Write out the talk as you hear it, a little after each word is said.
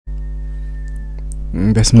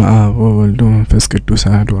በስመ አብ ወወልድ ወመንፈስ ቅዱስ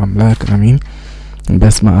አሐዱ አምላክ አሜን።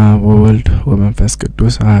 በስመ አብ ወወልድ ወመንፈስ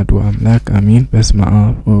ቅዱስ አሐዱ አምላክ አሜን። በስመ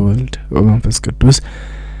አብ ወወልድ ወመንፈስ ቅዱስ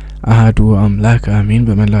አሐዱ አምላክ አሜን።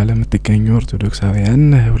 በመላው ዓለም የምትገኙ ኦርቶዶክሳውያን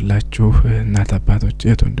ሁላችሁ እናት አባቶቼ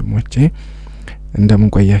ወንድሞቼ እንደምን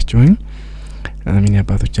ቆያችሁኝ? አሜን።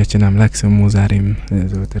 አባቶቻችን አምላክ ስሙ ዛሬም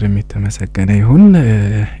ዘወትርም የተመሰገነ ይሁን።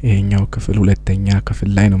 ይሄኛው ክፍል ሁለተኛ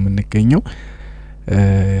ክፍል ላይ ነው የምንገኘው።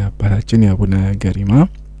 አባታችን የአቡነ ገሪማ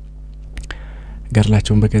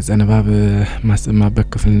ገርላቸውን በገጸ ንባብ ማሰማበት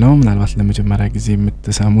ክፍል ነው። ምናልባት ለመጀመሪያ ጊዜ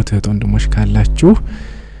የምትሰሙት ወንድሞች ካላችሁ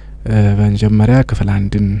በመጀመሪያ ክፍል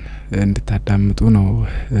አንድን እንድታዳምጡ ነው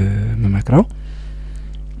መመክራው።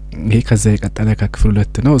 ይሄ ከዛ የቀጠለ ከክፍል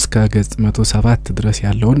 2 ነው እስከ ገጽ 107 ድረስ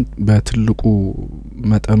ያለውን በትልቁ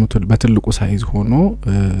መጠኑ በትልቁ ሳይዝ ሆኖ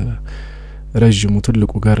ረጅሙ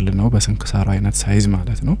ትልቁ ገርል ነው። በስንክሳሩ አይነት ሳይዝ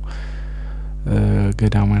ማለት ነው።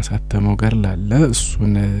 ገዳሙ ያሳተመው ገርል አለ።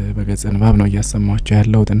 እሱን በገጽ ንባብ ነው እያሰማችሁ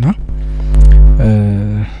ያለውትና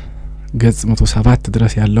ገጽ 107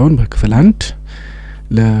 ድረስ ያለውን በክፍል 1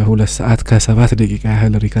 ለ2 ሰዓት ከ7 ደቂቃ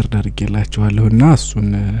ያህል ሪከርድ አድርጌላችኋለሁና እሱን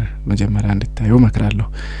መጀመሪያ እንድታዩ መክራለሁ።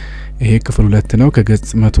 ይሄ ክፍል 2 ነው። ከገጽ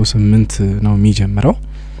 108 ነው የሚጀምረው።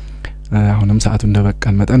 አሁንም ሰዓቱ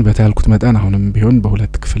እንደበቃን መጠን በታልኩት መጠን አሁንም ቢሆን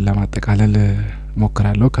በሁለት ክፍል ለማጠቃለል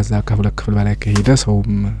ሞክራለሁ። ከዛ ከሁለት ክፍል በላይ ከሄደ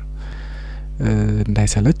ሰውም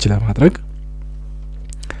እንዳይሰለች ለማድረግ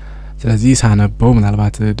ስለዚህ ሳነበው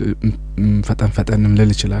ምናልባት ፈጠንም ልል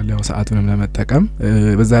ይችላል ያው ሰዓቱንም ለመጠቀም።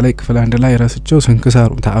 በዛ ላይ ክፍል 1 ላይ ራስቸው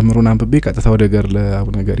ስንክሳሩን ተአምሩን አንብቤ ቀጥታ ወደ ገርለ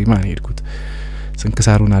አቡነ ገሪማ ሄድኩት።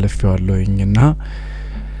 ስንክሳሩን አልፌዋለሁኝና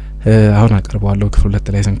አሁን አቀርበዋለሁ። ክፍል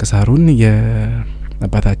 2 ላይ ስንክሳሩን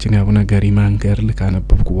የአባታችን የአቡነ ገሪማን ገርል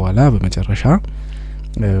ካነበብኩ በኋላ በመጨረሻ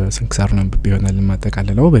ስንክሳሩን አንብቤ ይሆናል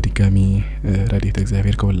ማጠቃለለው። በድጋሚ ረድኤተ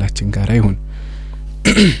እግዚአብሔር ከሁላችን ጋር ይሁን።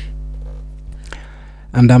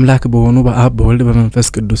 አንድ አምላክ በሆኑ በአብ በወልድ በመንፈስ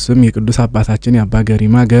ቅዱስ ስም የቅዱስ አባታችን የአባ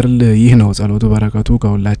ገሪማ ገርል ይህ ነው። ጸሎቱ በረከቱ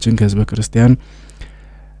ከሁላችን ከሕዝበ ክርስቲያን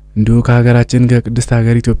እንዲሁ ከሀገራችን ከቅድስት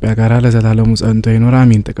ሀገር ኢትዮጵያ ጋር ለዘላለሙ ጸንቶ ይኖር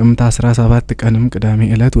አሜን። ጥቅምት 17 ቀንም ቅዳሜ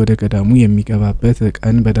ዕለት ወደ ገዳሙ የሚገባበት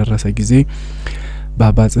ቀን በደረሰ ጊዜ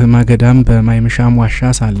በአባ ጽህማ ገዳም በማይምሻም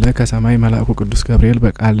ዋሻ ሳለ ከሰማይ መልአኩ ቅዱስ ገብርኤል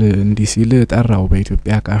በቃል እንዲህ ሲል ጠራው።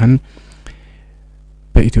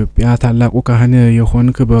 በኢትዮጵያ ታላቁ ካህን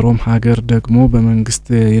የሆንክ በሮም ሀገር ደግሞ በመንግስት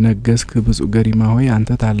የነገስክ ብፁዕ ገሪማ ሆይ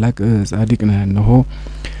አንተ ታላቅ ጻድቅ ነህ። እነሆ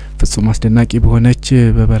ፍጹም አስደናቂ በሆነች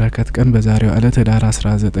በበረከት ቀን በዛሬው ዕለት ኅዳር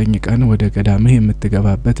 19 ቀን ወደ ገዳምህ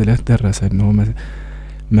የምትገባበት ዕለት ደረሰ። እነሆ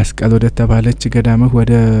መስቀል ወደ ተባለች ገዳምህ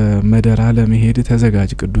ወደ መደራ ለመሄድ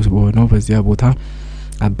ተዘጋጅ። ቅዱስ በሆነው በዚያ ቦታ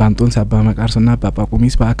አባ አንጦንስ አባ መቃርስና አባ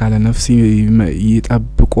ጳቁሚስ በአካለ ነፍስ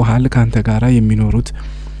ይጠብቁሃል። ካንተ ጋራ የሚኖሩት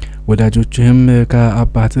ወዳጆችህም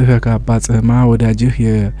ከአባትህ ከአባ ጽህማ ወዳጅህ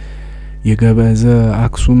የገበዘ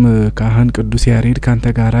አክሱም ካህን ቅዱስ ያሬድ ካንተ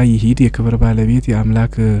ጋራ ይሂድ። የክብር ባለቤት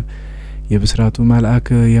የአምላክ የብስራቱ መልአክ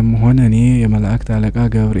የምሆን እኔ የመላእክት አለቃ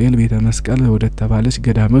ገብርኤል ቤተ መስቀል ወደ ተባለች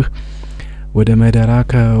ገዳምህ ወደ መደራ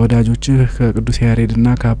ከወዳጆችህ ከቅዱስ ያሬድና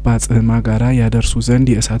ከአባ ጽህማ ጋራ ያደርሱ ዘንድ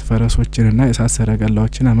የእሳት ፈረሶችንና የእሳት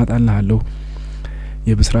ሰረገላዎችን አመጣልሃለሁ።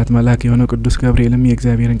 የብስራት መልአክ የሆነው ቅዱስ ገብርኤልም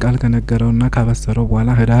የእግዚአብሔርን ቃል ከነገረውና ካበሰረው በኋላ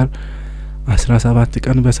ኅዳር 17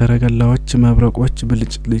 ቀን በሰረገላዎች መብረቆች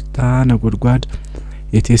ብልጭልጭታ ነጎድጓድ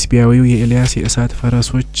የቴስቢያዊው የኤልያስ የእሳት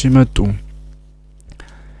ፈረሶች መጡ።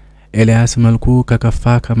 ኤልያስ መልኩ ከከፋ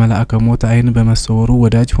ከመላእከ ሞት አይን በመሰወሩ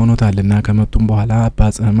ወዳጅ ሆኖታልና። ከመጡም በኋላ አባ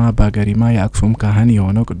ጽህማ አባ ገሪማ የአክሱም ካህን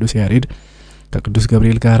የሆነው ቅዱስ ያሬድ ከቅዱስ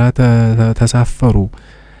ገብርኤል ጋራ ተሳፈሩ።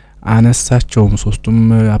 አነሳቸውም። ሶስቱም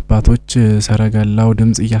አባቶች ሰረገላው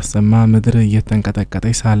ድምጽ እያሰማ ምድር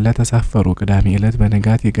እየተንቀጠቀጠች ሳለ ተሳፈሩ። ቅዳሜ ዕለት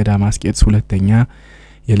በነጋት የገዳም አስቄጥስ ሁለተኛ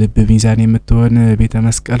የልብ ሚዛን የምትሆን ቤተ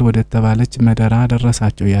መስቀል ወደ ተባለች መደራ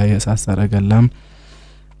ደረሳቸው። ያ የእሳት ሰረገላም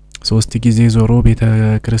 3 ጊዜ ዞሮ ቤተ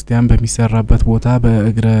ክርስቲያን በሚሰራበት ቦታ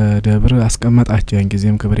በእግረ ደብር አስቀመጣቸው። ያን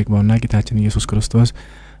ጊዜም ክብር ይግባውና ጌታችን ኢየሱስ ክርስቶስ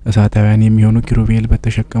እሳታውያን የሚሆኑ ኪሩቤል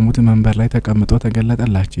በተሸከሙት መንበር ላይ ተቀምጦ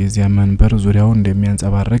ተገለጠላቸው። የዚያ መንበር ዙሪያው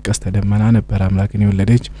እንደሚያንጸባርቅ ቀስተ ደመና ነበር። አምላክን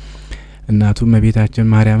የወለደች እናቱ እመቤታችን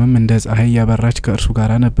ማርያምም እንደ ፀሐይ ያበራች ከእርሱ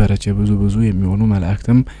ጋር ነበረች። ብዙ የሚሆኑ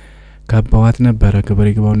መላእክትም ከበዋት ነበር። ክብር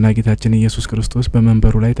ይግባውና ጌታችን ኢየሱስ ክርስቶስ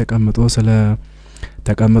በመንበሩ ላይ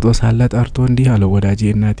ተቀምጦ ሳለ ጠርቶ እንዲህ አለው። ወዳጄ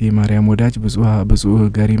እናቴ ማርያም ወዳጅ ብፁዕ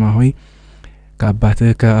ገሪማ ሆይ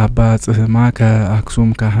ከአባትህ ከአባ ጽህማ ከአክሱም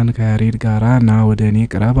ካህን ከያሬድ ጋራ ና ወደ እኔ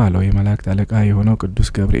ቅረብ አለው። የመላእክት አለቃ የሆነው ቅዱስ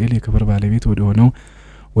ገብርኤል የክብር ባለቤት ወደ ሆነው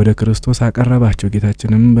ወደ ክርስቶስ አቀረባቸው።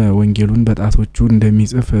 ጌታችንም ወንጌሉን በጣቶቹ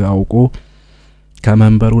እንደሚጽፍ አውቆ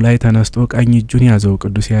ከመንበሩ ላይ ተነስቶ ቀኝ እጁን ያዘው።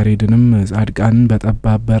 ቅዱስ ያሬድንም ጻድቃን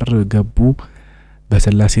በጠባብ በር ገቡ።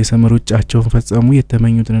 በስላሴ ስም ሩጫቸውን ፈጸሙ።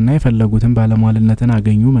 የተመኙትንና የፈለጉትን ባለሟልነትን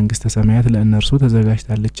አገኙ። መንግስተ ሰማያት ለእነርሱ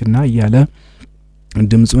ተዘጋጅታለችና እያለ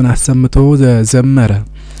ድምጹን አሰምቶ ዘመረ።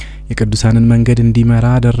 የቅዱሳንን መንገድ እንዲመራ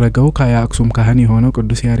አደረገው። ከአክሱም ካህን የሆነው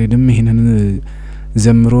ቅዱስ ያሬድም ይህንን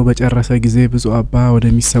ዘምሮ በጨረሰ ጊዜ ብፁዕ አባ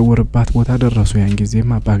ወደሚሰወርባት ቦታ ደረሱ። ያን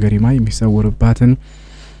ጊዜም አባ ገሪማ የሚሰወርባትን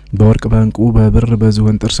በወርቅ በእንቁ በብር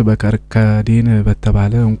በዝሆን ጥርስ በከርከዴን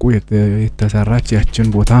በተባለ እንቁ የተሰራች ያችን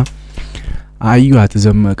ቦታ አዩአት።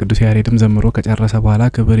 ቅዱስ ያሬድም ዘምሮ ከጨረሰ በኋላ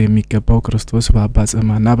ክብር የሚገባው ክርስቶስ በአባ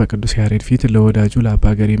ጽማና በቅዱስ ያሬድ ፊት ለወዳጁ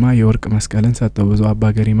ለአባ ገሪማ የወርቅ መስቀልን ሰጠው። ብዙ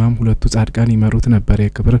አባ ገሪማም ሁለቱ ጻድቃን ይመሩት ነበር።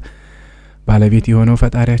 የክብር ባለቤት የሆነው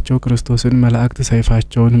ፈጣሪያቸው ክርስቶስን መላእክት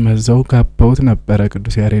ሰይፋቸውን መዘው ከበውት ነበር።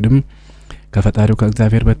 ቅዱስ ያሬድም ከፈጣሪው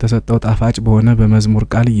ከእግዚአብሔር በተሰጠው ጣፋጭ በሆነ በመዝሙር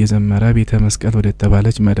ቃል እየዘመረ ቤተ መስቀል ወደ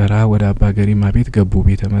ተባለች መደራ ወደ አባ ገሪማ ቤት ገቡ።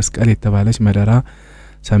 ቤተ መስቀል የተባለች መደራ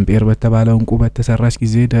ሰምጴር በተባለው እንቁ በተሰራች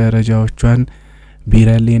ጊዜ ደረጃዎቿን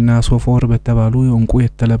ቢረሌና ሶፎር በተባሉ እንቁ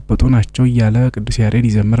የተለበጡ ናቸው እያለ ቅዱስ ያሬድ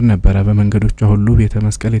ይዘምር ነበር። በመንገዶቿ ሁሉ ቤተ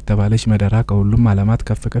መስቀል የተባለች መደራ ከሁሉም ዓለማት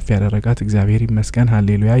ከፍ ከፍ ያደረጋት እግዚአብሔር ይመስገን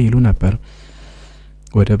ሃሌሉያ ይሉ ነበር።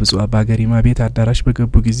 ወደ ብፁዕ አባ ገሪማ ቤት አዳራሽ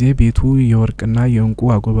በገቡ ጊዜ ቤቱ የወርቅና የእንቁ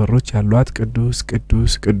አጎበሮች ያሏት ቅዱስ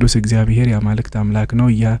ቅዱስ ቅዱስ እግዚአብሔር ያማልክት አምላክ ነው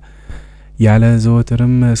ያለ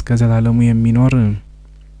ዘወትርም እስከ ዘላለሙ የሚኖር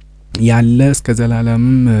ያለ እስከ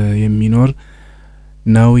ዘላለምም የሚኖር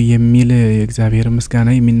ነው የሚል የእግዚአብሔር ምስጋና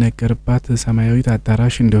የሚነገርባት ሰማያዊት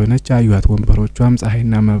አዳራሽ እንደሆነች አዩአት። ወንበሮቿም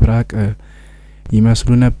ፀሐይና መብራቅ ይመስሉ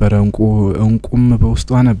ነበር። እንቁም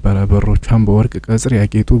በውስጧ ነበር። በሮቿም በወርቅ ቅጽር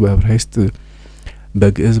ያጌጡ በዕብራይስጥ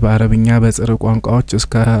በግዕዝ በአረብኛ በጽር ቋንቋዎች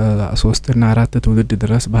እስከ 3 እና 4 ትውልድ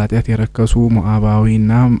ድረስ በኃጢአት የረከሱ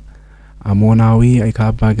ሞዓባዊና አሞናዊ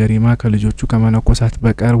ከአባ ገሪማ ከልጆቹ ከመነኮሳት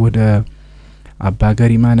በቀር ወደ አባ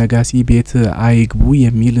ገሪማ ነጋሲ ቤት አይግቡ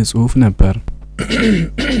የሚል ጽሑፍ ነበር።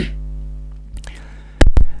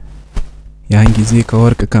 ያን ጊዜ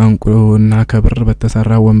ከወርቅ ከእንቁና ከብር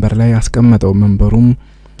በተሰራ ወንበር ላይ አስቀመጠው። መንበሩም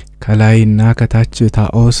ከላይና ከታች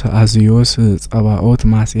ታኦስ፣ አዚዮስ፣ ጸባኦት፣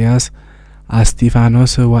 ማስያስ፣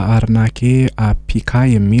 አስቲፋኖስ ወአርናኬ አፒካ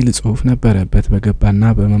የሚል ጽሑፍ ነበረበት። በገባና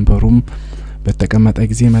በመንበሩም በተቀመጠ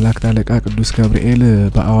ጊዜ መላእክት አለቃ ቅዱስ ገብርኤል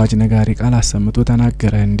በአዋጅ ነጋሪ ቃል አሰምቶ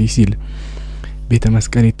ተናገረ እንዲህ ሲል ቤተ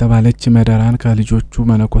መስቀል የተባለች መደራን ከልጆቹ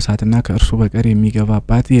መነኮሳትና ከእርሱ በቀር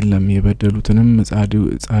የሚገባባት የለም። የበደሉትንም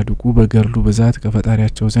ጻድቁ በገድሉ ብዛት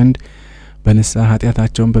ከፈጣሪያቸው ዘንድ በንስሐ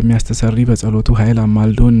ኃጢአታቸውን በሚያስተሰሪ በጸሎቱ ኃይል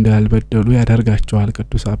አማልዶ እንዳልበደሉ ያደርጋቸዋል።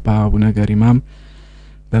 ቅዱስ አባ አቡነ ገሪማም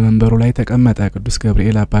በመንበሩ ላይ ተቀመጠ። ቅዱስ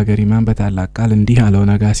ገብርኤል አባ ገሪማን በታላቅ ቃል እንዲህ አለው።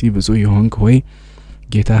 ነጋሲ ብፁዕ የሆንክ ሆይ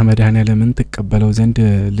ጌታ መድኃኔዓለምን ትቀበለው ዘንድ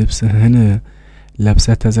ልብስህን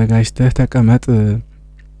ለብሰህ ተዘጋጅተህ ተቀመጥ፣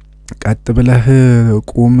 ቀጥ ብለህ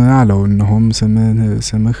ቁም አለው። እነሆም ስምህን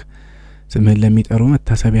ለሚጠሩ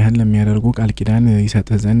መታሰቢያህን ለሚያደርጉ ቃል ኪዳን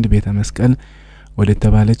ይሰጥህ ዘንድ ቤተ መስቀል ወደ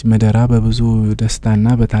ተባለች መደራ በብዙ ደስታና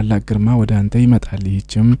በታላቅ ግርማ ወደ አንተ ይመጣል።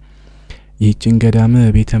 ይህችን ገዳም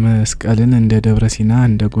ቤተ መስቀልን እንደ ደብረ ሲና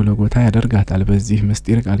እንደ ጎለጎታ ያደርጋታል። በዚህ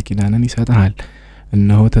ምስጢር ቃል ኪዳንን ይሰጥሃል።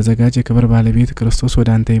 እነሆ ተዘጋጅ፣ የክብር ባለቤት ክርስቶስ ወደ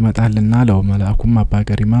አንተ ይመጣልና አለው። መልአኩም አባ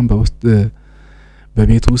ገሪማን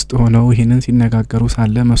በቤቱ ውስጥ ሆነው ይህንን ሲነጋገሩ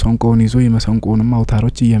ሳለ መሰንቆውን ይዞ የመሰንቆውንም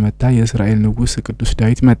አውታሮች እየመታ የእስራኤል ንጉሥ ቅዱስ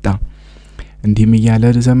ዳዊት መጣ። እንዲህም እያለ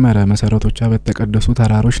ዘመረ። መሰረቶቿ በተቀደሱ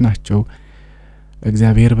ተራሮች ናቸው።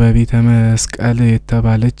 እግዚአብሔር በቤተ መስቀል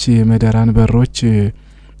የተባለች የመደራን በሮች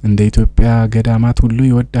እንደ ኢትዮጵያ ገዳማት ሁሉ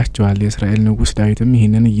ይወዳቸዋል። የእስራኤል ንጉሥ ዳዊትም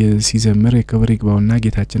ይህንን ሲዘምር የክብር ይግባውና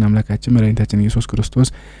ጌታችን አምላካችን መድኃኒታችን ኢየሱስ ክርስቶስ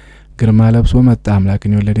ግርማ ለብሶ መጣ።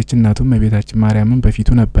 አምላክን የወለደች እናቱም እመቤታችን ማርያምን በፊቱ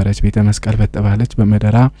ነበረች። ቤተ መስቀል በተባለች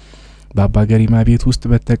በመደራ በአባ ገሪማ ቤት ውስጥ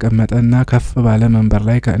በተቀመጠና ከፍ ባለ መንበር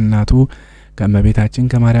ላይ ከእናቱ ከእመቤታችን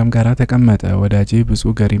ከማርያም ጋር ተቀመጠ። ወዳጄ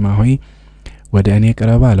ብፁዕ ገሪማ ሆይ ወደ እኔ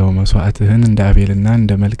ቅረብ አለው። መስዋዕትህን እንደ አቤልና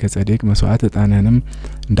እንደ መልከ ጸዴቅ መስዋዕት፣ ዕጣንህንም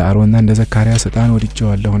እንደ አሮንና እንደ ዘካርያስ ዕጣን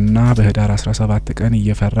ወድጄዋለሁና በህዳር 17 ቀን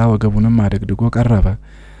እየፈራ ወገቡንም አደግድጎ ቀረበ።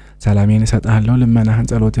 ሰላሜን እሰጥሃለሁ፣ ልመናህን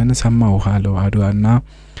ጸሎትህን ሰማሁህ አለው። አድዋና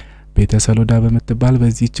ቤተ ሰሎዳ በምትባል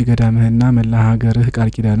በዚህች ገዳምህና መላ ሀገርህ ቃል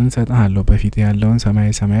ኪዳንን እሰጥሃለሁ። በፊት ያለውን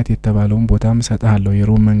ሰማየ ሰማያት የተባለውን ቦታም እሰጥሃለሁ።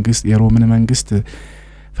 የሮምን መንግስት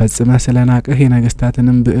ፈጽመህ ስለናቅህ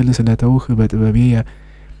የነገስታትንም ብዕል ስለተውህ በጥበቤ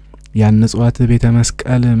ያንጽዋት ቤተ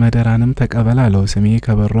መስቀል መደራንም ተቀበል አለው። ስሜ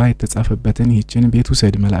ከበሯ የተጻፈበትን ይህችን ቤት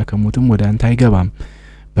ውሰድ፣ መልአከ ሞትም ወደ አንተ አይገባም።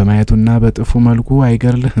 በማየቱና በጥፉ መልኩ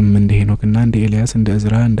አይገርልህም። እንደ ሄኖክና እንደ ኤልያስ እንደ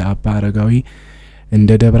እዝራ እንደ አባ አረጋዊ እንደ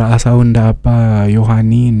ደብረ አሳው እንደ አባ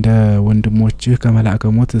ዮሐኒ እንደ ወንድሞችህ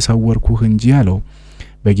ከመልአከ ሞት ሰወርኩህ እንጂ አለው።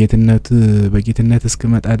 በጌትነት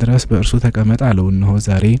እስክመጣ ድረስ በእርሱ ተቀመጥ አለው። እነሆ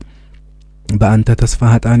ዛሬ በአንተ ተስፋ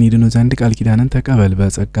ኃጥአን ይድኑ ዘንድ ቃል ኪዳንን ተቀበል።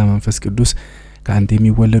 በጸጋ መንፈስ ቅዱስ ካንተ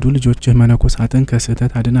የሚወለዱ ልጆችህ መነኮሳትን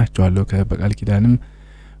ከስህተት አድናቸዋለሁ በቃል ኪዳንም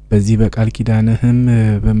በዚህ በቃል ኪዳንህም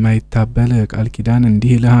በማይታበል ቃል ኪዳን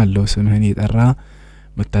እንዲህ ይልሃለሁ ስምህን የጠራ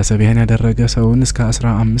መታሰቢያን ያደረገ ሰውን እስከ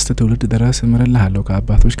 15 ትውልድ ድረስ እምርልሃለሁ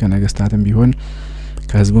ከአባቶች ከነገስታትም ቢሆን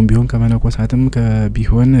ከህዝቡም ቢሆን ከመነኮሳትም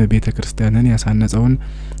ቢሆን ቤተክርስቲያንን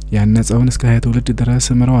ያነጸውን እስከ 20 ትውልድ ድረስ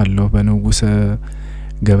እምረዋለሁ በንጉስ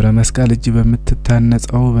ገብረ መስቀል እጅ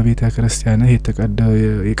በመትታነጸው በቤተክርስቲያንህ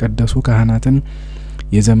የቀደሱ ካህናትን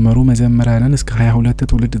የዘመሩ መዘምራንን እስከ 22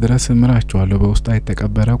 ትውልድ ድረስ እምራቸዋለሁ በውስጧ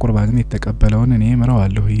የተቀበረ ቁርባንን የተቀበለውን እኔ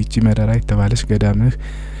እምረዋለሁ ይህች መደራ የተባለች ገዳምህ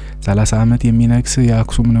 30 ዓመት የሚነግስ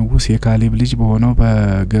የአክሱም ንጉስ የካሌብ ልጅ በሆነው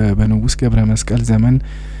በንጉስ ገብረ መስቀል ዘመን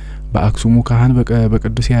በአክሱሙ ካህን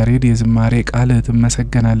በቅዱስ ያሬድ የዝማሬ ቃል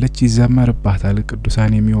ትመሰገናለች ይዘመርባታል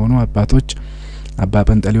ቅዱሳን የሚሆኑ አባቶች አባ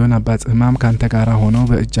ጰንጠሌዎን አባ ጽማም ካንተ ጋራ ሆነው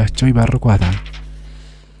በእጃቸው ይባርኳታል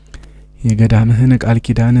የገዳምህን ቃል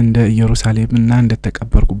ኪዳን እንደ ኢየሩሳሌምና እንደ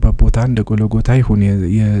ተቀበርኩበት ቦታ እንደ ጎልጎታ ይሁን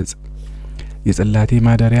የጽላቴ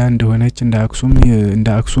ማደሪያ እንደሆነች እንደ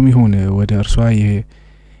አክሱም ይሁን ወደ እርሷ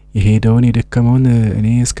የሄደውን የደከመውን እኔ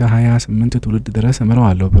እስከ 28 ትውልድ ድረስ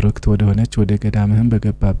እምረዋለሁ ብርክት ወደ ሆነች ወደ ገዳምህም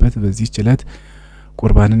በገባበት በዚህ ችለት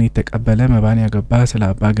ቁርባንን የተቀበለ መባን ያገባ ስለ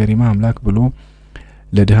አባ ገሪማ አምላክ ብሎ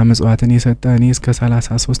ለድሃ መጽዋዕትን የሰጠ እኔ እስከ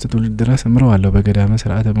 33 ትውልድ ድረስ እምረዋለሁ በገዳመ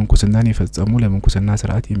ሥርዓተ ምንኩስናን የፈጸሙ ለምንኩስና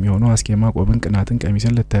ሥርዓት የሚሆኑ አስኬማ ቆብን ቅናትን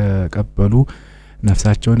ቀሚስን ለተቀበሉ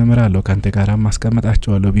ነፍሳቸውን እምራለሁ ካንተ ጋራም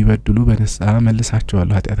አስቀምጣቸዋለሁ ቢበድሉ በንስሐ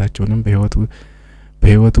መልሳቸዋለሁ ኃጢአታቸውንም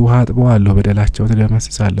በሕይወቱ ውሃ አጥበዋለሁ በደላቸው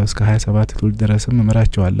ተደመስሳለሁ እስከ 27 ትውልድ ድረስም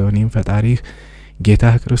እምራቸዋለሁ እኔም ፈጣሪህ ጌታ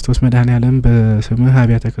ክርስቶስ መድኃኔዓለም በስምህ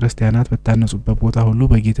አብያተ ክርስቲያናት በታነጹበት ቦታ ሁሉ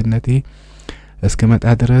በጌትነቴ እስከመጣ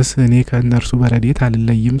ድረስ እኔ ከእነርሱ በረድኤት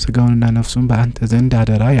አልለይም ስጋውንና ነፍሱን በአንተ ዘንድ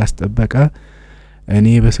አደራ ያስጠበቀ እኔ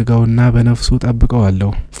በስጋውና በነፍሱ ጠብቀዋለሁ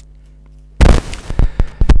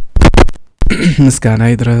ምስጋና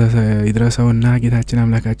ይድረሰውና ጌታችን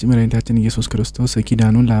አምላካችን መድኃኒታችን ኢየሱስ ክርስቶስ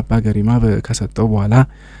ኪዳኑን ለአባ ገሪማ ከሰጠው በኋላ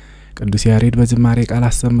ቅዱስ ያሬድ በዝማሬ ቃል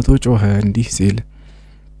አሰምቶ ጮኸ እንዲህ ሲል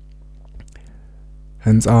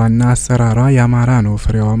ህንጻዋና አሰራሯ ያማራ ነው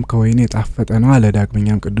ፍሬዋም ከወይን የጣፈጠ ነው አለ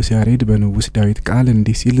ዳግመኛም ቅዱስ ያሬድ በንጉስ ዳዊት ቃል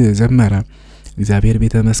እንዲህ ሲል ዘመረ እግዚአብሔር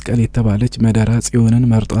ቤተ መስቀል የተባለች መደራ ጽዮንን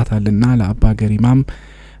መርጧታልና ለአባ ገሪማም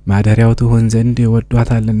ማደሪያው ትሆን ዘንድ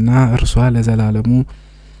ወዷታልና እርሷ ለዘላለሙ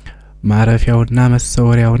ማረፊያውና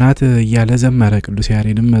መሰወሪያው ናት እያለ ዘመረ ቅዱስ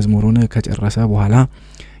ያሬድም መዝሙሩን ከጨረሰ በኋላ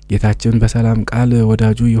ጌታችን በሰላም ቃል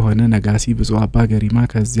ወዳጁ የሆነ ነጋሲ ብፁዕ አባ ገሪማ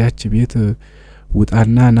ከዚያች ቤት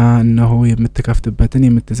ውጣና ና እነሆ የምትከፍትበትን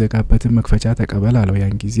የምትዘጋበትን መክፈቻ ተቀበል አለው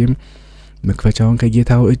ያን ጊዜም መክፈቻውን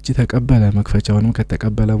ከጌታው እጅ ተቀበለ መክፈቻውንም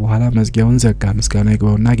ከተቀበለ በኋላ መዝጊያውን ዘጋ ምስጋና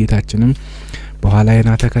ይግባውና ጌታችንም በኋላዬ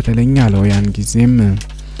ና ተከተለኝ አለው ያን ጊዜም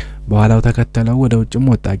በኋላው ተከተለው ወደ ውጭም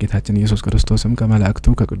ወጣ ጌታችን ኢየሱስ ክርስቶስም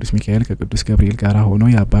ከመላእክቱ ከቅዱስ ሚካኤል ከቅዱስ ገብርኤል ጋር ሆኖ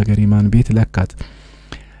የአባ ገሪማን ቤት ለካት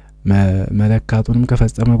መለካቱንም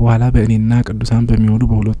ከፈጸመ በኋላ በእኔና ቅዱሳን በሚሆኑ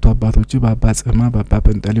በሁለቱ አባቶች በአባ ጽማ በአባ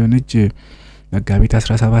ጰንጠሌዎን እጅ መጋቢት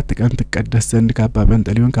 17 ቀን ተቀደስ ዘንድ ከአባ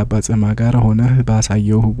ጰንጠሌዎን ከአባ ጽማ ጋር ሆነ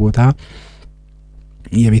ባሳየው ቦታ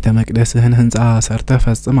የቤተ መቅደስህን ህንጻ ሰርተ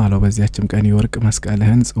ፈጽም አለው በዚያችም ቀን የወርቅ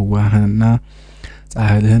መስቀልህን ጽዋህና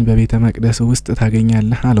ጻህልህን በቤተ መቅደስ ውስጥ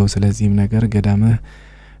ታገኛለህ አለው ስለዚህም ነገር ገዳምህ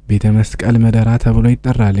ቤተ መስቀል መደራ ተብሎ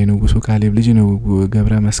ይጠራል የንጉሱ ካሌብ ልጅ ነው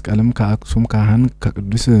ገብረ መስቀልም ከአክሱም ካህን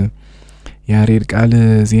ከቅዱስ ያሬድ ቃል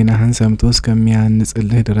ዜናህን ሰምቶ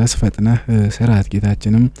እስከሚያንጽልህ ድረስ ፈጥነህ ስራት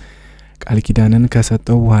ጌታችንም ቃል ኪዳንን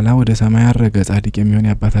ከሰጠው በኋላ ወደ ሰማይ አረገ ጻድቅ የሚሆን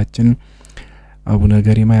ያባታችን አቡነ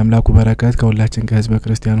ገሪማ ያምላኩ በረከት ከሁላችን ከህዝበ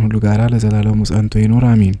ክርስቲያን ሁሉ ጋራ ለዘላለሙ ጸንቶ ይኑር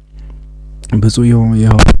አሜን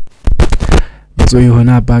ብፁዕ የሆነ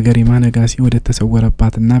አባ ገሪማ ነጋሲ ወደ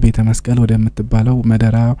ተሰወረባትና ቤተ መስቀል ወደ ምትባለው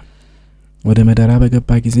መደራ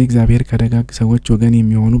በገባ ጊዜ እግዚአብሔር ከደጋግ ሰዎች ወገን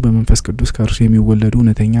የሚሆኑ በመንፈስ ቅዱስ ከእርሱ የሚወለዱ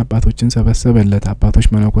እውነተኛ አባቶችን ሰበሰበለት አባቶች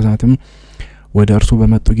መነኮሳትም ወደ እርሱ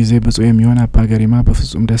በመጡ ጊዜ ብፁዕ የሚሆን አባ ገሪማ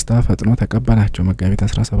በፍጹም ደስታ ፈጥኖ ተቀበላቸው መጋቢት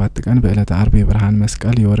 17 ቀን በዕለተ ዓርብ የብርሃን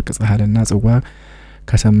መስቀል የወርቅ ጻህልና ጽዋ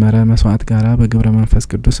ከሰመረ መስዋዕት ጋራ በግብረ መንፈስ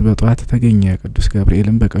ቅዱስ በጧት ተገኘ ቅዱስ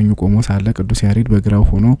ገብርኤልም በቀኙ ቆሞ ሳለ ቅዱስ ያሬድ በግራው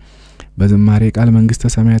ሆኖ በዝማሬ ቃል መንግስተ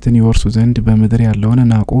ሰማያትን ይወርሱ ዘንድ በምድር ያለውን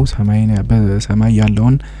ናቁ በሰማይ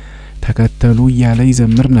ያለውን ተከተሉ እያለ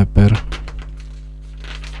ይዘምር ነበር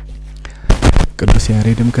ቅዱስ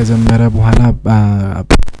ያሬድም ከዘመረ በኋላ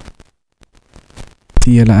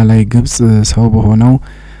የላላይ ግብጽ ሰው በሆነው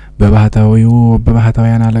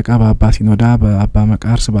በባህታውያን አለቃ በአባ ሲኖዳ በአባ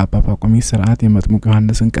መቃርስ በአባ ጳቁሚስ ሥርዓት የመጥምቁ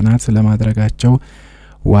ዮሐንስን ቅናት ስለማድረጋቸው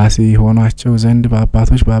ዋሲ ሆኗቸው ዘንድ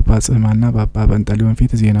በአባቶች በአባ ጽማና በአባ ጰንጠሌዎን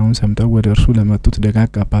ፊት ዜናውን ሰምተው ወደ እርሱ ለመጡት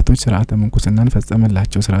ደጋግ አባቶች ሥርዓተ ምንኩስናን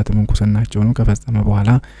ፈጸመላቸው ሥርዓተ ምንኩስናቸውን ከፈጸመ በኋላ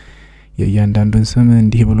የእያንዳንዱን ስም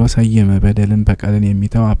እንዲህ ብሎ ሰየመ። በደልን በቀልን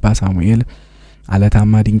የሚተው አባ ሳሙኤል፣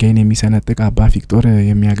 አለታማ ድንጋይን የሚሰነጥቅ አባ ፊቅጦር፣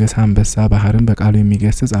 የሚያገሳ አንበሳ ባህርን በቃሉ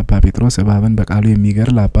የሚገስጽ አባ ጴጥሮስ፣ እባብን በቃሉ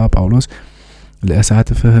የሚገርል አባ ጳውሎስ፣ ለእሳት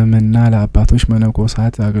ፍህምና ለአባቶች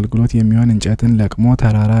መነኮሳት አገልግሎት የሚሆን እንጨትን ለቅሞ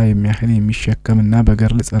ተራራ የሚያህል የሚሸከምና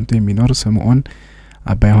በገርል ጸንቶ የሚኖር ስምዖን፣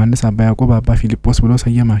 አባ ዮሐንስ፣ አባ ያዕቆብ፣ አባ ፊልጶስ ብሎ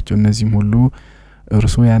ሰየማቸው። እነዚህም ሁሉ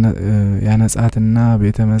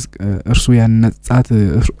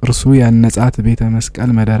እርሱ ያነጻት ቤተ መስቀል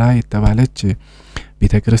መደራ የተባለች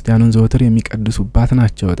ቤተ ክርስቲያኑን ዘወትር የሚቀድሱባት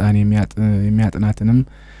ናቸው። ዕጣን የሚያጥናትንም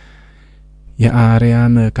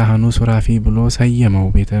የአርያም ካህኑ ሱራፊ ብሎ ሰየመው።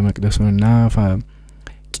 ቤተ መቅደሱንና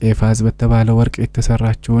ቄፋዝ በተባለ ወርቅ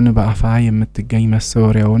የተሰራችውን በአፋ የምትገኝ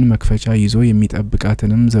መሰወሪያውን መክፈቻ ይዞ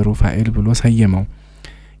የሚጠብቃትንም ዘሩፋኤል ብሎ ሰየመው።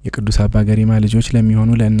 የቅዱስ አባ ገሪማ ልጆች ለሚሆኑ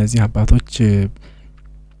ለእነዚህ አባቶች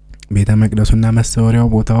ቤተ መቅደሱና መሰወሪያው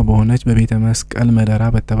ቦታው በሆነች በቤተ መስቀል መደራ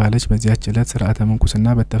በተባለች በዚያች ዕለት ሥርዓተ ምንኩስና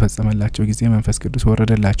በተፈጸመላቸው ጊዜ መንፈስ ቅዱስ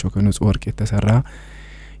ወረደላቸው። ከንጹህ ወርቅ የተሰራ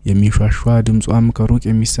የሚሿሿ ድምጿም ከሩቅ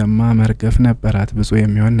የሚሰማ መርገፍ ነበራት። ብፁዕ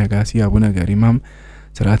የሚሆን ነጋሲ አቡነ ገሪማም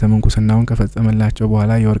ሥርዓተ ምንኩስናውን ከፈጸመላቸው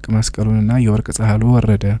በኋላ የወርቅ መስቀሉንና የወርቅ ጻሕሉ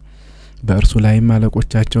ወረደ። በእርሱ ላይም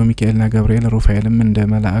አለቆቻቸው ሚካኤልና ገብርኤል ሩፋኤልም እንደ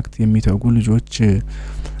መላእክት የሚተጉ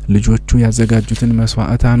ልጆቹ ያዘጋጁትን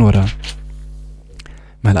መስዋዕት አኖረ።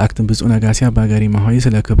 መላእክትን ብፁዕ ነጋሲ አባ ገሪማ ሆይ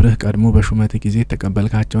ስለ ክብርህ ቀድሞ በሹመት ጊዜ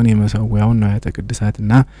ተቀበልካቸውን የመሰዊያውን ንዋያተ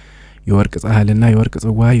ቅድሳትና የወርቅ ጻሕልና የወርቅ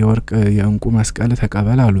ጽዋ የወርቅ የእንቁ መስቀል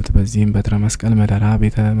ተቀበል አሉት። በዚህም በትረ መስቀል መደራ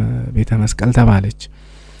ቤተ መስቀል ተባለች።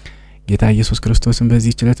 ጌታ ኢየሱስ ክርስቶስን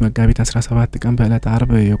በዚህ ዕለት መጋቢት 17 ቀን በዕለተ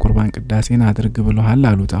ዓርብ የቁርባን ቅዳሴን አድርግ ብሎሃል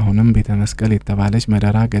አሉት። አሁንም ቤተ መስቀል የተባለች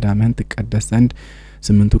መደራ ገዳምህን ትቀደስ ዘንድ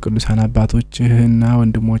 8 ቅዱሳን አባቶችህና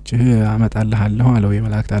ወንድሞችህ አመጣልሃለሁ አለው።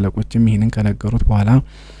 የመላእክት አለቆችም ይህንን ከነገሩት በኋላ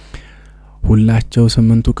ሁላቸው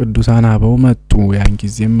 8 ቅዱሳን አበው መጡ። ያን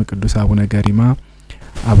ጊዜም ቅዱስ አቡነ ገሪማ፣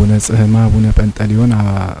 አቡነ ጽህማ፣ አቡነ ጰንጠሊዮን፣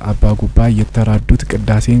 አባ ጉባ እየተራዱት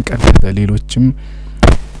ቅዳሴን ቀደሰ።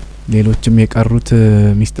 ሌሎችም የቀሩት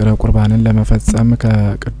ሚስጥረ ቁርባንን ለመፈጸም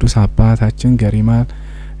ከቅዱስ አባታችን ገሪማ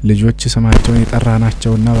ልጆች ስማቸውን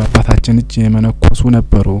የጠራናቸውና በአባታችን እጅ የመነኮሱ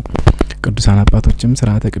ነበሩ። ቅዱሳን አባቶችም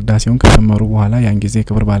ሥርዓተ ቅዳሴውን ከጀመሩ በኋላ ያን ጊዜ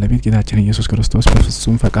ክብር ባለቤት ጌታችን ኢየሱስ ክርስቶስ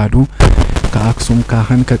በፍጹም ፈቃዱ ከአክሱም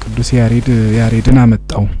ካህን ከቅዱስ ያሬድን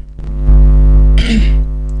አመጣው።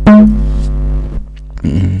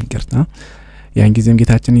 ያን ጊዜም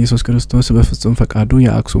ጌታችን ኢየሱስ ክርስቶስ በፍጹም ፈቃዱ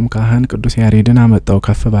የአክሱም ካህን ቅዱስ ያሬድን አመጣው።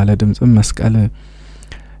 ከፍ ባለ ድምጽም መስቀል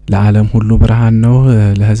ለዓለም ሁሉ ብርሃን ነው፣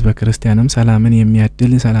 ለሕዝበ ክርስቲያንም ሰላምን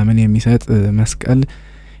የሚያድል ሰላምን የሚሰጥ መስቀል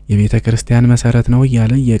የቤተ ክርስቲያን መሰረት ነው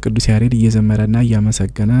እያለ የቅዱስ ያሬድ እየዘመረና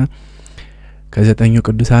እያመሰገነ ከ9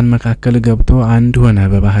 ቅዱሳን መካከል ገብቶ አንድ ሆነ።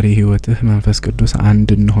 በባህሪ ሕይወትህ መንፈስ ቅዱስ አንድ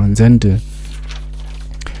እንሆን ዘንድ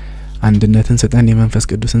አንድነትን ስጠን፣ የመንፈስ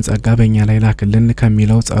ቅዱስን ጸጋ በእኛ ላይ ላክልን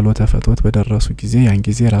ከሚለው ጸሎተ ፈትወት በደረሱ ጊዜ ያን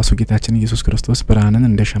ጊዜ ራሱ ጌታችን ኢየሱስ ክርስቶስ ብርሃንን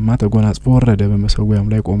እንደ ሸማ ተጎናጽፎ ወረደ። በመሰዊያም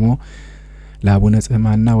ላይ ቆሞ ለአቡነ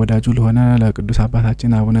ጽህማና ወዳጁ ለሆነ ለቅዱስ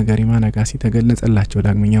አባታችን አቡነ ገሪማ ነጋሲ ተገለጸላቸው።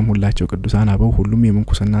 ዳግመኛም ሁላቸው ቅዱሳን አበው ሁሉም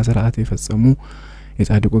የምንኩስና ሥርዓት የፈጸሙ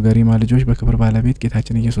የጻድቁ ገሪማ ልጆች በክብር ባለቤት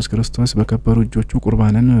ጌታችን ኢየሱስ ክርስቶስ በከበሩ እጆቹ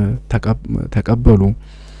ቁርባንን ተቀበሉ።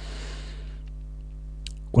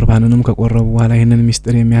 ቁርባንንም ከቆረቡ በኋላ ይህንን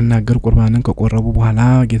ምስጢር የሚያናገር ቁርባንን ከቆረቡ በኋላ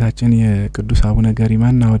ጌታችን የቅዱስ አቡነ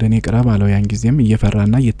ገሪማና ወደ እኔ ቅረብ አለው። ያን ጊዜም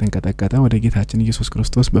እየፈራና እየተንቀጠቀጠ ወደ ጌታችን ኢየሱስ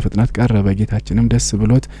ክርስቶስ በፍጥነት ቀረበ። ጌታችንም ደስ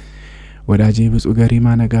ብሎት ወዳጄ ብፁዕ ገሪማ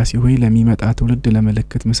ነጋሲ ሆይ ለሚመጣ ትውልድ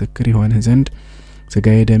ለምልክት ምስክር ይሆንህ ዘንድ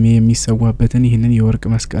ስጋዬ ደሜ የሚሰዋበትን ይህንን የወርቅ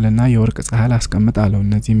መስቀልና የወርቅ ጻሕል አስቀምጥ አለው።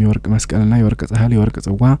 እነዚህም የወርቅ መስቀልና የወርቅ ጻሕል የወርቅ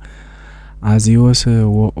ጽዋ አዚዮስ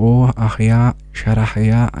ወኦ አህያ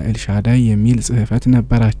ሸራህያ ኤልሻዳይ የሚል ጽሕፈት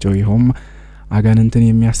ነበራቸው። ይኸውም አጋንንትን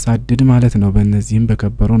የሚያሳድድ ማለት ነው። በእነዚህም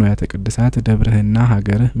በከበሩ ንዋያተ ቅድሳት ደብርህና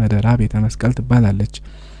ሀገርህ መደራ ቤተ መስቀል ትባላለች።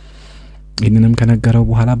 ይህንንም ከነገረው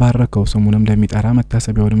በኋላ ባረከው። ስሙንም ለሚጠራ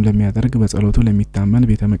መታሰቢያውንም ለሚያደርግ በጸሎቱ ለሚታመን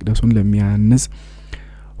ቤተ መቅደሱን ለሚያንጽ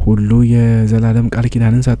ሁሉ የዘላለም ቃል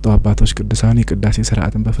ኪዳንን ሰጠው። አባቶች ቅዱሳን የቅዳሴ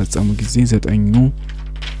ሥርዓትን በፈጸሙ ጊዜ 9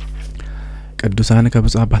 ቅዱሳን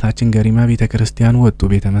ከብፁዕ አባታችን ገሪማ ቤተ ክርስቲያን ወጡ።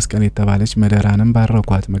 ቤተ መስቀል የተባለች መደራንም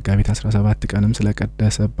ባረኳት። መጋቢት 17 ቀንም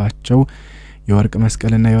ስለቀደሰባቸው የወርቅ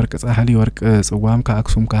መስቀልና የወርቅ ጻሕል የወርቅ ጽዋም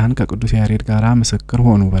ከአክሱም ካህን ከቅዱስ ያሬድ ጋራ ምስክር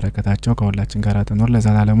ሆኑ። በረከታቸው ከሁላችን ጋር ትኖር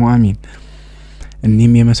ለዘላለሙ አሚን።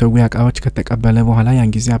 እኒህም የመሰዊያ ዕቃዎች ከተቀበለ በኋላ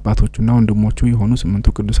ያን ጊዜ አባቶቹና ወንድሞቹ የሆኑ 8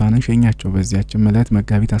 ቅዱሳንን ሸኛቸው። በዚያችም ዕለት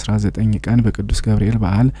መጋቢት 19 ቀን በቅዱስ ገብርኤል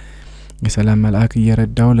በዓል የሰላም መልአክ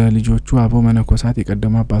እየረዳው ለልጆቹ አበው መነኮሳት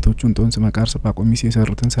የቀደሙ አባቶቹ እንጦንስ፣ መቃርስ፣ ጳቁሚስ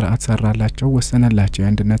የሰሩትን ሥርዓት ሰራላቸው፣ ወሰነላቸው።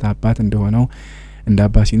 የአንድነት አባት እንደሆነው እንደ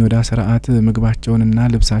አባ ሲኖዳ ሥርዓት ምግባቸውንና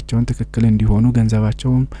ልብሳቸውን ትክክል እንዲሆኑ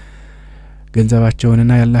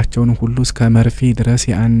ገንዘባቸውንና ያላቸውን ሁሉ እስከ መርፌ ድረስ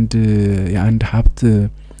የአንድ ሀብት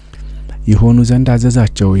ይሆኑ ዘንድ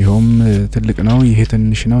አዘዛቸው። ይሄውም ትልቅ ነው፣ ይሄ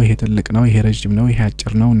ትንሽ ነው፣ ይሄ ትልቅ ነው፣ ይሄ ረጅም ነው፣ ይሄ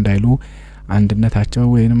አጭር ነው እንዳይሉ አንድነታቸው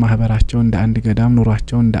ወይንም ማህበራቸው እንደ አንድ ገዳም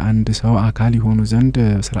ኑሯቸው እንደ አንድ ሰው አካል ይሆኑ ዘንድ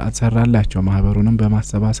ስርዓት ሰራላቸው። ማህበሩንም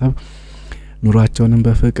በማሰባሰብ ኑሯቸውንም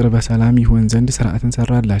በፍቅር በሰላም ይሆን ዘንድ ስርዓትን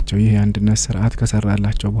ሰራላቸው። ይሄ አንድነት ስርዓት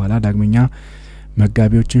ከሰራላቸው በኋላ ዳግመኛ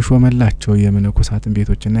መጋቢዎችን ሾመላቸው። የመነኮሳትን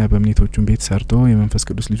ቤቶችና የአበምኔቶቹን ቤት ሰርቶ የመንፈስ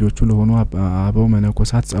ቅዱስ ልጆቹ ለሆኑ አበው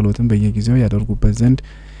መነኮሳት ጸሎትን በየጊዜው ያደርጉበት ዘንድ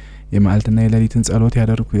የማልትና የሌሊትን ጸሎት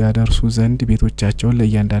ያደርሱ ዘንድ ቤቶቻቸውን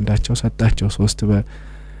ለእያንዳንዳቸው ሰጣቸው።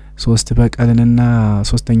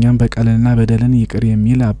 ሶስተኛም በቀልንና በደልን ይቅር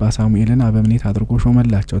የሚል አባ ሳሙኤልን አበምኔት አድርጎ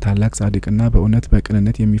ሾመላቸው። ታላቅ ጻድቅና በእውነት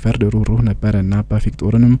በቅንነት የሚፈርድ ሩህሩህ ነበረና አባ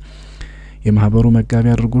ፊቅጦርንም የማህበሩ መጋቢ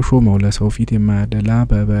አድርጎ ሾመው። ለሰው ፊት የማያደላ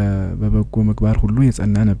በበጎ ምግባር ሁሉ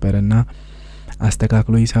የጸና ነበርና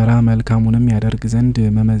አስተካክሎ ይሰራ መልካሙንም ያደርግ ዘንድ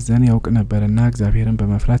መመዘን ያውቅ ነበርና እግዚአብሔርን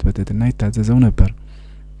በመፍራት በትህትና ይታዘዘው ነበር።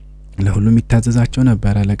 ለሁሉም ይታዘዛቸው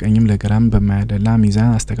ነበር። ለቀኝም ለግራም በማያደላ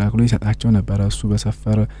ሚዛን አስተካክሎ ይሰጣቸው ነበር።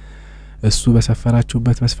 እሱ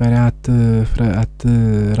በሰፈራችሁበት መስፈሪያ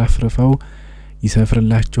አትረፍርፈው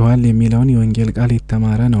ይሰፍርላችኋል የሚለውን የወንጌል ቃል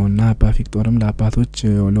የተማረ ነውና አባ ፊቅጦርም ለአባቶች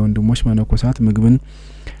ለወንድሞች መነኮሳት ምግብን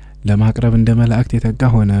ለማቅረብ እንደ መላእክት የተጋ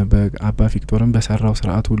ሆነ። አባ ፊቅጦርም በሰራው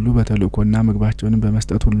ስርዓት ሁሉ በተልእኮና ምግባቸውን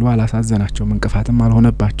በመስጠት ሁሉ አላሳዘናቸውም፣ እንቅፋትም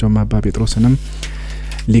አልሆነባቸውም። አባ ጴጥሮስንም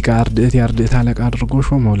ሊቀ አርድእት የአርድእት አለቃ አድርጎ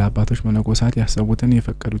ሾመው። ለአባቶች መነኮሳት ያሰቡትን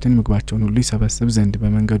የፈቀዱትን ምግባቸውን ሁሉ ይሰበስብ ዘንድ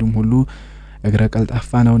በመንገዱም ሁሉ እግረ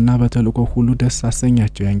ቀልጣፋ ነውና በተልእኮ ሁሉ ደስ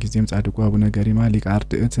አሰኛቸው። ያን ጊዜም ጻድቁ አቡነ ገሪማ ሊቀ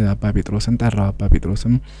አርድእት አባ ጴጥሮስን ጠራው። አባ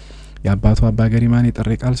ጴጥሮስም የአባቱ አባ ገሪማን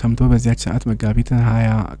የጥሪ ቃል ሰምቶ በዚያች ሰዓት መጋቢት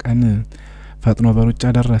 20 ቀን ፈጥኖ በሩጫ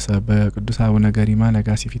ደረሰ። በቅዱስ አቡነ ገሪማ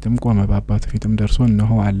ነጋሲ ፊትም ቆመ። በአባቱ ፊትም ደርሶ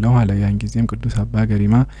እነሆ አለሁ አለ። ያን ጊዜም ቅዱስ አባ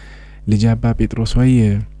ገሪማ ልጅ አባ ጴጥሮስ ሆይ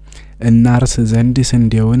እናርስ ዘንድ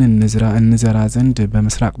ስንዴውን እንዘራ ዘንድ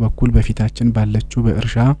በምስራቅ በኩል በፊታችን ባለችው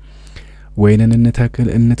በእርሻ ወይንን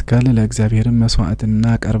እንትከል ለእግዚአብሔርም መስዋዕትና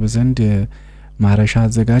ቀርብ ዘንድ ማረሻ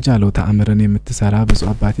አዘጋጅ አለው። ተአምርን የምትሰራ ብፁዕ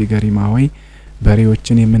አባቴ ገሪማ ሆይ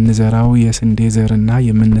በሬዎችን የምንዘራው የስንዴ ዘርና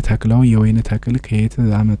የምንተክለው የወይን ተክል ከየት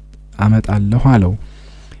አመጣለሁ አለው።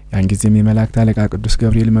 ያን ጊዜም የመላእክት አለቃ ቅዱስ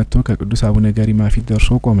ገብርኤል መጥቶ ከቅዱስ አቡነ ገሪማ ፊት ደርሶ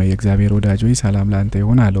ቆመ። የእግዚአብሔር ወዳጅ ሆይ ሰላም ላንተ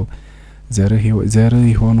ይሁን አለው። ዘር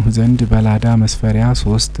ይሆንህ ዘንድ በላዳ መስፈሪያ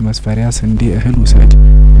 3 መስፈሪያ ስንዴ እህል ውሰድ።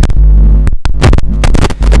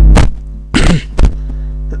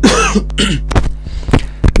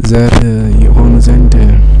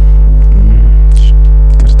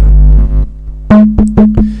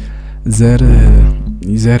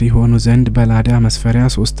 ዘር ይሆን ዘንድ በላዳ መስፈሪያ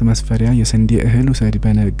 3 መስፈሪያ የስንዴ እህል ውሰድ።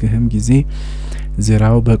 በነግህም ጊዜ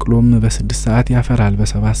ዝራው በቅሎም በ6 ሰዓት ያፈራል።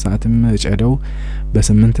 በ7 ሰዓትም ጨደው፣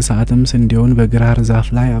 በ8 ሰዓትም ስንዴውን በግራር ዛፍ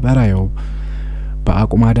ላይ አበራየው።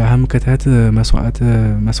 በአቁማዳህም ክተት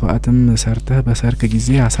መስዋዕትም ሰርተህ በሰርክ ጊዜ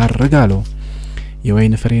አሳርግ አለው።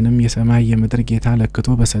 የወይን ፍሬንም የሰማይ የምድር ጌታ ለክቶ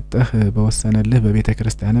በሰጠህ በወሰነልህ በቤተ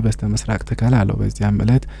ክርስቲያን በስተምስራቅ ትከል አለው። በዚያም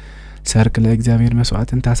ዕለት ሰርክ ለእግዚአብሔር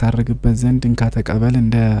መስዋዕትን ታሳርግበት ዘንድ እንካ ተቀበል፣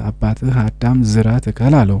 እንደ አባትህ አዳም ዝራ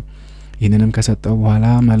ትከል አለው። ይህንንም ከሰጠው በኋላ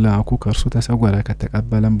መልአኩ ከእርሱ ተሰወረ።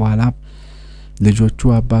 ከተቀበለም በኋላ ልጆቹ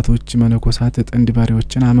አባቶች መነኮሳት ጥንድ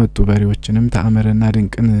በሬዎችን አመጡ። በሬዎችንም ተአምርና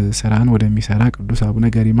ድንቅን ስራን ወደሚሰራ ቅዱስ አቡነ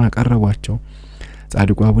ገሪማ አቀረቧቸው።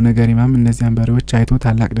 ጻድቁ አቡነ ገሪማም እነዚያን በሬዎች አይቶ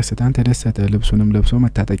ታላቅ ደስታን ተደሰተ። ልብሱንም ለብሶ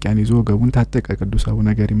መታጠቂያን ይዞ ወገቡን ታጠቀ። ቅዱስ አቡነ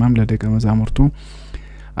ገሪማም ለደቀ መዛሙርቱ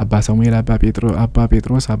አባ ሳሙኤል፣ አባ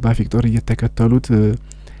ጴጥሮስ፣ አባ ፊቅጦር እየተከተሉት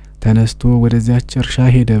ተነስቶ ወደዚያች እርሻ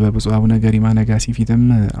ሄደ። በብፁዕ አቡነ ገሪማ ነጋሲ ፊትም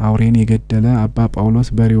አውሬን የገደለ አባ ጳውሎስ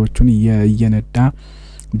በሬዎቹን እየነዳ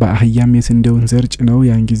በአህያም የስንዴውን ዘር ጭነው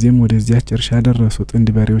ያን ጊዜም ወደዚያች እርሻ ደረሱ። ጥንድ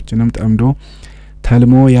በሬዎችንም ጠምዶ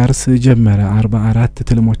ተልሞ ያርስ ጀመረ። 44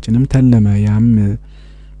 ትልሞችንም ተለመ።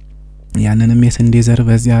 ያንንም የስንዴ ዘር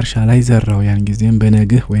በዚያ እርሻ ላይ ዘራው። ያን ጊዜም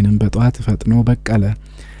በነግህ ወይንም በጧት ፈጥኖ በቀለ።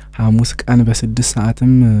 ሐሙስ ቀን በ6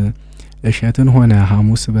 ሰዓትም እሸትን ሆነ።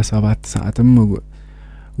 ሐሙስ በ7 ሰዓትም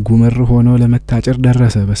ጉምር ሆኖ ለመታጨር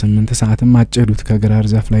ደረሰ። በ8 ሰዓትም አጨዱት፣ ከግራር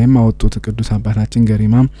ዛፍ ላይም አወጡት። ቅዱስ አባታችን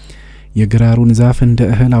ገሪማም የግራሩን ዛፍ እንደ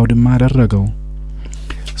እህል አውድማ አደረገው።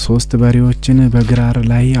 3 በሬዎችን በግራር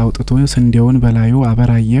ላይ አውጥቶ ስንዴውን በላዩ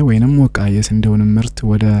አበራየ ወይንም ወቃ። የስንዴውን ምርት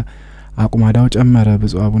ወደ አቁማዳው ጨመረ።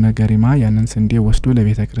 ብፁዕ አቡነ ገሪማ ያንን ስንዴ ወስዶ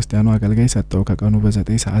ለቤተ ክርስቲያኑ አገልጋይ ሰጠው። ከቀኑ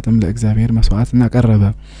በ9 ሰዓትም ለእግዚአብሔር መስዋዕትን አቀረበ።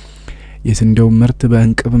 የስንዴው ምርት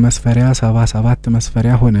በእንቅብ መስፈሪያ 77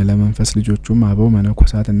 መስፈሪያ ሆነ። ለመንፈስ ልጆቹም አበው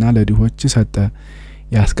መነኮሳትና ለድሆች ሰጠ።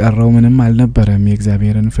 ያስቀረው ምንም አልነበረም።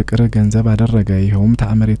 የእግዚአብሔርን ፍቅር ገንዘብ አደረገ። ይኸውም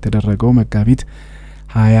ተአምር የተደረገው መጋቢት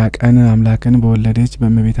 20 ቀን አምላክን በወለደች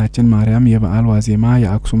በእመቤታችን ማርያም የበዓል ዋዜማ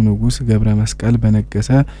የአክሱም ንጉስ ገብረ መስቀል በነገሰ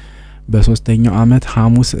በ3ኛው ዓመት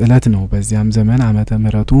ሐሙስ ዕለት ነው። በዚያም ዘመን ዓመተ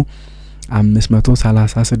ምህረቱ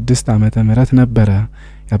 536 ዓመተ ምህረት ነበረ።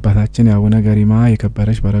 የአባታችን የአቡነ ገሪማ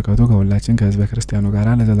የከበረች በረከቱ ከሁላችን ከሕዝበ ክርስቲያኑ ጋራ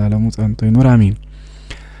ለዘላለሙ ጸንቶ ይኑር አሜን።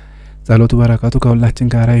 ጸሎቱ በረከቱ ከሁላችን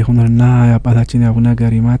ጋራ ይሁንና የአባታችን የአቡነ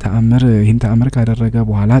ገሪማ ተአምር ይህን ተአምር ካደረገ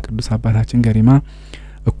በኋላ ቅዱስ አባታችን ገሪማ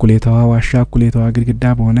እኩሌታዋ ዋሻ እኩሌታዋ ግድግዳ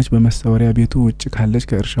በሆነች በመሰወሪያ ቤቱ ውጭ ካለች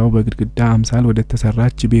ከእርሻው በግድግዳ አምሳል ወደ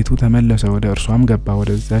ተሰራች ቤቱ ተመለሰ። ወደ እርሷም ገባ።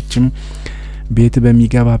 ወደዛችም ቤት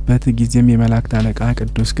በሚገባበት ጊዜም የመላእክት አለቃ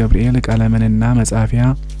ቅዱስ ገብርኤል ቀለምንና መጻፊያ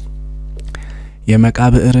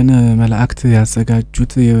የመቃብርን መላእክት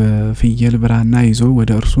ያዘጋጁት የፍየል ብራና ይዞ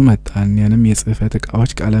ወደ እርሱ መጣ። ያንም የጽህፈት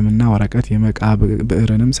ዕቃዎች ቀለምና ወረቀት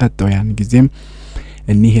የመቃብርንም ሰጠው። ያን ጊዜም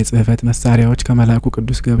እኒህ የጽህፈት መሳሪያዎች ከመላእኩ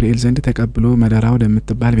ቅዱስ ገብርኤል ዘንድ ተቀብሎ መደራ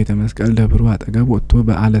ወደምትባል ቤተ መስቀል ደብሩ አጠገብ ወጥቶ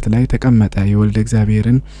በአለት ላይ ተቀመጠ። የወልደ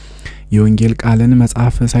እግዚአብሔርን የወንጌል ቃልን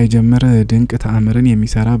መጽሐፍ ሳይጀምር ድንቅ ተአምርን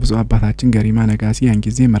የሚሰራ ብዙ አባታችን ገሪማ ነጋሲ ያን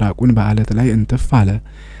ጊዜ ምራቁን በአለት ላይ እንትፍ አለ።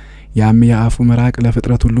 ያም የአፉ ምራቅ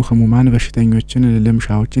ለፍጥረት ሁሉ ህሙማን በሽተኞችን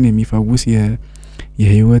ለምሻዎችን የሚፈውስ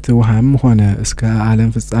የህይወት ውሃም ሆነ። እስከ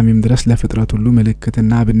ዓለም ፍጻሜም ድረስ ለፍጥረት ሁሉ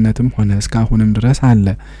ምልክትና አብነትም ሆነ። እስካሁንም ድረስ አለ።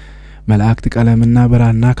 መላእክት ቀለምና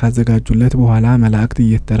ብራና ካዘጋጁለት በኋላ መላእክት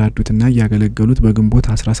እየተራዱትና ያገለገሉት በግንቦት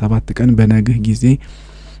 17 ቀን በነግህ ጊዜ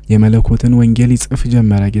የመለኮትን ወንጌል ይጽፍ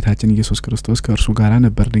ጀመረ። ጌታችን ኢየሱስ ክርስቶስ ከእርሱ ጋራ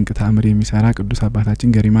ነበር። ድንቅ ተአምር የሚሰራ ቅዱስ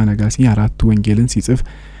አባታችን ገሪማ ነጋሲ አራቱ ወንጌልን ሲጽፍ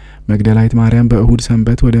መግደላዊት ማርያም በእሁድ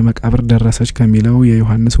ሰንበት ወደ መቃብር ደረሰች ከሚለው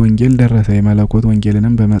የዮሐንስ ወንጌል ደረሰ። የመለኮት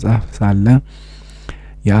ወንጌልንም በመጻፍ ሳለ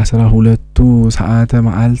የ12 ሰዓተ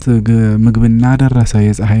መዓልት ምግብና ደረሰ።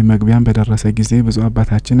 የፀሐይ መግቢያን በደረሰ ጊዜ ብዙ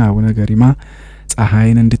አባታችን አቡነ ገሪማ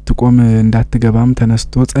ፀሐይን እንድትቆም እንዳትገባም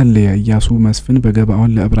ተነስቶ ጸለየ። ኢያሱ መስፍን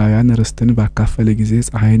በገባዖን ለዕብራውያን ርስትን ባካፈለ ጊዜ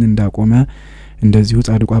ፀሐይን እንዳቆመ እንደዚሁ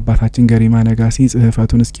ጻድቁ አባታችን ገሪማ ነጋሲ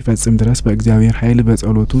ጽሕፈቱን እስኪፈጽም ድረስ በእግዚአብሔር ኃይል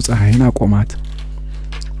በጸሎቱ ፀሐይን አቆማት።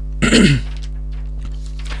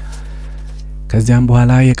 ከዚያም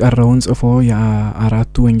በኋላ የቀረውን ጽፎ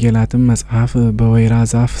የአራቱ ወንጌላትን መጽሐፍ በወይራ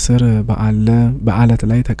ዛፍ ስር በአለት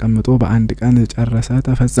ላይ ተቀምጦ በአንድ ቀን ጨረሰ፣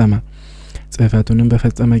 ተፈጸመ። ጽሕፈቱንም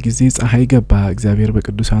በፈጸመ ጊዜ ፀሐይ ገባ። እግዚአብሔር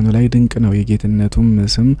በቅዱሳኑ ላይ ድንቅ ነው፣ የጌትነቱም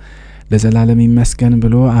ስም ለዘላለም ይመስገን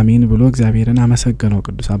ብሎ አሜን ብሎ እግዚአብሔርን አመሰገነው።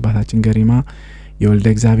 ቅዱስ አባታችን ገሪማ የወልደ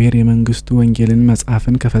እግዚአብሔር የመንግስቱ ወንጌልን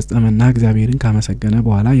መጽሐፍን ከፈጸመና እግዚአብሔርን ካመሰገነ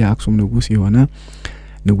በኋላ የአክሱም ንጉስ የሆነ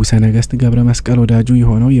ንጉሰ ነገስት ገብረ መስቀል ወዳጁ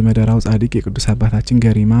የሆነው የመደራው ጻድቅ የቅዱስ አባታችን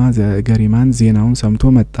ገሪማን ዜናውን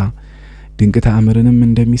ሰምቶ መጣ። ድንቅ ተአምርንም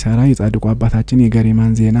እንደሚሰራ የጻድቁ አባታችን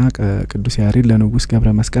የገሪማን ዜና ቅዱስ ያሬድ ለንጉስ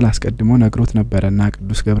ገብረ መስቀል አስቀድሞ ነግሮት ነበርና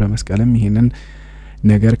ቅዱስ ገብረ መስቀልም ይህንን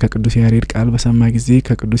ነገር ከቅዱስ ያሬድ ቃል በሰማ ጊዜ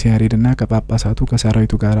ከቅዱስ ያሬድና ከጳጳሳቱ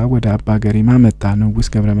ከሰራዊቱ ጋራ ወደ አባ ገሪማ መጣ። ንጉስ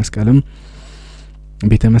ገብረ መስቀልም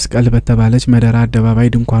ቤተ መስቀል በተባለች መደራ አደባባይ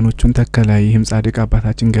ድንኳኖቹን ተከለ። ይህም ጻድቅ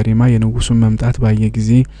አባታችን ገሪማ የንጉሱን መምጣት ባየ ጊዜ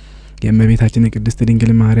የእመቤታችን የቅድስት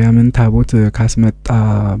ድንግል ማርያምን ታቦት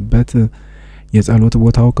ካስመጣበት የጸሎት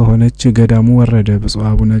ቦታው ከሆነች ገዳሙ ወረደ። ብፁዕ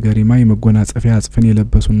አቡነ ገሪማ የመጎናጸፊያ አጽፍን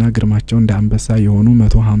የለበሱና ግርማቸው እንደ አንበሳ የሆኑ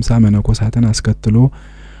 150 መነኮሳትን አስከትሎ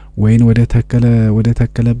ወይን ወደ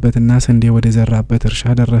ተከለበትና ስንዴ ወደ ዘራበት እርሻ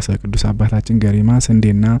ደረሰ። ቅዱስ አባታችን ገሪማ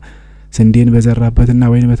ስንዴን በዘራበትና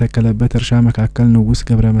ወይን በተከለበት እርሻ መካከል ንጉስ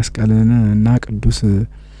ገብረ መስቀልና ቅዱስ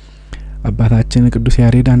አባታችን ቅዱስ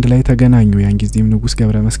ያሬድ አንድ ላይ ተገናኙ። ያን ጊዜም ንጉስ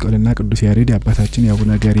ገብረ መስቀልና ቅዱስ ያሬድ የአባታችን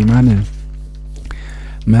የአቡነ ገሪማን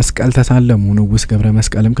መስቀል ተሳለሙ። ንጉስ ገብረ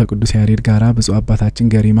መስቀልም ከቅዱስ ያሬድ ጋራ ብፁዕ አባታችን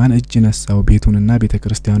ገሪማን እጅ ነሳው። ቤቱንና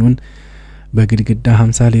ቤተክርስቲያኑን በግድግዳ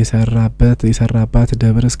አምሳል የሰራባት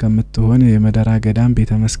ደብር እስከምትሆን የመደራ ገዳም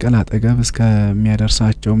ቤተ መስቀል አጠገብ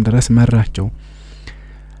እስከሚያደርሳቸውም ድረስ መራቸው።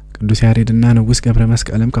 ቅዱስ ያሬድና ንጉስ ገብረ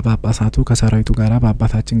መስቀልም ከጳጳሳቱ ከሰራዊቱ ጋራ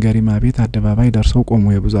በአባታችን ገሪማ ቤት አደባባይ ደርሰው ቆሙ።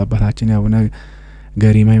 የብዙ አባታችን ያቡነ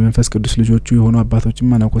ገሪማ የመንፈስ ቅዱስ ልጆቹ የሆኑ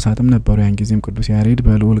አባቶችም መነኮሳትም ነበሩ። ያን ጊዜም ቅዱስ ያሬድ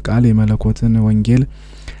በልዑል ቃል የመለኮትን ወንጌል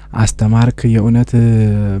አስተማርክ፣ የእውነት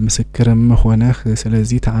ምስክርም ሆነህ፣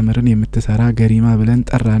 ስለዚህ ተአምርን የምትሰራ ገሪማ ብለን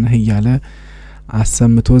ጠራንህ እያለ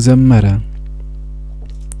አሰምቶ ዘመረ።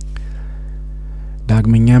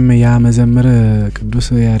 ዳግመኛም ያ መዘምር ቅዱስ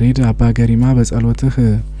ያሬድ አባ ገሪማ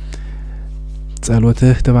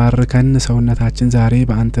ጸሎትህ ተባርከን፣ ሰውነታችን ዛሬ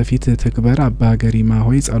በአንተ ፊት ትክበር፣ አባ ገሪማ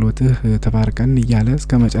ሆይ ጸሎትህ ተባርከን እያለ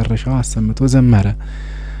እስከ መጨረሻው አሰምቶ ዘመረ።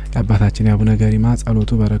 የአባታችን የአቡነ ገሪማ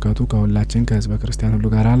ጸሎቱ በረከቱ ከሁላችን ከሕዝበ ክርስቲያን ሁሉ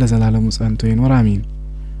ጋር ለዘላለሙ ጸንቶ ይኖር አሜን።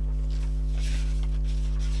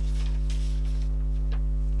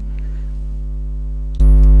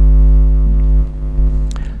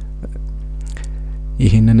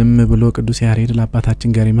 ይህንንም ብሎ ቅዱስ ያሬድ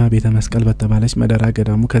ለአባታችን ገሪማ ቤተ መስቀል በተባለች መደራ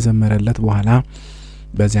ገዳሙ ከዘመረለት በኋላ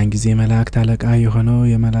በዚያን ጊዜ መላእክት አለቃ የሆነው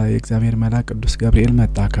የእግዚአብሔር መልአክ ቅዱስ ገብርኤል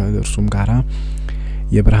መጣ። ከእርሱም ጋራ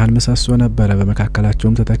የብርሃን ምሰሶ ነበረ፣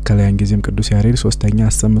 በመካከላቸውም ተተከለ። ያን ጊዜም ቅዱስ ያሬድ ሶስተኛ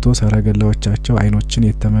አሰምቶ ሰረገላዎቻቸው አይኖችን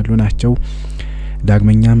የተመሉ ናቸው፣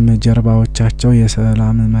 ዳግመኛም ጀርባዎቻቸው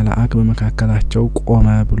የሰላም መልአክ በመካከላቸው ቆመ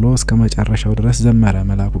ብሎ እስከ መጨረሻው ድረስ ዘመረ።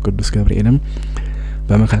 መልአኩ ቅዱስ ገብርኤልም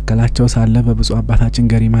በመካከላቸው ሳለ በብፁዕ አባታችን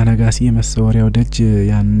ገሪማ ነጋሲ የመሰወሪያው ደጅ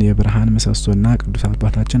ያን የብርሃን ምሰሶና ቅዱስ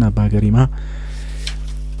አባታችን አባ ገሪማ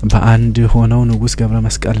በአንድ ሆነው ንጉስ ገብረ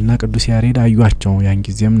መስቀልና ቅዱስ ያሬድ አዩአቸው። ያን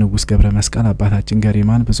ጊዜም ንጉስ ገብረ መስቀል አባታችን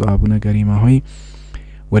ገሪማን ብፁዕ አቡነ ገሪማ ሆይ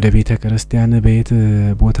ወደ ቤተ ክርስቲያን በየት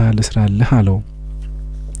ቦታ ልስራልህ አለው።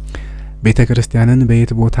 ቤተ ክርስቲያንን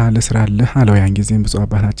በየት ቦታ ልስራልህ አለው። ያን ጊዜም ብፁዕ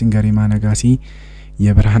አባታችን ገሪማ ነጋሲ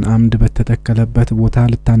የብርሃን አምድ በተተከለበት ቦታ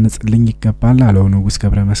ልታነጽልኝ ይገባል አለው። ንጉስ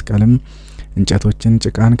ገብረ መስቀልም እንጨቶችን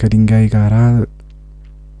ጭቃን ከድንጋይ ጋራ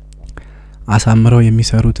አሳምረው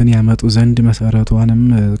የሚሰሩትን ያመጡ ዘንድ መሰረቷንም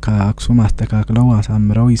ከአክሱም አስተካክለው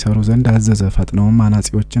አሳምረው ይሰሩ ዘንድ አዘዘ። ፈጥነውም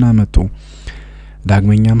አናጺዎችን አመጡ።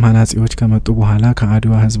 ዳግመኛም አናጺዎች ከመጡ በኋላ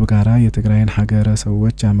ከአድዋ ህዝብ ጋራ የትግራይን ሀገረ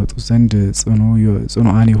ሰዎች ያመጡ ዘንድ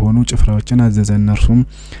ጽኑዓን የሆኑ ጭፍራዎችን አዘዘ። እነርሱም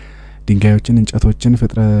ድንጋዮችን እንጨቶችን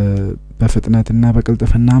በፍጥነትና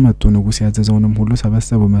በቅልጥፍና አመጡ። ንጉስ ያዘዘውንም ሁሉ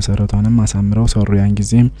ሰበሰቡ። መሰረቷንም አሳምረው ሰሩ። ያን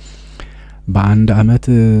ጊዜም በአንድ አመት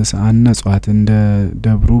ሰአነጿት። እንደ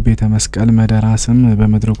ደብሩ ቤተ መስቀል መደራ ስም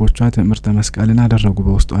በመድረኮቿ ትምህርተ መስቀልን አደረጉ።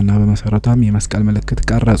 በውስጧና በመሰረቷም የመስቀል ምልክት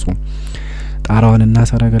ቀረጹ። ጣራዋንና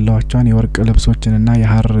ሰረገላዎቿን የወርቅ ልብሶችንና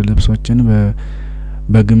የሐር ልብሶችን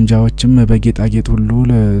በግምጃዎችም በጌጣጌጥ ሁሉ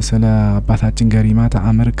ስለ አባታችን ገሪማ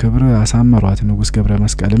ተአምር ክብር አሳመሯት። ንጉስ ገብረ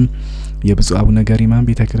መስቀልም የብፁዕ አቡነ ገሪማን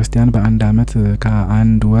ቤተ ክርስቲያን በአንድ አመት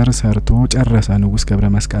ከአንድ ወር ሰርቶ ጨረሰ። ንጉስ ገብረ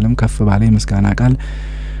መስቀልም ከፍ ባለ የምስጋና ቃል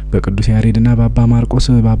በቅዱስ ያሬድና በአባ ማርቆስ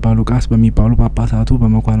በአባ ሉቃስ በሚባሉ ጳጳሳቱ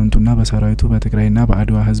በመኳንንቱና በሰራዊቱ በትግራይና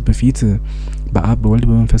በአድዋ ህዝብ ፊት በአብ በወልድ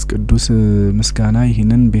በመንፈስ ቅዱስ ምስጋና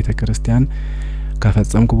ይህንን ቤተ ክርስቲያን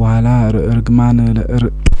ከፈጸምኩ በኋላ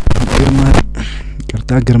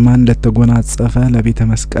ግርማን ለተጎናጸፈ ለቤተ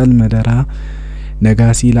መስቀል መደራ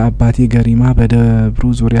ነጋሲ ለአባቴ ገሪማ በደብሩ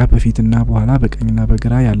ዙሪያ በፊትና በኋላ በቀኝና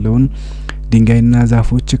በግራ ያለውን ድንጋይና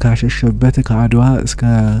ዛፎች ካሸሸበት ከአድዋ እስከ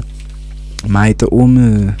ማይጥኡም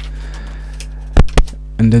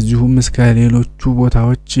እንደዚሁም እስከ ሌሎቹ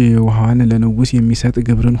ቦታዎች ውሃን ለንጉስ የሚሰጥ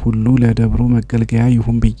ግብርን ሁሉ ለደብሩ መገልገያ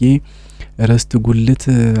ይሁን ብዬ ርስት ጉልት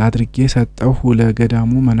አድርጌ ሰጠሁ።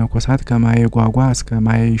 ለገዳሙ መነኮሳት ከማየ ጓጓ እስከ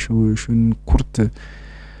ማየ ሽንኩርት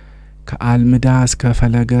ከአልምዳ እስከ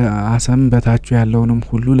ፈለገ አሰም በታቹ ያለውንም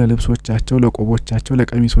ሁሉ ለልብሶቻቸው፣ ለቆቦቻቸው፣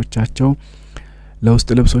 ለቀሚሶቻቸው፣ ለውስጥ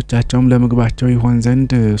ልብሶቻቸውም ለምግባቸው ይሆን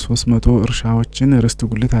ዘንድ 300 እርሻዎችን ርስት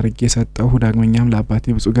ጉልት አድርጌ ሰጠሁ። ዳግመኛም ለአባቴ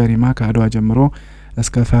ብፁዕ ገሪማ ከአድዋ ጀምሮ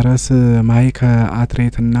እስከ ፈረስ ማይ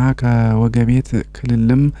ከአትሬትና ከወገቤት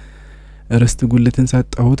ክልልም ርስት ጉልትን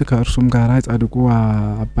ሰጠሁት። ከእርሱም ጋራ ጻድቁ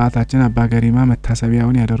አባታችን አባ ገሪማ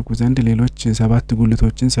መታሰቢያውን ያደርጉ ዘንድ ሌሎች 7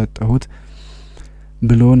 ጉልቶችን ሰጠሁት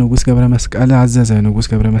ብሎ ንጉስ ገብረ መስቀል አዘዘ። ንጉስ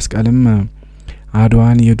ገብረ መስቀልም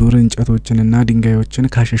አድዋን የዱር እንጨቶችንና ድንጋዮችን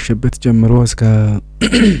ካሸሸበት ጀምሮ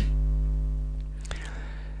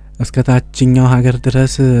እስከ ታችኛው ሀገር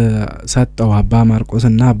ድረስ ሰጠው። አባ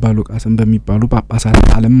ማርቆስና አባ ሉቃስን በሚባሉ ጳጳሳት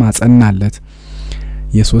ቃልም አጸናለት።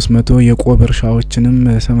 የ300 የቆብ እርሻዎችንም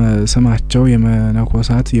ስማቸው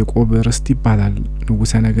የመነኮሳት የቆብ ርስት ይባላል።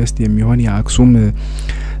 ንጉሰ ነገስት የሚሆን የአክሱም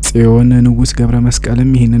ጽዮን ንጉስ ገብረ መስቀልም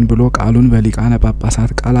ይህንን ብሎ ቃሉን በሊቃነ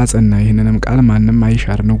ጳጳሳት ቃል አጸና። ይህንንም ቃል ማንም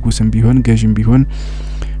አይሻር። ንጉስም ቢሆን ገዥም ቢሆን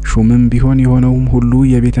ሹምም ቢሆን የሆነውም ሁሉ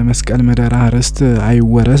የቤተ መስቀል መደራ ርስት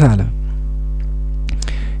አይወረስ አለ።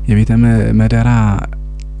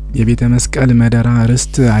 የቤተ መስቀል መደራ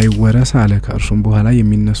ርስት አይወረስ አለ። ከእርሱም በኋላ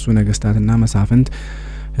የሚነሱ ነገስታትና መሳፍንት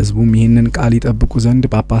ህዝቡም ይህንን ቃል ይጠብቁ ዘንድ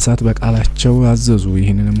ጳጳሳት በቃላቸው አዘዙ።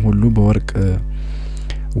 ይህንንም ሁሉ በወርቅ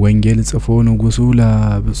ወንጌል ጽፎ ንጉሱ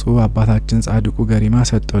ለብፁዕ አባታችን ጻድቁ ገሪማ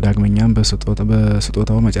ሰጠው። ዳግመኛም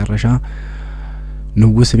በስጦታው መጨረሻ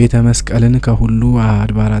ንጉስ ቤተ መስቀልን ከሁሉ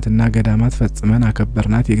አድባራትና ገዳማት ፈጽመን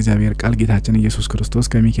አከበርናት። የእግዚአብሔር ቃል ጌታችን ኢየሱስ ክርስቶስ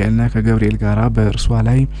ከሚካኤልና ከገብርኤል ጋራ በእርሷ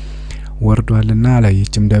ላይ ወርዷልና አለ።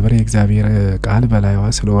 ይህችም ደብረ የእግዚአብሔር ቃል በላይዋ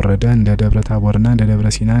ስለወረደ እንደ ደብረ ታቦርና እንደ ደብረ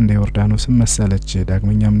ሲና እንደ ዮርዳኖስም መሰለች።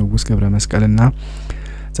 ዳግመኛም ንጉስ ገብረ መስቀልና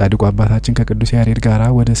ጻድቁ አባታችን ከቅዱስ ያሬድ ጋራ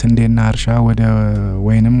ወደ ስንዴና እርሻ ወደ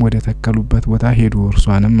ወይንም ወደ ተከሉበት ቦታ ሄዱ።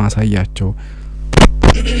 እርሷንም አሳያቸው።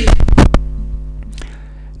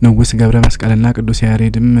 ንጉስ ገብረ መስቀልና ቅዱስ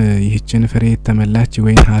ያሬድም ይህችን ፍሬ የተመላች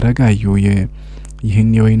ወይን ሐረግ አዩ። ይህን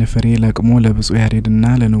የወይን ፍሬ ለቅሞ ለብፁዕ ያሬድና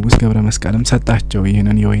ለንጉስ ገብረ መስቀልም ሰጣቸው።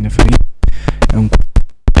 ይህንን የወይን ፍሬ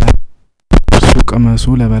እርሱ ቅመሱ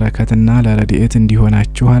ለበረከትና ለረድኤት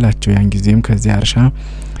እንዲሆናችሁ አላቸው። ያን ጊዜም ከዚያ እርሻ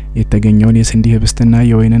የተገኘውን የስንዴ ህብስትና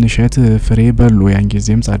የወይንን እሸት ፍሬ በሉ። ያን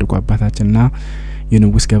ጊዜም ጻድቁ አባታችንና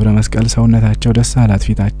የንጉስ ገብረ መስቀል ሰውነታቸው ደስ አላት፣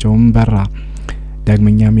 ፊታቸውም በራ።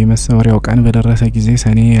 ዳግመኛም የመሰወሪያው ቀን በደረሰ ጊዜ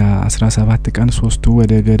ሰኔ 17 ቀን ሶስቱ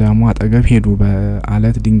ወደ ገዳሙ አጠገብ ሄዱ፣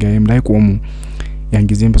 በአለት ድንጋይም ላይ ቆሙ። ያን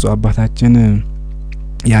ጊዜም ብፁዕ አባታችን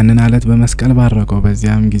ያንን አለት በመስቀል ባረከው።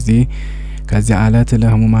 በዚያም ጊዜ ከዚያ አለት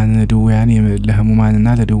ለህሙማንና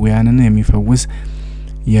ለድውያንን የሚፈውስ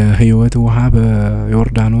የህይወት ውሃ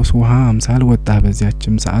በዮርዳኖስ ውሃ አምሳል ወጣ።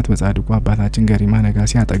 በዚያችም ሰዓት በጻድቁ አባታችን ገሪማ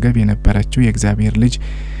ነጋሲ አጠገብ የነበረችው የእግዚአብሔር ልጅ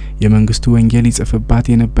የመንግስቱ ወንጌል ይጽፍባት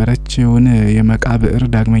የነበረችውን የመቃብር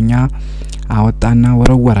ዳግመኛ አወጣና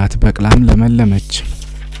ወረወራት፣ በቅላም ለመለመች።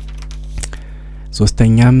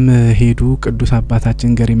 ሶስተኛም ሄዱ። ቅዱስ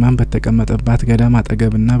አባታችን ገሪማን በተቀመጠባት ገዳም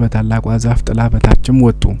አጠገብና በታላቋ ዛፍ ጥላ በታችም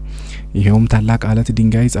ወጡ። ይሄውም ታላቅ አለት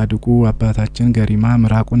ድንጋይ ጻድቁ አባታችን ገሪማ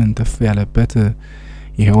ምራቁን እንትፍ ያለበት፣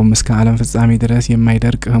 ይሄውም እስከ ዓለም ፍጻሜ ድረስ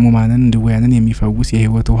የማይደርቅ ህሙማንን ድውያንን የሚፈውስ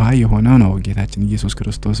የህይወት ውሃ የሆነው ነው። ጌታችን ኢየሱስ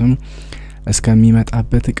ክርስቶስም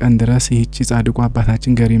እስከሚመጣበት ቀን ድረስ ይህች ጻድቁ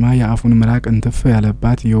አባታችን ገሪማ የአፉን ምራቅ እንትፍ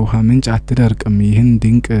ያለባት የውሃ ምንጭ አትደርቅም። ይህን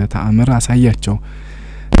ድንቅ ተአምር አሳያቸው።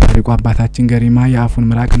 ጻድቁ አባታችን ገሪማ የአፉን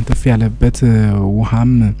ምራቅ እንትፍ ያለበት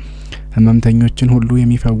ውሃም ህመምተኞችን ሁሉ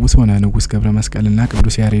የሚፈውስ ሆነ። ንጉስ ገብረ መስቀልና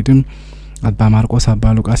ቅዱስ ያሬድም አባ ማርቆስ፣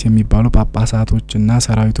 አባ ሉቃስ የሚባሉ ጳጳሳቶችና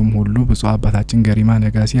ሰራዊቱም ሁሉ ብፁዕ አባታችን ገሪማ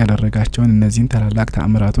ነጋሲ ያደረጋቸውን እነዚህን ታላላቅ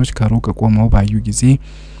ተአምራቶች ከሩቅ ቆመው ባዩ ጊዜ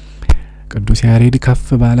ቅዱስ ያሬድ ከፍ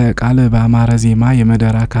ባለ ቃል በአማረ ዜማ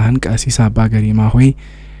የመደራ ካህን ቀሲስ አባ ገሪማ ሆይ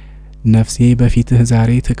ነፍሴ በፊትህ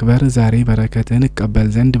ዛሬ ትክበር፣ ዛሬ በረከትን እቀበል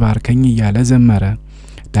ዘንድ ባርከኝ እያለ ዘመረ።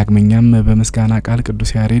 ዳግመኛም በምስጋና ቃል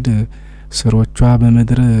ቅዱስ ያሬድ ስሮቿ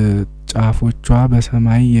በምድር ጫፎቿ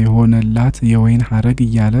በሰማይ የሆነላት የወይን ሐረግ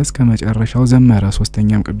እያለ እስከ መጨረሻው ዘመረ።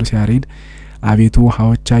 ሶስተኛም ቅዱስ ያሬድ አቤቱ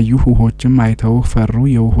ውሃዎች አዩህ፣ ውሆችም አይተው ፈሩ፣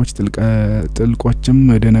 የውሆች ጥልቆችም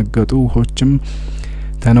ደነገጡ፣ ውሆችም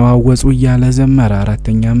ተነዋወጹ እያለ ዘመረ።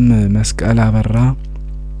 አራተኛም መስቀል አበራ፣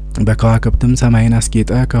 በከዋክብትም ሰማይን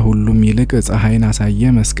አስጌጠ፣ ከሁሉም ይልቅ ፀሐይን አሳየ፣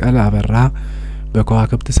 መስቀል አበራ፣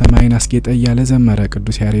 በከዋክብት ሰማይን አስጌጠ እያለ ዘመረ።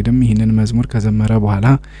 ቅዱስ ያሬድም ይህንን መዝሙር ከዘመረ በኋላ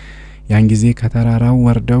ያን ጊዜ ከተራራው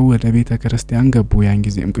ወርደው ወደ ቤተ ክርስቲያን ገቡ። ያን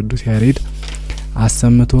ጊዜም ቅዱስ ያሬድ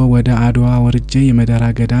አሰምቶ ወደ አድዋ ወርጄ የመደራ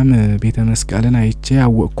ገዳም ቤተ መስቀልን አይቼ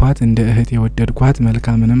አወቅኳት፣ እንደ እህት የወደድኳት፣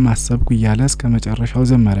 መልካምንም አሰብኩ እያለ እስከ መጨረሻው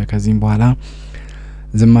ዘመረ። ከዚህም በኋላ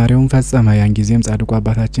ዝማሬውን ፈጸመ። ያን ጊዜም ጻድቁ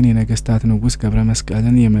አባታችን የነገስታት ንጉስ ገብረ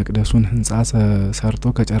መስቀልን የመቅደሱን ህንጻ ሰርቶ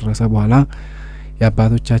ከጨረሰ በኋላ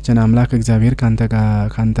የአባቶቻችን አምላክ እግዚአብሔር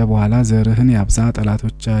ካንተ በኋላ ዘርህን ያብዛ፣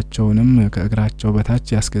 ጠላቶቻቸውንም ከእግራቸው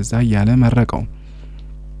በታች ያስገዛ እያለ መረቀው።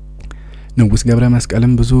 ንጉስ ገብረ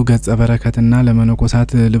መስቀልም ብዙ ገጸ በረከትና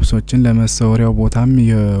ለመነኮሳት ልብሶችን፣ ለመሰወሪያው ቦታም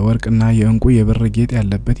የወርቅና የእንቁ የብር ጌጥ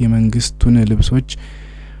ያለበት የመንግስቱን ልብሶች፣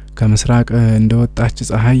 ከምስራቅ እንደወጣች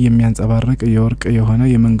ፀሐይ የሚያንጸባርቅ የወርቅ የሆነ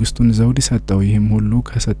የመንግስቱን ዘውድ ሰጠው። ይህም ሁሉ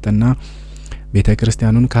ከሰጠና ቤተ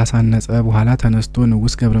ክርስቲያኑን ካሳነጸ በኋላ ተነስቶ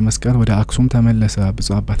ንጉስ ገብረ መስቀል ወደ አክሱም ተመለሰ።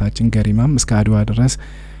 ብፁዕ አባታችን ገሪማም እስከ አድዋ ድረስ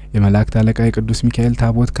የመላእክት አለቃ የቅዱስ ሚካኤል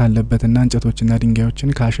ታቦት ካለበትና እንጨቶችና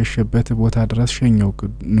ድንጋዮችን ካሸሸበት ቦታ ድረስ ሸኘው።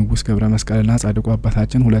 ንጉስ ገብረ መስቀልና ጻድቁ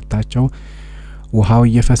አባታችን ሁለታቸው ውሃው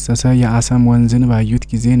እየፈሰሰ የአሰም ወንዝን ባዩት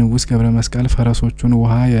ጊዜ ንጉስ ገብረ መስቀል ፈረሶቹን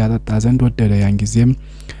ውሃ ያጠጣ ዘንድ ወደደ። ያን ጊዜም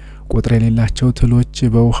ቁጥር የሌላቸው ትሎች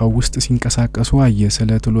በውሃው ውስጥ ሲንቀሳቀሱ አየ።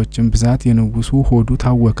 ስለ ትሎችም ብዛት የንጉሱ ሆዱ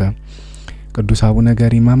ታወከ። ቅዱስ አቡነ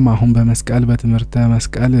ገሪማም አሁን በመስቀል በትምህርተ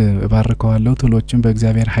መስቀል ባርከዋለሁ፣ ትሎችም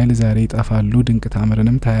በእግዚአብሔር ኃይል ዛሬ ይጠፋሉ፣ ድንቅ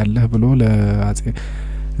ታምርንም ታያለህ ብሎ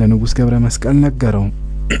ለንጉስ ገብረ መስቀል ነገረው።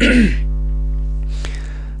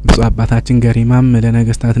 ብፁዕ አባታችን ገሪማም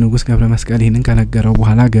ለነገስታት ንጉስ ገብረ መስቀል ይህንን ከነገረው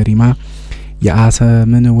በኋላ ገሪማ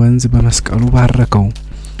የአሰምን ወንዝ በመስቀሉ ባረከው።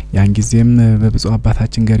 ያን ጊዜም በብፁዕ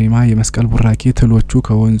አባታችን ገሪማ የመስቀል ቡራኬ ትሎቹ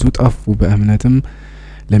ከወንዙ ጠፉ። በእምነትም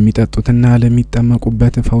ለሚጠጡትና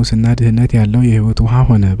ለሚጠመቁበት ፈውስና ድህነት ያለው የህይወት ውሃ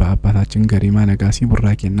ሆነ። በአባታችን ገሪማ ነጋሲ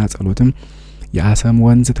ቡራኬና ጸሎትም የአሰም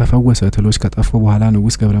ወንዝ ተፈወሰ። ትሎች ከጠፉ በኋላ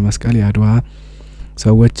ንጉስ ገብረ መስቀል የአድዋ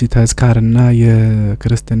ሰዎች ተዝካርና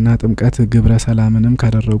የክርስትና ጥምቀት ግብረ ሰላምንም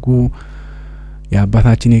ካደረጉ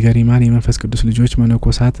የአባታችን የገሪማን የመንፈስ ቅዱስ ልጆች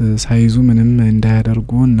መነኮሳት ሳይዙ ምንም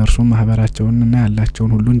እንዳያደርጉ እነርሱም ማህበራቸውንና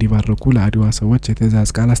ያላቸውን ሁሉ እንዲባርኩ ለአድዋ ሰዎች የትእዛዝ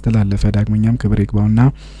ቃል አስተላለፈ። ዳግመኛም ክብር ይግባውና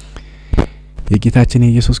የጌታችን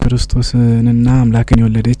የኢየሱስ ክርስቶስንና አምላክን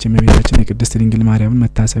የወለደች የእመቤታችን የቅድስት ድንግል ማርያምን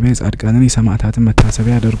መታሰቢያ የጻድቃንን የሰማዕታትን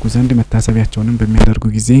መታሰቢያ ያደርጉ ዘንድ መታሰቢያቸውንም በሚያደርጉ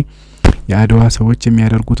ጊዜ የአድዋ ሰዎች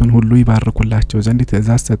የሚያደርጉትን ሁሉ ይባርኩላቸው ዘንድ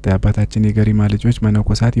ትእዛዝ ሰጠ። የአባታችን የገሪማ ልጆች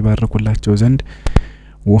መነኮሳት ይባርኩላቸው ዘንድ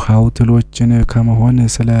ውሃው ትሎችን ከመሆን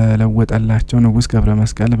ስለለወጠላቸው ንጉስ ገብረ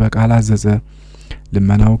መስቀል በቃል አዘዘ።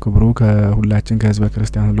 ልመናው ክብሩ ከሁላችን ከህዝበ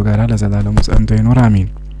ክርስቲያን ሁሉ ጋር ለዘላለሙ ጸንቶ ይኖር አሜን።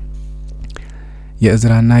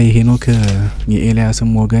 የእዝራና የሄኖክ የኤልያስም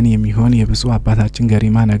ወገን የሚሆን የብፁዕ አባታችን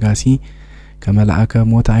ገሪማ ነጋሲ ከመላእከ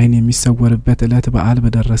ሞት አይን የሚሰወርበት ዕለት በዓል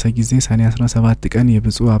በደረሰ ጊዜ ሰኔ 17 ቀን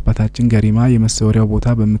የብፁዕ አባታችን ገሪማ የመሰወሪያው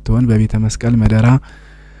ቦታ በመተወን በቤተ መስቀል መደራ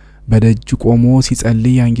በደጅ ቆሞ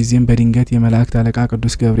ሲጸልይ ያን ጊዜም በድንገት የመላእክት አለቃ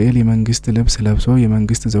ቅዱስ ገብርኤል የመንግስት ልብስ ለብሶ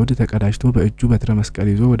የመንግስት ዘውድ ተቀዳጅቶ በእጁ በትረ መስቀል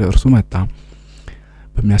ይዞ ወደ እርሱ መጣ።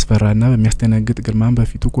 በሚያስፈራና በሚያስደነግጥ ግርማም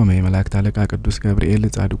በፊቱ ቆመ። የመላእክት አለቃ ቅዱስ ገብርኤል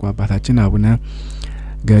ጻድቁ አባታችን አቡነ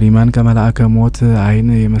ገሪማን ከመላእከ ሞት አይን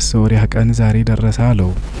የመሰወሪያ ቀን ዛሬ ደረሰ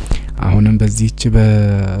አለው። አሁንም በዚህች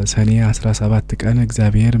በሰኔ 17 ቀን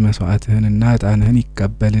እግዚአብሔር መስዋዕትህንና ዕጣንህን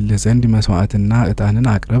ይቀበልልህ ዘንድ መስዋዕትና ዕጣንን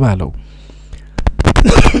አቅርብ አለው።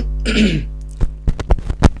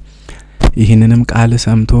 ይህንንም ቃል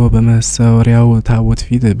ሰምቶ በመሰዊያው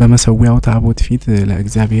ታቦት ፊት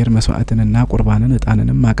ለእግዚአብሔር መስዋዕትንና ቁርባንን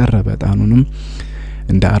ዕጣንንም አቀረበ። ዕጣኑንም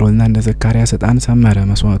እንደ አሮንና እንደ ዘካርያስ ዕጣን ሰመረ።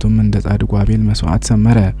 መስዋዕቱም እንደ ጻድቁ አቤል መስዋዕት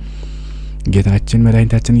ሰመረ። ጌታችን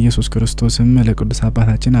መድኃኒታችን ኢየሱስ ክርስቶስም ለቅዱስ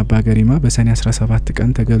አባታችን አባ ገሪማ በሰኔ 17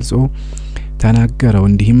 ቀን ተገልጾ ተናገረው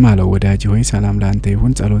እንዲህም አለው። ወዳጅ ሆይ ሰላም ላንተ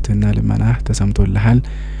ይሁን። ጸሎትና ልመናህ ተሰምቶልሃል።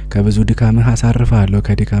 ከብዙ ድካምህ አሳርፋለሁ።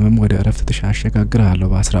 ከድካምም ወደ እረፍት ተሻሽጋግራለሁ።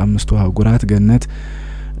 በ15 አህጉራት ገነት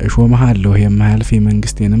እሾምሃለሁ። የማያልፍ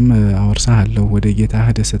መንግስቴንም አወርሳለሁ። ወደ ጌታህ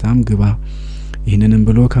ደስታም ግባ። ይህንንም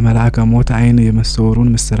ብሎ ከመላእከ ሞት አይን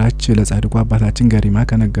የመሰወሩን ምስራች ለጻድቁ አባታችን ገሪማ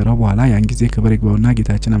ከነገረው በኋላ ያን ጊዜ ክብር ይግባውና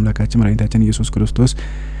ጌታችን አምላካችን መድኃኒታችን ኢየሱስ ክርስቶስ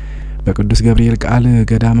በቅዱስ ገብርኤል ቃል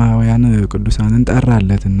ገዳማውያን ቅዱሳንን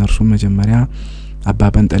ጠራለት። እነርሱም መጀመሪያ አባ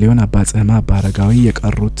ጰንጠሌዎን፣ አባ ጽህማ፣ አባ አረጋዊ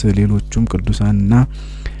የቀሩት ሌሎቹም ቅዱሳንና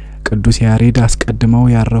ቅዱስ ያሬድ አስቀድመው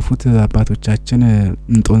ያረፉት አባቶቻችን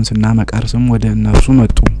እንጦንስና መቃርስም ወደ እነርሱ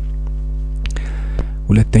መጡ።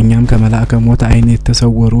 ሁለተኛም ከመላእከ ሞት አይን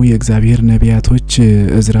የተሰወሩ የእግዚአብሔር ነቢያቶች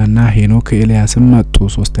እዝራና ሄኖክ ኤልያስም መጡ።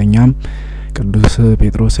 ሶስተኛም ቅዱስ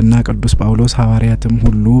ጴጥሮስና ቅዱስ ጳውሎስ ሐዋርያትም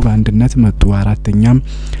ሁሉ በአንድነት መጡ። አራተኛም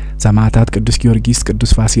ሰማዕታት ቅዱስ ጊዮርጊስ፣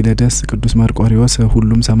 ቅዱስ ፋሲለደስ፣ ቅዱስ መርቆሪዎስ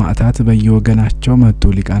ሁሉም ሰማዕታት በየወገናቸው መጡ።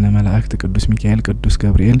 ሊቃነ መላእክት ቅዱስ ሚካኤል፣ ቅዱስ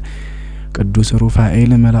ገብርኤል፣ ቅዱስ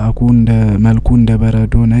ሩፋኤል መልኩ እንደ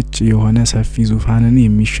በረዶ ነጭ የሆነ ሰፊ ዙፋንን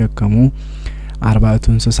የሚሸከሙ 40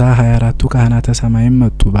 እንስሳ 24 ካህናተ ሰማይም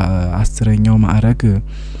መጡ። በ10ኛው ማዕረግ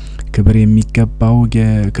ክብር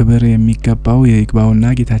የሚገባው የይግባውና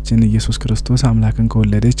ጌታችን ኢየሱስ ክርስቶስ አምላክን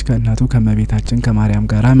ከወለደች ከእናቱ ከመቤታችን ከማርያም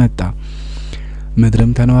ጋር መጣ።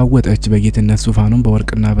 ምድርም ተነዋወጠች። በጌትነት ዙፋኑም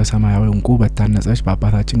በወርቅና በሰማያዊ ዕንቁ በታነጸች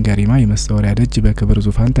በአባታችን ገሪማ የመሰወሪያ ደጅ በክብር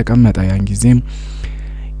ዙፋን ተቀመጠ። ያን ጊዜም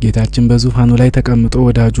ጌታችን በዙፋኑ ላይ ተቀምጦ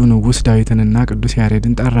ወዳጁ ንጉስ ዳዊትንና ቅዱስ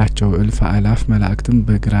ያሬድን ጠራቸው። እልፍ አላፍ መላእክትም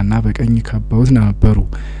በግራና በቀኝ ከበውት ነበሩ።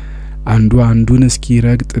 አንዱ አንዱን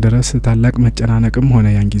እስኪረግጥ ድረስ ታላቅ መጨናነቅም ሆነ።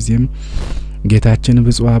 ያን ጊዜም ጌታችን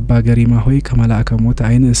ብፁዕ አባ ገሪማ ሆይ ከመላእከ ሞት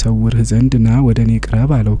አይን እሰውርህ ዘንድ ና ወደኔ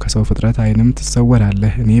ቅረብ አለው። ከሰው ፍጥረት አይንም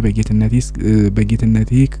ትሰወራለህ። እኔ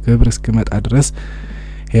በጌትነቴ ክብር እስክመጣ ድረስ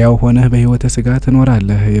ሕያው ሆነህ በሕይወተ ሥጋ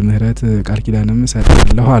ትኖራለህ። የምህረት ቃል ኪዳንም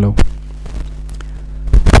እሰጥሃለሁ አለው።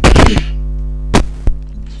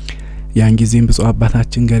 ያን ጊዜም ብፁዕ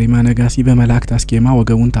አባታችን ገሪማ ነጋሲ በመላእክት አስኬማ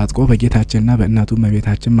ወገቡን ታጥቆ በጌታችንና በእናቱ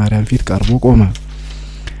እመቤታችን ማርያም ፊት ቀርቦ ቆመ።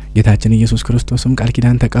 ጌታችን ኢየሱስ ክርስቶስም ቃል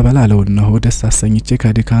ኪዳን ተቀበል አለው። እነሆ ደስ አሰኝቼ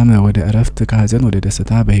ከድካም ወደ እረፍት ከሐዘን ወደ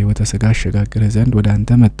ደስታ በሕይወተ ሥጋ አሸጋግርህ ዘንድ ወደ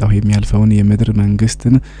አንተ መጣሁ። የሚያልፈውን የምድር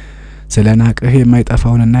መንግስትን ስለናቅህ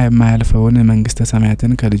የማይጠፋውንና የማያልፈውን መንግስተ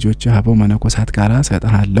ሰማያትን ከልጆችህ አበው መነኮሳት ጋር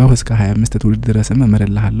ሰጥሃለሁ። እስከ 25 ትውልድ ድረስም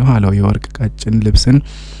እምርልሃለሁ አለው። የወርቅ ቀጭን ልብስን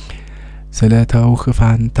ስለተውህ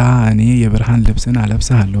ፋንታ እኔ የብርሃን ልብስን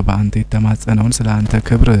አለብስሃለሁ። በአንተ የተማጸነውን ስለ አንተ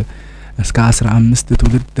ክብር እስከ 15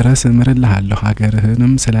 ትውልድ ድረስ እምርልሃለሁ።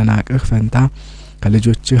 ሀገርህንም ስለናቅህ ፈንታ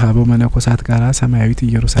ከልጆችህ አበው መነኮሳት ጋር ሰማያዊት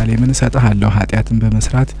ኢየሩሳሌምን እሰጥሃለሁ። ኃጢአትን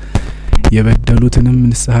በመስራት የበደሉትንም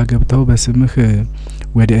ንስሐ ገብተው በስምህ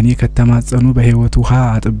ወደ እኔ ከተማጸኑ በሕይወት ውሃ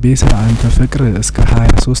አጥቤ ስለ አንተ ፍቅር እስከ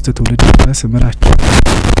 23 ትውልድ ድረስ እምራቸው።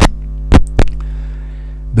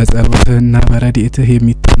 በጸሎትህና በረድኤትህ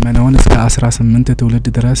የሚታመነውን እስከ 18 ትውልድ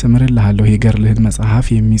ድረስ እምርልሃለሁ። የገድልህን መጽሐፍ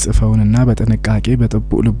የሚጽፈውንና በጥንቃቄ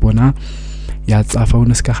በጥቡዕ ልቦና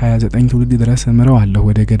ያጻፈውን እስከ 29 ትውልድ ድረስ እምረዋለሁ።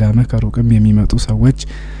 ወደ ገዳምህ ከሩቅም የሚመጡ ሰዎች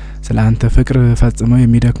ስለ አንተ ፍቅር ፈጽመው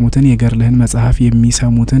የሚደክሙትን የገድልህን መጽሐፍ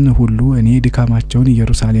የሚሰሙትን ሁሉ እኔ ድካማቸውን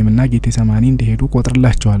ኢየሩሳሌምና ጌቴሰማኒ እንደሄዱ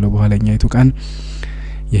ቆጥርላቸዋለሁ። በኋለኛይቱ ቀን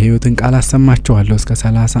የሕይወትን ቃል አሰማቸዋለሁ። እስከ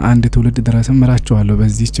 31 ትውልድ ድረስም እምራቸዋለሁ።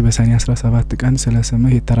 በዚህች በሰኔ 17 ቀን ስለ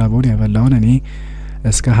ስምህ የተራበውን ያበላውን እኔ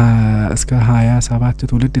እስከ 27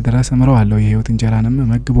 ትውልድ ድረስ እምረዋለሁ። የሕይወት እንጀራንም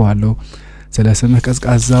እመግበዋለሁ። ስለ ስምህ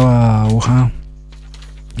ቀዝቃዛ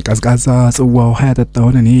ጽዋ ውሃ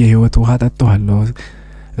ያጠጣውን እኔ የሕይወት ውሃ አጠጣዋለሁ።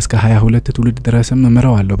 እስከ 22 ትውልድ ድረስም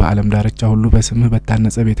እምረዋለሁ። በዓለም ዳርቻ ሁሉ በስምህ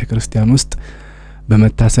በታነጸ ቤተክርስቲያን ውስጥ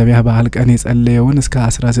በመታሰቢያ በዓል ቀን የጸለየውን እስከ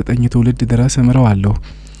 19 ትውልድ ድረስ እምረዋለሁ።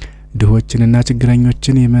 ድሆችንና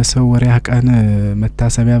ችግረኞችን የመሰወሪያ ቀን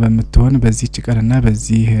መታሰቢያ በመትሆን በዚህች ቀንና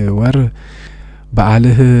በዚህ ወር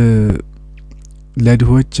በዓልህ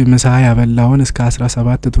ለድሆች ምሳ ያበላውን እስከ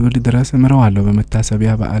 17 ትውልድ ድረስ እምረዋለሁ።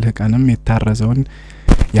 በመታሰቢያ በዓልህ ቀንም የታረዘውን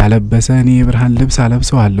ያለበሰ እኔ የብርሃን ልብስ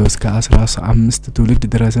አለብሰዋለሁ እስከ 15 ትውልድ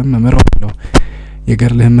ድረስም እምረዋለሁ።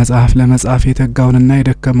 የገድልህን መጽሐፍ ለመጻፍ የተጋውንና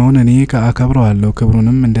የደከመውን እኔ አከብረዋለሁ።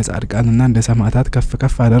 ክብሩንም እንደ ጻድቃንና እንደ ሰማዕታት ከፍ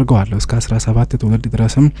ከፍ አደርገዋለሁ እስከ 17 ትውልድ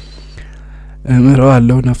ድረስም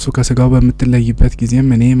እምረዋለሁ። ነፍሱ ከስጋው በምትለይበት ጊዜም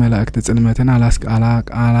እኔ መላእክት ጽልመትን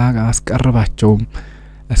አላስቀርባቸውም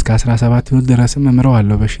እስከ 17 ትውልድ ድረስም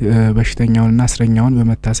እምረዋለሁ። በሽተኛውንና እስረኛውን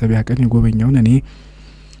በመታሰቢያ ቀን የጎበኘውን እኔ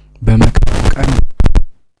በመከራ ቀን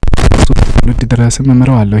ትውልድ ድረስም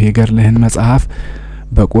እምረዋለሁ። የገድልህን መጽሐፍ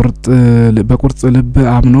በቁርጥ ልብ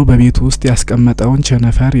አምኖ በቤቱ ውስጥ ያስቀመጠውን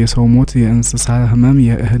ቸነፈር፣ የሰው ሞት፣ የእንስሳ ህመም፣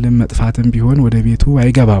 የእህል መጥፋትም ቢሆን ወደ ቤቱ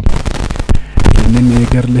አይገባም። ይህንን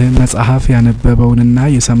የገድልህን መጽሐፍ ያነበበውንና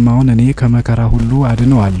የሰማውን እኔ ከመከራ ሁሉ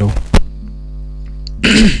አድነዋለሁ።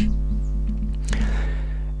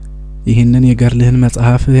 ይህንን የገድልህን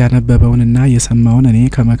መጽሐፍ ያነበበውንና የሰማውን እኔ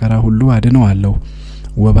ከመከራ ሁሉ አድነዋለሁ።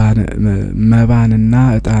 መባንና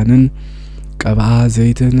ዕጣንን ቀባ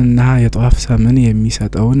ዘይትንና የጧፍ ሰምን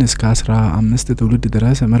የሚሰጠውን እስከ 15 ትውልድ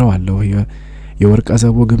ድረስ እምረዋለሁ። የወርቀ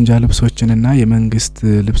ዘቦ ግምጃ ልብሶችንና የመንግስት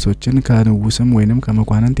ልብሶችን ከንጉስም ወይንም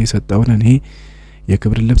ከመኳንንት የሰጠውን እኔ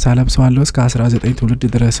የክብር ልብስ አለብሰዋለሁ እስከ 19 ትውልድ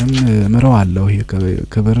ድረስም እምረዋለሁ።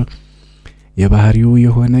 ክብር የባህሪው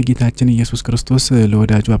የሆነ ጌታችን ኢየሱስ ክርስቶስ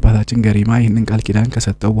ለወዳጁ አባታችን ገሪማ ይህንን ቃል ኪዳን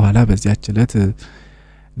ከሰጠው በኋላ በዚያች ዕለት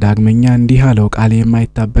ዳግመኛ እንዲህ አለው። ቃል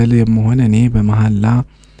የማይታበል የምሆን እኔ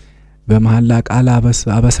በመሐላ ቃል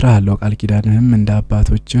አበስራለሁ። ቃል ኪዳንህም እንደ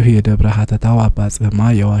አባቶችህ የደብረ ሐተታው አባ ጽህማ፣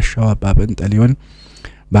 የዋሻው አባ በንጠሊዮን፣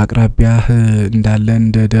 በአቅራቢያህ እንዳለ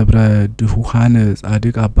እንደ ደብረ ድሁሃን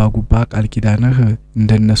ጻድቅ አባ ጉባ ቃል ኪዳንህ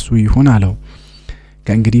እንደነሱ ይሁን አለው።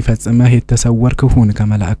 ከእንግዲህ ፈጽመህ የተሰወርክ ሁን፣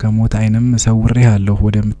 ከመላእከ ሞት ዓይንም ሰውሬሃለሁ፣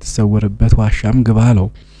 ወደምትሰወርበት ዋሻም ግባ አለው።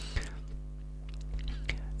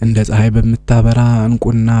 እንደ ፀሐይ በምታበራ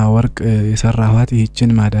እንቁና ወርቅ የሰራኋት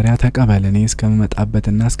ይህችን ማደሪያ ተቀበል። እኔ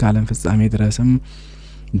እስከመጣበትና እስከ ዓለም ፍጻሜ ድረስም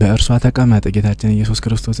በእርሷ ተቀመጥ። ጌታችን ኢየሱስ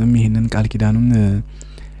ክርስቶስም ይህንን ቃል ኪዳኑን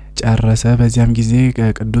ጨረሰ። በዚያም ጊዜ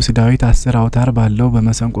ቅዱስ ዳዊት 10 አውታር ባለው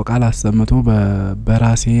በመሰንቆ ቃል አሰምቶ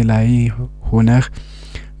በራሴ ላይ ሆነህ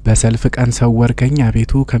በሰልፍ ቀን ሰወርከኝ፣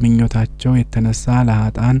 አቤቱ ከምኞታቸው የተነሳ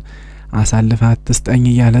ለኃጥአን አሳልፈህ አትስጠኝ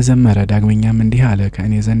እያለ ዘመረ። ዳግመኛም እንዲህ አለ።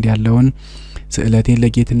 ከእኔ ዘንድ ያለውን ስዕለቴን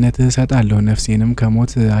ለጌትነትህ እሰጣለሁ። ነፍሴንም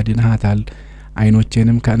ከሞት አድነሃታል፣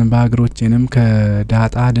 ዓይኖቼንም ከእንባ እግሮቼንም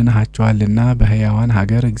ከዳጣ አድነሃቸዋልና በሕያዋን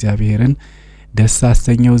ሀገር እግዚአብሔርን ደስ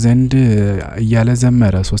አሰኘው ዘንድ እያለ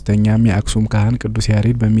ዘመረ። ሶስተኛም የአክሱም ካህን ቅዱስ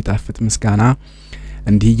ያሬድ በሚጣፍጥ ምስጋና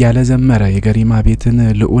እንዲህ እያለ ዘመረ። የገሪማ ቤትን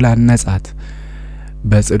ልዑል አነጻት፣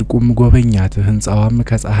 በጽድቁም ጎበኛት፣ ሕንጻዋም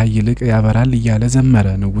ከፀሐይ ይልቅ ያበራል እያለ ዘመረ።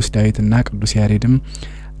 ንጉሥ ዳዊትና ቅዱስ ያሬድም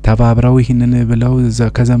ተባብረው ይህንን ብለው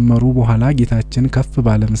ከዘመሩ በኋላ ጌታችን ከፍ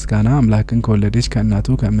ባለ ምስጋና አምላክን ከወለደች ከእናቱ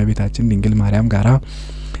ከእመቤታችን ድንግል ማርያም ጋራ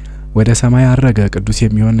ወደ ሰማይ አረገ። ቅዱስ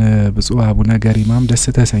የሚሆን ብፁዕ አቡነ ገሪማም ደስ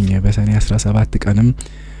ተሰኘ። በሰኔ 17 ቀንም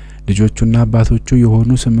ልጆቹና አባቶቹ የሆኑ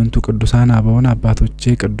 8ቱ ቅዱሳን አበውን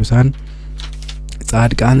አባቶቼ ቅዱሳን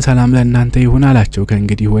ጻድቃን ሰላም ለእናንተ ይሁን አላቸው።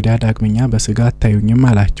 ከእንግዲህ ወዲያ ዳግመኛ በስጋ አታዩኝም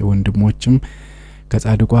አላቸው። ወንድሞችም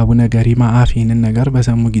ከጻድቁ አቡነ ገሪማ አፍ ይህንን ነገር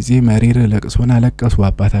በሰሙ ጊዜ መሪር ለቅሶን አለቀሱ።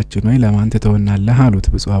 አባታችን ሆይ ለማን ትተውናለህ አሉት።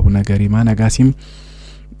 ብፁዕ አቡነ ገሪማ ነጋሲም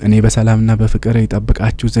እኔ በሰላምና በፍቅር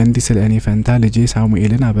ይጠብቃችሁ ዘንድ ስለ እኔ ፈንታ ልጄ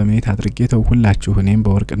ሳሙኤልን አበምኔት አድርጌ ተውሁላችሁ። እኔም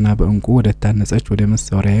በወርቅና በእንቁ ወደ ታነጸች ወደ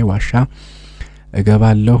መሰወሪያዬ ዋሻ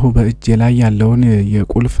እገባለሁ። በእጄ ላይ ያለውን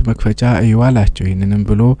የቁልፍ መክፈቻ እዩ አላቸው። ይህንንም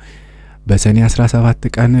ብሎ በሰኔ 17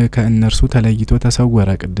 ቀን ከእነርሱ ተለይቶ ተሰወረ።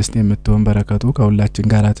 ቅድስት የምትሆን በረከቱ ከሁላችን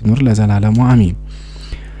ጋር ትኑር ለዘላለሙ አሜን።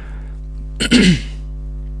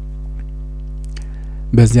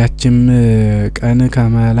 በዚያችም ቀን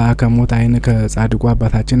ከመላእከ ሞት ዓይን ከጻድቁ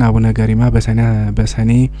አባታችን አቡነ ገሪማ በሰኔ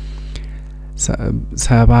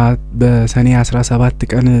 17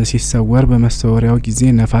 ቀን ሲሰወር በመሰወሪያው ጊዜ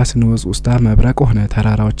ነፋስ፣ ንውጽ ውስታ፣ መብረቅ ሆነ።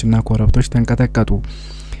 ተራራዎችና ኮረብቶች ተንቀጠቀጡ።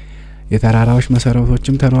 የተራራዎች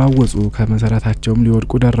መሰረቶችም ተነዋወጹ፣ ከመሰረታቸውም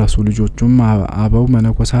ሊወድቁ ደረሱ። ልጆቹም አበው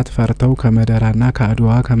መነኮሳት ፈርተው ከመደራና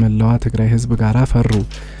ከአድዋ ከመላዋ ትግራይ ሕዝብ ጋራ ፈሩ፣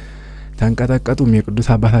 ተንቀጠቀጡም። የቅዱስ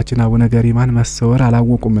አባታችን አቡነ ገሪማን መሰወር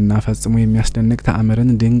አላወቁምና ፈጽሞ የሚያስደንቅ ተአምርን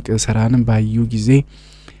ድንቅ ስራን ባዩ ጊዜ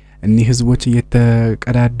እኒህ ሕዝቦች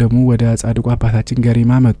እየተቀዳደሙ ወደ ጻድቁ አባታችን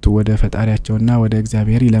ገሪማ መጡ። ወደ ፈጣሪያቸውና ወደ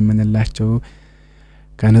እግዚአብሔር ይለምንላቸው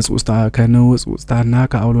ከንውጽውጽታና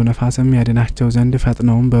ከአውሎ ነፋስም ያድናቸው ዘንድ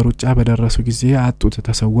ፈጥነውም በሩጫ በደረሱ ጊዜ አጡት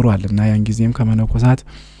ተሰውሯልና ያን ጊዜም ከመነኮሳት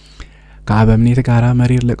ከአበምኔት ጋራ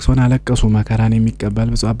መሪር ለቅሶን አለቀሱ። መከራን የሚቀበል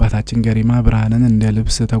ብፁዕ አባታችን ገሪማ ብርሃንን እንደ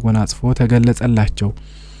ልብስ ተጎናጽፎ ተገለጸላቸው።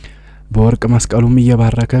 በወርቅ መስቀሉም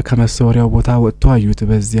እየባረከ ከመሰወሪያው ቦታ ወጥቶ አዩት።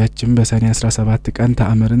 በዚያችም በሰኔ 17 ቀን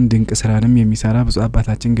ተአምርን ድንቅ ስራንም የሚሰራ ብፁዕ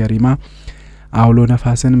አባታችን ገሪማ አውሎ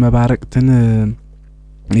ነፋስን መባረቅትን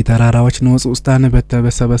የተራራዎች ንውጽውጽታን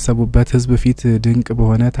በተሰበሰቡበት ሕዝብ ፊት ድንቅ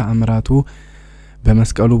በሆነ ተአምራቱ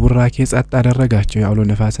በመስቀሉ ቡራኬ ጸጥ አደረጋቸው። የአውሎ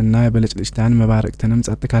ነፋስና የበለጭልጭታን መባረቅትንም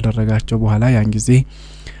ጸጥ ካደረጋቸው በኋላ ያን ጊዜ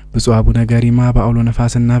ብፁዕ አቡነ ገሪማ በአውሎ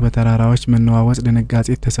ነፋስና በተራራዎች መነዋወጽ ድንጋጼ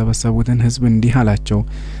የተሰበሰቡትን ሕዝብ እንዲህ አላቸው።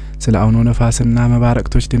 ስለ አውሎ ነፋስና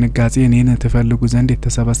መባረቅቶች ድንጋጼ እኔን ትፈልጉ ዘንድ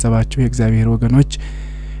የተሰበሰባችሁ የእግዚአብሔር ወገኖች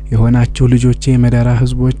የሆናችሁ ልጆቼ፣ የመደራ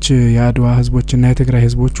ሕዝቦች፣ የአድዋ ሕዝቦችና የትግራይ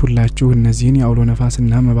ሕዝቦች ሁላችሁ እነዚህን የአውሎ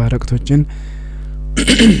ነፋስና መባረቅቶችን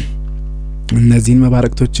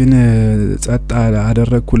ጸጥ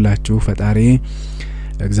አደረግኩላችሁ። ፈጣሪ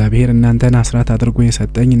እግዚአብሔር እናንተን አስራት አድርጎ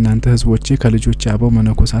የሰጠኝ እናንተ ሕዝቦቼ ከልጆቼ አበው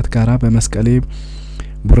መነኮሳት ጋራ በመስቀሌ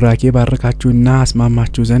ቡራኬ ባረካችሁና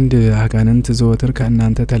አስማማችሁ ዘንድ አጋንንት ዘወትር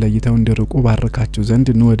ከእናንተ ተለይተው እንዲርቁ ባረካችሁ ዘንድ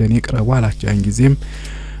ኑ ወደኔ ቅረቡ አላቸው። ያን ጊዜም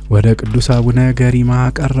ወደ ቅዱስ አቡነ ገሪማ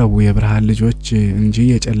ቀረቡ። የብርሃን ልጆች እንጂ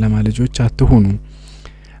የጨለማ ልጆች አትሁኑ፣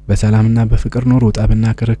 በሰላምና በፍቅር ኑሩ፣ ጠብና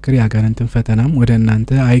ክርክር ያጋንንትን ፈተናም ወደ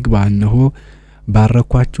እናንተ አይግባ፣ እነሆ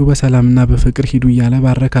ባረኳችሁ፣ በሰላምና በፍቅር ሂዱ እያለ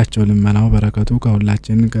ባረካቸው። ልመናው በረከቱ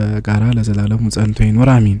ከሁላችን ጋራ ለዘላለሙ ጸንቶ ይኖር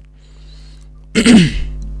አሜን።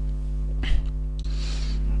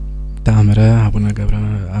 ተአምረ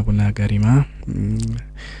አቡነ ገሪማ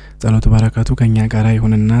ጸሎቱ በረከቱ ከኛ ጋራ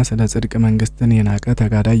ይሁንና ስለ ጽድቅ መንግስትን የናቀ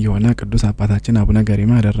ተጋዳይ የሆነ ቅዱስ አባታችን አቡነ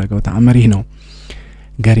ገሪማ ያደረገው ተአምር ይህ ነው።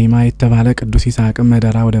 ገሪማ የተባለ ቅዱስ ይስሐቅ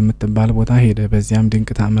መደራ ወደምትባል ቦታ ሄደ። በዚያም ድንቅ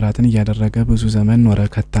ተአምራትን እያደረገ ብዙ ዘመን ኖረ።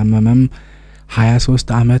 ከታመመም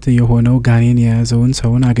 23 ዓመት የሆነው ጋኔን የያዘውን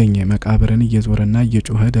ሰውን አገኘ። መቃብርን እየዞረና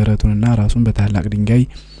እየጮኸ ደረቱንና ራሱን በታላቅ ድንጋይ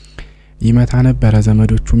ይመታ ነበር።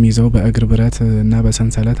 ዘመዶቹም ይዘው በእግር ብረት እና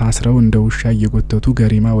በሰንሰለት አስረው እንደ ውሻ እየጎተቱ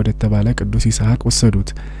ገሪማ ወደተባለ ቅዱስ ይስሐቅ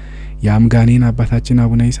ወሰዱት። ያም ጋኔን አባታችን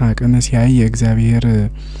አቡነ ይስሐቅን ሲያይ የእግዚአብሔር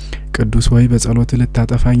ቅዱስ ሆይ በጸሎት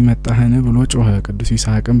ልታጠፋኝ መጣህን ብሎ ጮኸ። ቅዱስ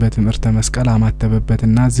ይስሐቅም በትምህርተ መስቀል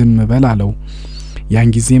አማተበበትና ዝም በል አለው። ያን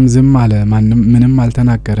ጊዜም ዝም አለ፣ ምንም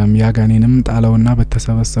አልተናገረም። ያ ጋኔንም ጣለውና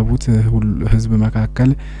በተሰበሰቡት ሕዝብ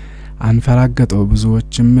መካከል አንፈራገጠው።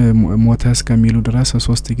 ብዙዎችም ሞተ እስከሚሉ ድረስ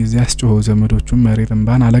 3 ጊዜ አስጮኸ። ዘመዶቹም መሬት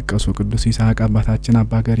እንባን አለቀሱ። ቅዱስ ይስሐቅ አባታችን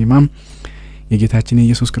አባ ገሪማም የጌታችን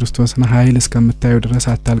ኢየሱስ ክርስቶስን ኃይል እስከምታዩ ድረስ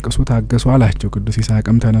አታልቅሱ፣ ታገሱ አላቸው። ቅዱስ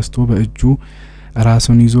ይስሐቅም ተነስቶ በእጁ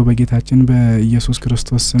ራሱን ይዞ በጌታችን በኢየሱስ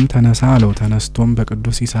ክርስቶስ ስም ተነሳ አለው። ተነስቶም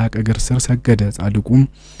በቅዱስ ይስሐቅ እግር ስር ሰገደ። ጻድቁም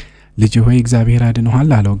ልጅ ሆይ እግዚአብሔር አድኖሃል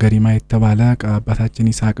አለው። ገሪማ የተባለ አባታችን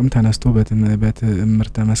ይስሐቅም ተነስቶ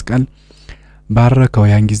በትምህርተ መስቀል ባረከው።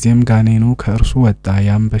 ያን ጊዜም ጋኔኑ ከእርሱ ወጣ።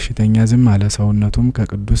 ያም በሽተኛ ዝም አለ። ሰውነቱም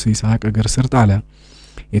ከቅዱስ ይስሐቅ እግር ስር ጣለ።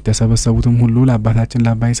 የተሰበሰቡትም ሁሉ ለአባታችን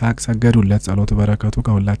ለአባ ይስሐቅ ሰገዱለት። ጸሎቱ በረከቱ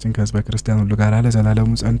ከሁላችን ከሕዝበ ክርስቲያን ሁሉ ጋር ለዘላለሙ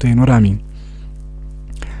ጸንቶ ይኖር አሜን።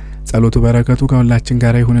 ጸሎቱ በረከቱ ከሁላችን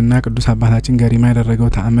ጋር ይሁንና ቅዱስ አባታችን ገሪማ ያደረገው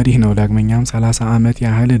ተአምር ይህ ነው። ዳግመኛም 30 ዓመት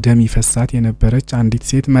ያህል ደም ይፈሳት የነበረች አንዲት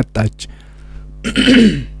ሴት መጣች።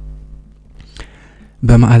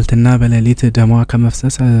 በመዓልትና በሌሊት ደሟ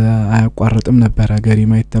ከመፍሰስ አያቋርጥም ነበር።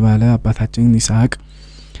 ገሪማ የተባለ አባታችን ይስሐቅ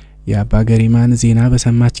የአባ ገሪማን ዜና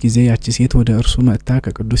በሰማች ጊዜ ያቺ ሴት ወደ እርሱ መጥታ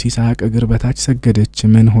ከቅዱስ ይስሐቅ እግር በታች ሰገደች።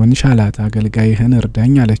 ምን ሆንሽ አላት። አገልጋይህን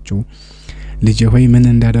እርዳኝ አለችው። ልጄ ሆይ ምን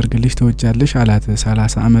እንዳደርግልሽ ተወጃለሽ አላት።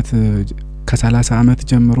 ከ30 ዓመት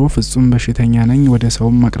ጀምሮ ፍጹም በሽተኛ ነኝ። ወደ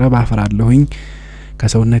ሰውም መቅረብ አፍራለሁኝ።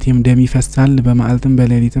 ከሰውነቴም ደም ይፈሳል፣ በመዓልትም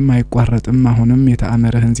በሌሊትም አይቋረጥም። አሁንም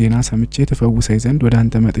የተአምርህን ዜና ሰምቼ ተፈውሰኝ ዘንድ ወደ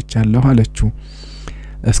አንተ መጥቻለሁ አለችው።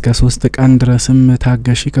 እስከ 3 ቀን ድረስም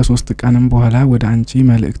ታገሺ፣ ከ3 ቀንም በኋላ ወደ አንቺ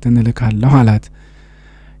መልእክትን እልካለሁ አላት።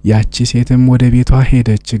 ያቺ ሴትም ወደ ቤቷ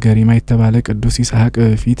ሄደች። ገሪማ የተባለ ቅዱስ ይስሐቅ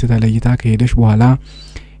ፊት ተለይታ ከሄደች በኋላ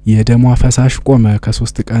የደሟ ፈሳሽ ቆመ።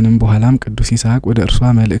 ከ3 ቀንም በኋላም ቅዱስ ይስሐቅ ወደ እርሷ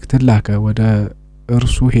መልእክትን ላከ። ወደ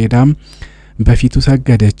እርሱ ሄዳም በፊቱ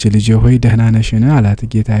ሰገደች። ልጄ ሆይ ደህና ነሽን አላት።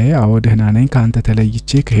 ጌታዬ አዎ ደህና ነኝ። ካንተ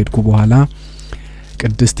ተለይቼ ከሄድኩ በኋላ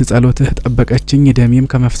ቅድስት ጸሎትህ ጠበቀችኝ፣ ደሜም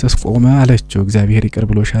ከመፍሰስ ቆመ አለችው። እግዚአብሔር ይቅር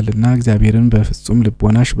ብሎሻልና እግዚአብሔርን በፍጹም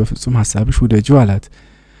ልቦናሽ በፍጹም ሐሳብሽ ውደጂው አላት።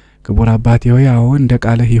 ክቡር አባቴ ሆይ አዎ እንደ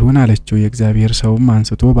ቃልህ ይሁን አለችው። የእግዚአብሔር ሰውም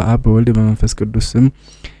አንስቶ በአብ በወልድ በመንፈስ ቅዱስ ስም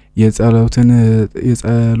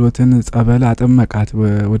የጸሎትን ጸበል አጠመቃት።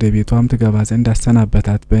 ወደ ቤቷም ትገባ ዘንድ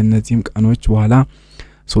አሰናበታት። በእነዚህም ቀኖች በኋላ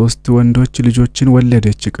 3 ወንዶች ልጆችን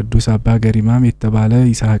ወለደች። ቅዱስ አባ ገሪማም የተባለ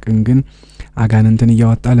ይስሐቅን ግን አጋንንትን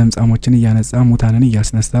እያወጣ ለምጻሞችን እያነጻ ሙታንን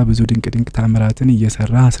እያስነሳ ብዙ ድንቅ ተአምራትን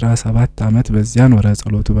እየሰራ 17 ዓመት በዚያ ኖረ።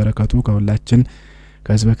 ጸሎቱ በረከቱ ከሁላችን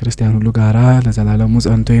ከሕዝበ ክርስቲያን ሁሉ ጋራ ለዘላለሙ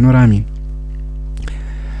ጸንቶ ይኑር አሜን።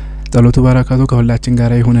 ጸሎቱ በረከቱ ከሁላችን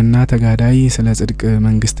ጋራ ይሁንና ተጋዳይ ስለ ጽድቅ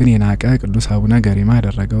መንግስትን የናቀ ቅዱስ አቡነ ገሪማ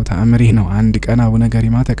ያደረገው ተአምር ነው። አንድ ቀን አቡነ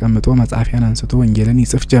ገሪማ ተቀምጦ መጻፊያን አንስቶ ወንጌልን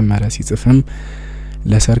ይጽፍ ጀመረ። ሲጽፍም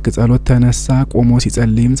ለሰርክ ጸሎት ተነሳ። ቆሞ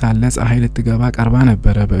ሲጸልይም ሳለ ፀሐይ ልትገባ ቀርባ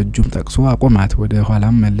ነበር። በእጁም ጠቅሶ አቆማት። ወደ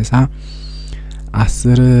ኋላም መልሳ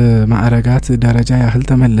 10 ማዕረጋት ደረጃ ያህል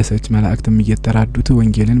ተመለሰች። መላእክትም እየተራዱት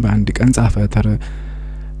ወንጌልን በአንድ ቀን ጻፈ።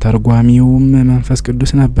 ተርጓሚውም መንፈስ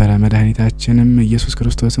ቅዱስ ነበር። መድኃኒታችንም ኢየሱስ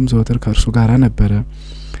ክርስቶስም ዘወትር ከእርሱ ጋራ ነበር።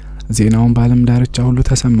 ዜናውን በዓለም ዳርቻ ሁሉ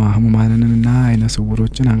ተሰማ። ሕሙማንንና አይነ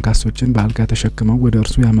ስውሮችን አንካሶችን በአልጋ ተሸክመው ወደ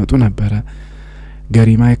እርሱ ያመጡ ነበር።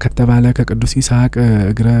 ገሪማ ከተባለ ከቅዱስ ይስሐቅ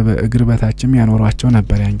እግር በታችም ያኖሯቸው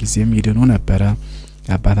ነበር። ያን ጊዜም ይድኑ ነበር።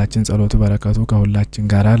 የአባታችን ጸሎቱ በረከቱ ከሁላችን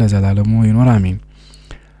ጋራ ለዘላለሙ ይኑር አሜን።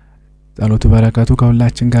 ጸሎቱ በረከቱ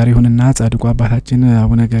ከሁላችን ጋር ይሁንና ጻድቁ አባታችን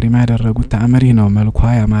አቡነ ገሪማ ያደረጉት ተአምር ነው። መልኳ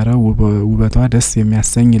ያማረ ውበቷ ደስ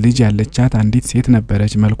የሚያሰኝ ልጅ ያለቻት አንዲት ሴት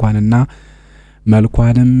ነበረች።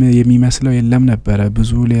 መልኳንም የሚመስለው የለም ነበር።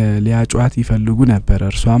 ብዙ ሊያጯት ይፈልጉ ነበር።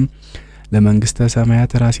 እርሷም ለመንግስተ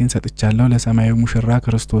ሰማያት ራሴን ሰጥቻለሁ፣ ለሰማያዊ ሙሽራ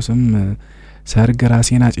ክርስቶስም ሰርግ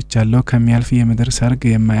ራሴን አጭቻለሁ፣ ከሚያልፍ የምድር ሰርግ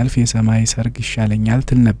የማያልፍ የሰማይ ሰርግ ይሻለኛል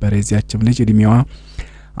ትል ነበር። የዚያችም ልጅ እድሜዋ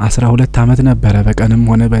 12 ዓመት ነበር። በቀንም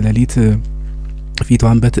ሆነ በሌሊት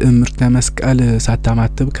ፊቷን በትዕምርተ መስቀል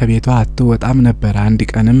ሳታማትብ ከቤቷ አትወጣም ነበር። አንድ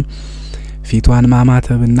ቀንም ፊቷን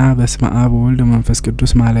ማማተብና በስመ አብ ወወልድ መንፈስ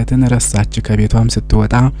ቅዱስ ማለትን ረሳች። ከቤቷም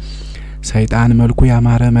ስትወጣ ሰይጣን መልኩ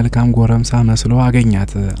ያማረ መልካም ጎረምሳ መስሎ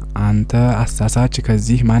አገኛት። አንተ አሳሳች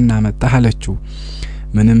ከዚህ ማን አመጣህ አለችው።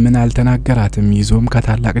 ምን አልተናገራትም። ይዞም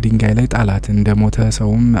ከታላቅ ድንጋይ ላይ ጣላት። እንደሞተ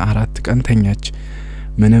ሰውም 4 ቀን ተኛች።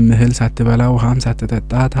 ምንም እህል ሳትበላ ውሃም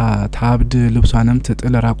ሳትጠጣ ታብድ፣ ልብሷንም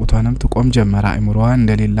ትጥል፣ ራቁቷንም ትቆም ጀመረ። አእምሮዋ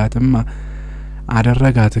እንደሌላትም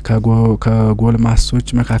አደረጋት። ከጎልማሶች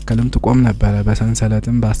መካከልም ትቆም ነበር።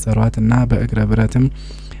 በሰንሰለትም ባሰሯትና በእግረ ብረትም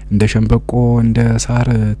እንደ ሸምበቆ እንደ ሳር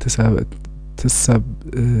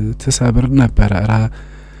ትሰብር ነበር።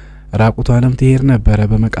 ራቁቷንም ትሄድ ነበር።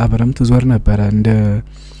 በመቃብርም ትዞር ነበር።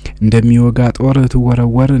 እንደሚወጋ ጦር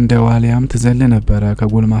ትወረወር፣ እንደ ዋሊያም ትዘል ነበር።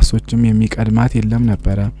 ከጎልማሶችም የሚቀድማት የለም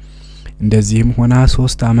ነበር። እንደዚህም ሆና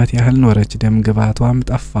 3 ዓመት ያህል ኖረች። ደም ግባቷም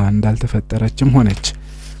ጠፋ፣ እንዳልተፈጠረችም ሆነች።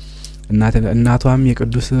 እናቷም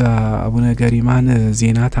የቅዱስ አቡነ ገሪማን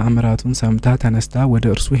ዜና ተአምራቱን ሰምታ ተነስታ ወደ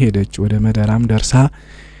እርሱ ሄደች። ወደ መደራም ደርሳ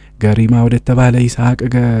ገሪማ ወደ ተባለ ይስሐቅ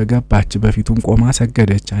ገባች። በፊቱም ቆማ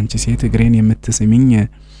ሰገደች። አንቺ ሴት እግሬን የምትስሚኝ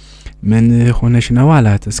ምን ሆነሽ ነው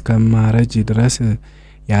አላት። እስከማረጅ ድረስ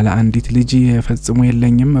ያለ አንዲት ልጅ ፈጽሞ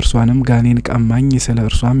የለኝም፣ እርሷንም ጋኔን ቀማኝ፣ ስለ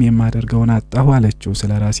እርሷም የማደርገውን አጣሁ አለችው።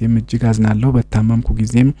 ስለ ራሴም እጅግ አዝናለሁ፣ በታመምኩ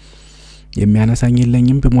ጊዜም የሚያነሳኝ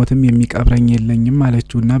የለኝም፣ ብሞትም የሚቀብረኝ የለኝም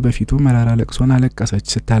አለችውና በፊቱ መራራ ለቅሶን አለቀሰች።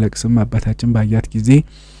 ስታለቅስም አባታችን ባያት ጊዜ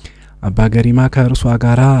አባ ገሪማ ከእርሷ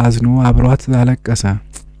ጋራ አዝኖ አብሯት አለቀሰ።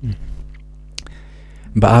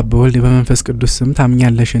 በአብ በወልድ በመንፈስ ቅዱስ ስም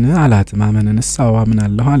ታምኛለሽን አላት። ማመንንስ አዎ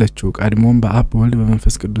አምናለሁ አለችው። ቀድሞም በአብ በወልድ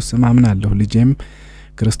በመንፈስ ቅዱስ ስም አምናለሁ። ልጄም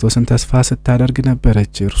ክርስቶስን ተስፋ ስታደርግ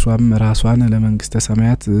ነበረች። እርሷም ራሷን ለመንግስተ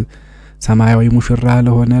ሰማያት ሰማያዊ ሙሽራ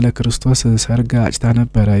ለሆነ ለክርስቶስ ሰርግ አጭታ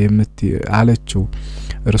ነበር አለችው።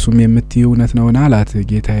 እርሱም የምትይው እውነት ነውና አላት።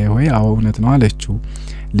 ጌታዬ ሆይ አዎ እውነት ነው አለችው።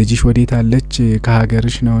 ልጅሽ ወዴት አለች?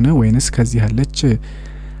 ከሀገርሽ ነውን ወይንስ ከዚህ አለች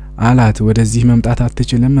አላት። ወደዚህ መምጣት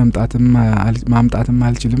አትችልም፣ ማምጣትም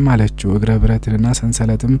አልችልም አለችው። እግረ ብረትንና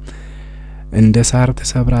ሰንሰለትም እንደ ሳር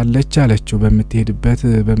ተሰብራለች አለችው። በምትሄድበት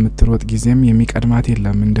በምትሮጥ ጊዜም የሚቀድማት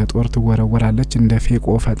የለም፣ እንደ ጦር ትወረወራለች፣ እንደ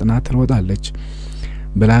ፌቆ ፈጥና ትሮጣለች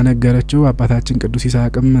ብላ ነገረችው። አባታችን ቅዱስ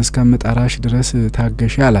ይስሐቅም እስከምጠራሽ ድረስ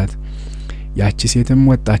ታገሺ አላት። ያቺ ሴትም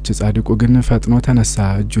ወጣች። ጻድቁ ግን ፈጥኖ ተነሳ።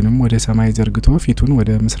 እጁንም ወደ ሰማይ ዘርግቶ ፊቱን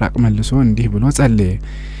ወደ ምስራቅ መልሶ እንዲህ ብሎ ጸለየ።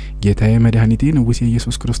 ጌታዬ መድኃኒቴ ንጉሴ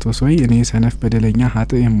ኢየሱስ ክርስቶስ ሆይ እኔ ሰነፍ በደለኛ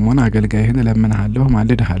ኃጥእ የምሆን አገልጋይህን እለምንሃለሁ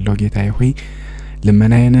ማልድሃለሁ። ጌታዬ ሆይ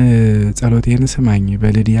ልመናዬን ጸሎቴን ስማኝ።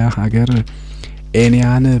 በልዲያ ሀገር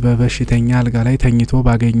ኤንያን በበሽተኛ አልጋ ላይ ተኝቶ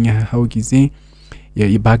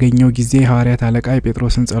ባገኘው ጊዜ ሐዋርያት አለቃ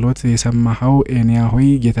የጴጥሮስን ጸሎት የሰማኸው ኤንያ ሆይ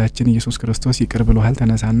ጌታችን ኢየሱስ ክርስቶስ ይቅር ብሎሃል፣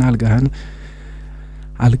 ተነሳና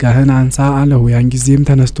አልጋህን አንሳ አለው። ያን ጊዜም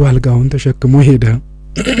ተነስቶ አልጋውን ተሸክሞ ሄደ።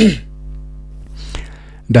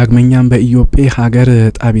 ዳግመኛም በኢዮጴ ሀገር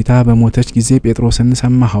ጣቢታ በሞተች ጊዜ ጴጥሮስን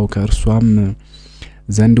ሰማኸው። ከእርሷም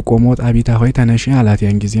ዘንድ ቆሞ ጣቢታ ሆይ ተነሺ አላት።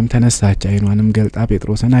 ያን ጊዜም ተነሳች። ዓይኗንም ገልጣ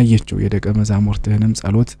ጴጥሮስን አየችው። የደቀ መዛሙርትህንም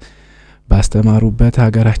ጸሎት ባስተማሩበት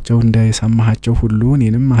ሀገራቸው እንደሰማሃቸው ሁሉ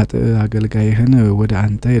እኔንም ኃጥእ አገልጋይህን ወደ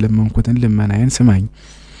አንተ የለመንኩትን ልመናዬን ስማኝ።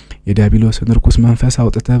 የዲያብሎስን ርኩስ መንፈስ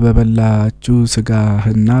አውጥተህ በበላችሁ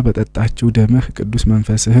ስጋህና በጠጣችሁ ደምህ ቅዱስ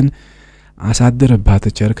መንፈስህን አሳድርባት።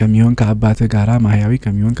 ቸር ከሚሆን ከአባትህ ጋራ ማህያዊ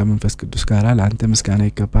ከሚሆን ከመንፈስ ቅዱስ ጋራ ለአንተ ምስጋና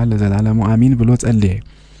ይገባል ለዘላለሙ አሚን ብሎ ጸለየ።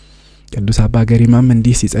 ቅዱስ አባ ገሪማም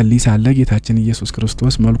እንዲህ ሲጸልይ ሳለ ጌታችን ኢየሱስ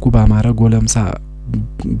ክርስቶስ መልኩ ባማረ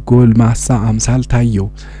ጎልማሳ አምሳል ታየው።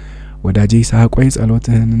 ወዳጄ ይስሐቅ ሆይ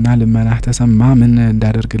ጸሎትህንና ልመናህ ተሰማ፣ ምን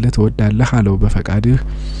እንዳደርግልህ ትወዳለህ አለው። በፈቃድህ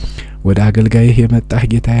ወደ አገልጋይህ የመጣህ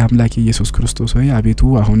ጌታዬ አምላኬ ኢየሱስ ክርስቶስ ሆይ አቤቱ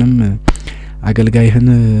አሁንም አገልጋይህን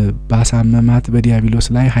ባሳመማት በዲያብሎስ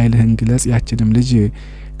ላይ ኃይልህን ግለጽ፣ ያችንም ልጅ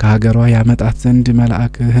ከሀገሯ ያመጣት ዘንድ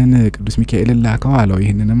መልአክህን ቅዱስ ሚካኤልን ላከው አለው።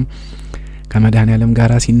 ይህንንም ከመድኃኔዓለም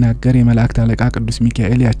ጋራ ሲናገር የመላእክት አለቃ ቅዱስ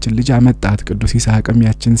ሚካኤል ያችን ልጅ አመጣት። ቅዱስ ይስሐቅም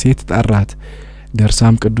ያችን ሴት ጠራት።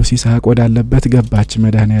 ደርሳም ቅዱስ ይስሐቅ ወዳለበት ገባች።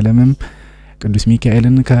 መድኃኔዓለምም ቅዱስ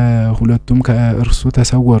ሚካኤልን ከሁለቱም ከእርሱ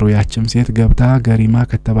ተሰወሩ። ያችም ሴት ገብታ ገሪማ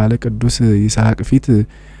ከተባለ ቅዱስ ይስሐቅ ፊት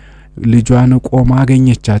ልጇን ቆማ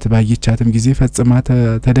አገኘቻት። ባየቻትም ጊዜ ፈጽማ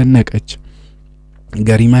ተደነቀች።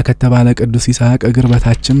 ገሪማ ከተባለ ቅዱስ ይስሐቅ እግር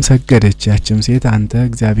በታችም ሰገደች። ያችም ሴት አንተ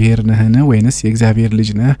እግዚአብሔር ነህን ወይንስ የእግዚአብሔር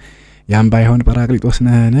ልጅ ነህ? ያም ባይሆን ጰራቅሊጦስ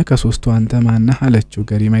ነህን? ከሶስቱ አንተ ማን ነህ አለችው።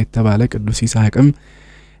 ገሪማ የተባለ ቅዱስ ይስሐቅም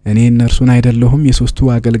እኔ እነርሱን አይደለሁም የሶስቱ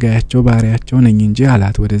አገልጋያቸው ባሪያቸው ነኝ እንጂ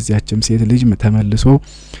አላት። ወደዚያችም ሴት ልጅ ተመልሶ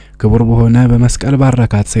ክቡር በሆነ በመስቀል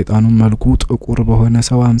ባረካት። ሰይጣኑም መልኩ ጥቁር በሆነ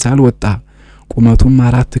ሰው አምሳል ወጣ። ቁመቱም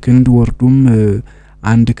 4 ክንድ ወርዱም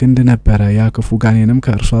 1 ክንድ ነበረ። ያ ክፉ ጋኔንም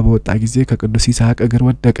ከእርሷ በወጣ ጊዜ ከቅዱስ ይስሐቅ እግር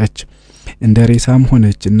ወደቀች፣ እንደ ሬሳም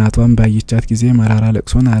ሆነች። እናቷም ባየቻት ጊዜ መራራ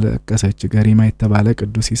ለቅሶን አለቀሰች። ገሪማ የተባለ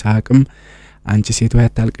ቅዱስ ይስሐቅም አንቺ ሴት ሆይ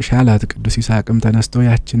አታልቅሽ አላት። ቅዱስ ይስሐቅም ተነስቶ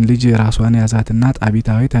ያችን ልጅ ራሷን ያዛትና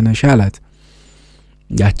ጣቢታዊ ተነሽ አላት።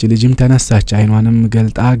 ያቺ ልጅም ተነሳች። ዓይኗንም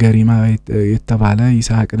ገልጣ ገሪማ የተባለ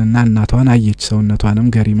ይስሐቅንና እናቷን አየች። ሰውነቷንም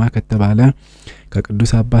ገሪማ ከተባለ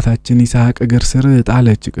ከቅዱስ አባታችን ይስሐቅ እግር ስር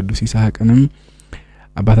ጣለች። ቅዱስ ይስሐቅንም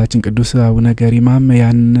አባታችን ቅዱስ አቡነ ገሪማም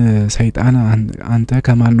ያን ሰይጣን አንተ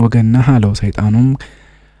ከማን ወገን ነህ አለው። ሰይጣኑም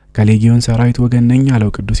ከሌጊዮን ሰራዊት ወገን ነኝ አለው።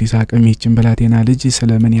 ቅዱስ ይስሐቅም ይህችን ብላቴና ልጅ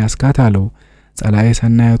ስለምን ያስካት አለው። ጸላኤ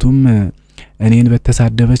ሰናያቱም እኔን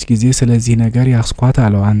በተሳደበች ጊዜ ስለዚህ ነገር ያስኳት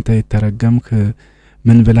አለው። አንተ የተረገምክ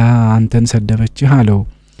ምን ብላ አንተን ሰደበችህ አለው።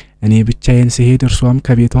 እኔ ብቻዬን ስሄድ እርሷም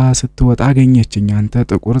ከቤቷ ስትወጣ አገኘችኝ። አንተ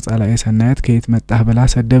ጥቁር ጸላኤ ሰናያት ከየት መጣህ ብላ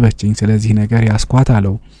ሰደበችኝ፣ ስለዚህ ነገር ያስኳት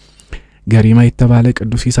አለው። ገሪማ የተባለ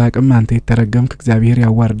ቅዱስ ይስሐቅም አንተ የተረገምክ እግዚአብሔር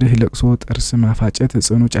ያዋርድህ፣ ለቅሶ ጥርስ ማፋጨት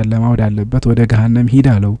ጽኑ ጨለማ ወዳለበት ወደ ገሃነም ሂድ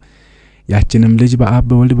አለው። ያችንም ልጅ በአብ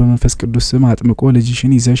በወልድ በመንፈስ ቅዱስ ስም አጥምቆ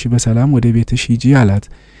ልጅሽን ይዘሽ በሰላም ወደ ቤትሽ ሂጂ አላት።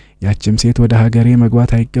 ያችም ሴት ወደ ሀገሬ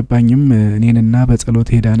መግባት አይገባኝም፣ እኔንና በጸሎት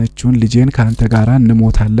ሄዳነችውን ልጄን ካንተ ጋራ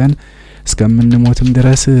እንሞታለን፣ እስከምንሞትም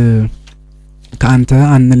ድረስ ካንተ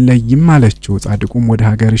አንለይም አለችው። ጻድቁም ወደ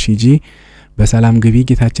ሀገርሽ ሂጂ በሰላም ግቢ፣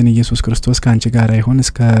 ጌታችን ኢየሱስ ክርስቶስ ካንቺ ጋር ይሁን፣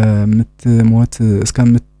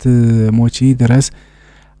 እስከምትሞቺ ድረስ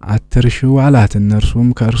አትርሺው አላት። እነርሱም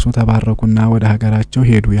ከእርሱ ተባረኩና ወደ ሀገራቸው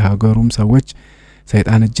ሄዱ። የሀገሩም ሰዎች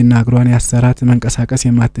ሰይጣን እጅና እግሯን ያሰራት መንቀሳቀስ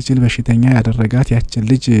የማትችል በሽተኛ ያደረጋት ያችን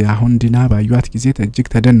ልጅ አሁን ድና ባዩት ጊዜ እጅግ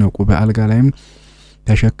ተደነቁ። በአልጋ ላይም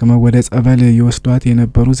ተሸክመው ወደ ጸበል ይወስዷት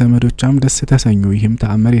የነበሩ ዘመዶቿም ደስ ተሰኙ። ይህም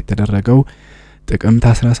ተአምር የተደረገው ጥቅምት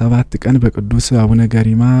 17 ቀን በቅዱስ አቡነ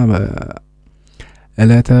ገሪማ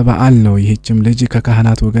ዕለተ በዓል ነው። ይህችም ልጅ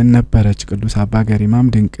ከካህናት ወገን ነበረች። ቅዱስ አባ ገሪማም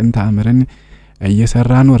ድንቅን ተአምርን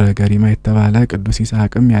እየሰራ ኖረ። ገሪማ የተባለ ቅዱስ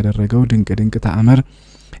ይስሐቅም ያደረገው ድንቅ ተአምር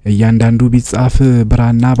እያንዳንዱ ቢጻፍ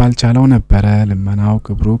ብራና ባልቻለው ነበረ። ልመናው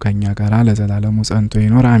ክብሩ ከኛ ጋራ ለዘላለሙ ጸንቶ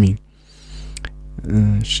ይኖር አሜን።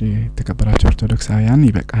 እሺ ተከበራችሁ ኦርቶዶክሳውያን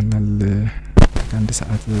ይበቃናል። ከአንድ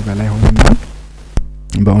ሰዓት በላይ ሆነናል።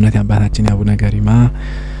 በእውነት አባታችን አቡነ ገሪማ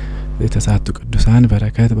የተሳቱ ቅዱሳን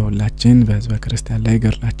በረከት በሁላችን በሕዝበ ክርስቲያን ላይ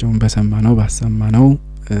ገድላቸውን በሰማነው ባሰማነው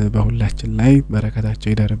በሁላችን ላይ በረከታቸው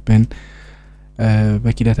ይደርብን።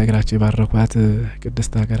 በኪዳተ እግራቸው ባረኳት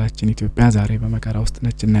ቅድስት ሀገራችን ኢትዮጵያ ዛሬ በመከራ ውስጥ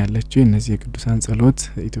ነችና ያለችው እነዚህ የቅዱሳን ጸሎት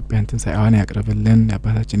ኢትዮጵያን ትንሣኤዋን ያቅርብልን።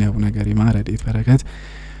 የአባታችን አቡነ ገሪማ ረድኤት በረከት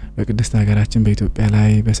በቅድስት ሀገራችን በኢትዮጵያ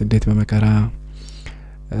ላይ በስደት በመከራ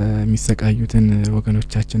የሚሰቃዩትን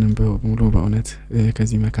ወገኖቻችንን በሙሉ በእውነት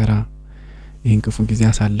ከዚህ መከራ ይህን ክፉ ጊዜ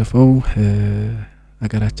አሳልፈው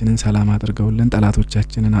ሀገራችንን ሰላም አድርገውልን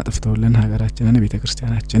ጠላቶቻችንን አጥፍተውልን ሀገራችንን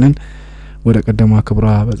ቤተክርስቲያናችንን ወደ ቀደመው ክብሯ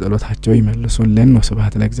በጸሎታቸው ይመልሱልን።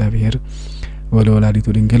 ወስብሐት ለእግዚአብሔር ወለወላዲቱ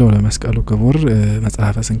ድንግል ወለመስቀሉ ክቡር።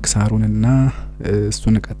 መጽሐፈ ስንክሳሩንና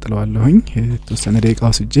እሱን ቀጥለዋለሁኝ የተወሰነ ደቂቃ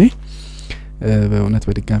ወስጄ በእውነት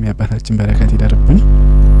በድጋሚ አባታችን በረከት ይደርብን።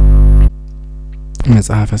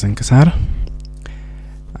 መጽሐፈ ስንክሳር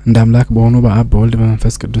እንደ አምላክ በሆኑ በአብ በወልድ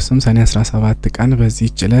በመንፈስ ቅዱስ ስም ሰኔ 17 ቀን በዚህ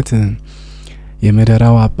ዕለት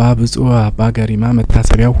የመደራው አባ ብፁዕ አባ ገሪማ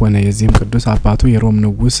መታሰቢያው ሆነ። የዚህም ቅዱስ አባቱ የሮም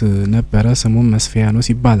ንጉስ ነበረ። ስሙም መስፊያኖስ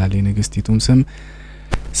ይባላል። የንግስቲቱም ስም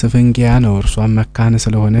ስፍንጊያ ነው። እርሷም መካን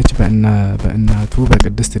ስለሆነች በእናቱ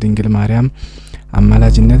በቅድስት ድንግል ማርያም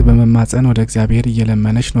አማላጅነት በመማጸን ወደ እግዚአብሔር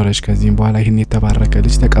እየለመነች ኖረች። ከዚህም በኋላ ይህን የተባረከ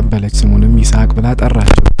ልጅ ተቀበለች። ስሙንም ይስሐቅ ብላ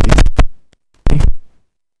ጠራችው።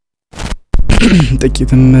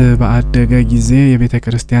 ጥቂትም በአደገ ጊዜ የቤተ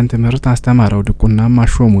ክርስቲያን ትምህርት አስተማረው። ድቁናም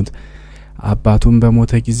አሾሙት። አባቱም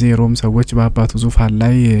በሞተ ጊዜ ሮም ሰዎች በአባቱ ዙፋን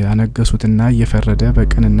ላይ አነገሱትና እየፈረደ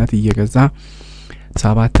በቅንነት እየገዛ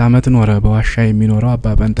 7 ዓመት ኖረ። በዋሻ የሚኖረው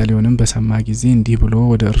አባ ጰንጠሌዎንም በሰማ ጊዜ እንዲህ ብሎ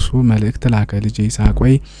ወደ እርሱ መልእክት ላከ። ልጄ ይስሐቅ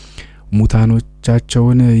ሆይ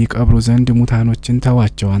ሙታኖቻቸውን ይቀብሩ ዘንድ ሙታኖችን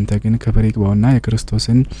ተዋቸው። አንተ ግን ክብር ይግባውና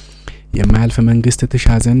የክርስቶስን የማያልፍ መንግስት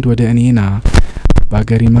ትሻ ዘንድ ወደ እኔ ና። አባ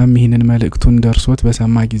ገሪማም ይህንን መልእክቱን ደርሶት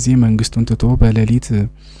በሰማ ጊዜ መንግስቱን ትቶ በሌሊት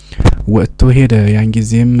ወጥቶ ሄደ። ያን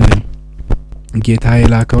ጊዜም ጌታ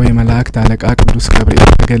የላከው የመላእክት አለቃ ቅዱስ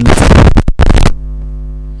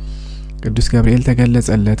ገብርኤል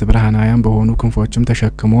ተገለጸለት። ብርሃናውያን በሆኑ ክንፎችም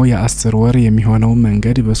ተሸክሞ የ10 ወር የሚሆነው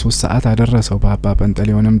መንገድ በ3 ሰዓት አደረሰው። በአባ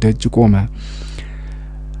ጰንጠሌዎንም ደጅ ቆመ።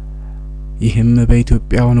 ይህም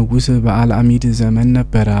በኢትዮጵያው ንጉስ በአልአሚድ ዘመን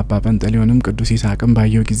ነበር። አባ ጰንጠሌዎንም ቅዱስ ይስሐቅም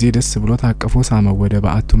ባየው ጊዜ ደስ ብሎ ታቅፎ ሳመው። ወደ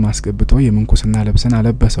በዓቱም አስገብቶ የምንኩስና ልብስን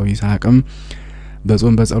አለበሰው። ይስሐቅም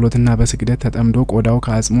በጾም በጸሎትና በስግደት ተጠምዶ ቆዳው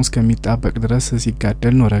ከአጽሙ እስከሚጣበቅ ድረስ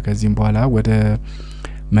ሲጋደል ኖረ። ከዚህም በኋላ ወደ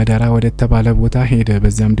መደራ ወደ ተባለ ቦታ ሄደ።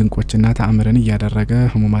 በዚያም ድንቆችና ተአምርን እያደረገ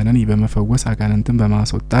ህሙማንን በመፈወስ አጋንንትን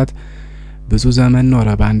በማስወጣት ብዙ ዘመን ኖረ።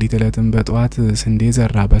 በአንዲት ዕለትም በጧት ስንዴ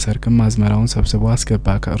ዘራ። በሰርክም አዝመራውን ሰብስቦ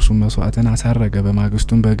አስገባ። ከእርሱም መስዋዕትን አሳረገ።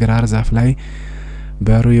 በማግስቱም በግራር ዛፍ ላይ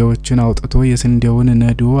በሩዮችን አውጥቶ የስንዴውን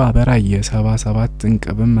ነዶ አበራየ። 77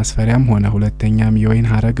 እንቅብም መስፈሪያም ሆነ። ሁለተኛም የወይን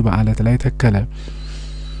ሐረግ በአለት ላይ ተከለ።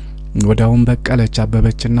 ወዳውም በቀለች፣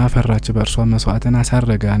 አበበችና ፈራች። በእርሷ መስዋዕትን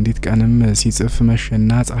አሳረገ። አንዲት ቀንም ሲጽፍ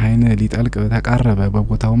መሸና ፀሐይን ሊጠልቅ ተቃረበ።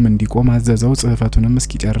 በቦታውም እንዲቆም አዘዘው። ጽሕፈቱንም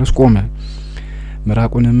እስኪጨርስ ቆመ።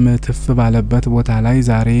 ምራቁንም ትፍ ባለበት ቦታ ላይ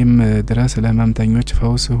ዛሬም ድረስ ለሕመምተኞች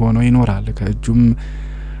ፈውስ ሆኖ ይኖራል። ከእጁም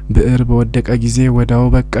ብዕር በወደቀ ጊዜ ወዳው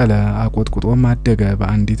በቀለ፣ አቆጥቁጦም አደገ።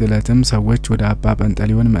 በአንዲት ዕለትም ሰዎች ወደ አባ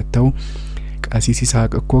ጰንጠሌዎን መጥተው ቀሲስ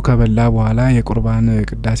ይስሐቅ እኮ ከበላ በኋላ የቁርባን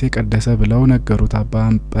ቅዳሴ ቀደሰ ብለው ነገሩት። አባ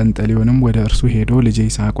ጰንጠሌዎንም ወደ እርሱ ሄዶ ልጄ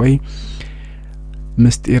ይስሐቅ ሆይ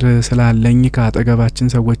ምስጢር ስላለኝ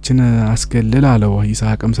ከአጠገባችን ሰዎችን አስገልል አለው።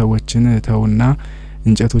 ይስሐቅም ሰዎችን ተውና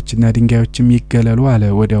እንጨቶችና ድንጋዮችም ይገለሉ አለ።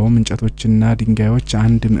 ወዲያውም እንጨቶችና ድንጋዮች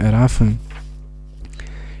 1 ምዕራፍ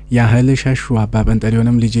ያህል ሸሹ። አባ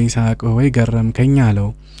ጰንጠሌዎንም ልጄ ይስሐቅ ሆይ ገረምከኝ አለው።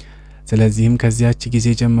 ስለዚህም ከዚያች ጊዜ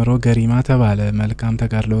ጀምሮ ገሪማ ተባለ። መልካም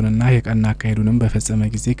ተጋድሎውንና የቀና አካሄዱንም በፈጸመ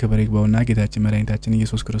ጊዜ ክብር ይግባውና ጌታችን መድኃኒታችን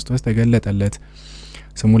ኢየሱስ ክርስቶስ ተገለጠለት።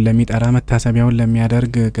 ስሙን ለሚጠራ መታሰቢያውን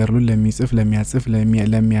ለሚያደርግ ገድሉን ለሚጽፍ ለሚያጽፍ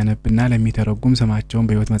ለሚያነብና ለሚተረጉም ስማቸውን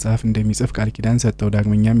በሕይወት መጽሐፍ እንደሚጽፍ ቃል ኪዳን ሰጠው።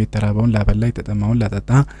 ዳግመኛም የተራበውን ላበላ የተጠማውን ላጠጣ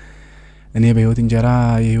እኔ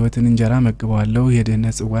የሕይወትን እንጀራ መግበዋለሁ፣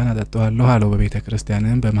 የድህነት ጽዋን አጠጣዋለሁ አለው። በቤተ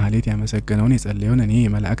ክርስቲያንም በማህሌት ያመሰገነውን የጸለየውን እኔ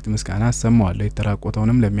የመላእክት ምስጋና አሰማዋለሁ።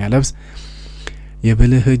 የተራቆተውንም ለሚያለብስ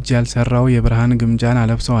የብልህ እጅ ያልሰራው የብርሃን ግምጃን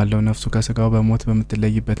አለብሰዋለሁ። ነፍሱ ከስጋው በሞት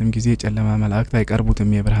በምትለይበትም ጊዜ የጨለማ መላእክት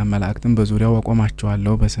አይቀርቡትም። የብርሃን መላእክትም በዙሪያው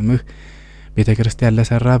አቆማቸዋለሁ። በስምህ ቤተ ክርስቲያን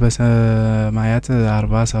ለሰራ በሰማያት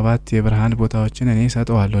 47 የብርሃን ቦታዎችን እኔ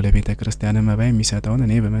ሰጠዋለሁ። ለቤተ ክርስቲያን መባ የሚሰጠውን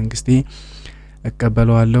እኔ በመንግስቴ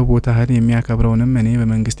እቀበለዋለሁ። ቦታህን የሚያከብረውንም እኔ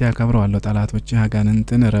በመንግስቴ አከብረዋለሁ። ጠላቶች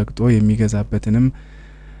አጋንንትን ረግጦ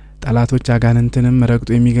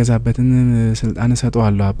የሚገዛበትን ስልጣን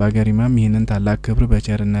ሰጠዋለሁ። አባ ገሪማም ይህንን ታላቅ ክብር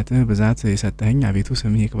በቸርነትህ ብዛት የሰጠኸኝ አቤቱ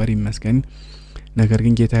ስምህ ይክበር ይመስገን። ነገር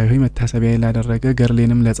ግን ጌታዬ ሆይ መታሰቢያ ላደረገ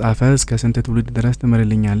ገድሌንም ለጻፈ እስከ ስንት ትውልድ ድረስ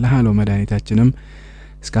ትምርልኛለህ አለው። መድኃኒታችንም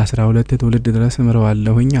እስከ 12 ትውልድ ድረስ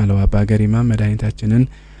እምረዋለሁኝ አለው። አባ ገሪማም መድኃኒታችንን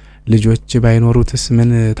ልጆች ባይኖሩትስ ምን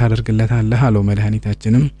ታደርግለታለህ አለው።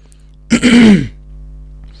 መድኃኒታችንም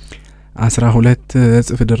 12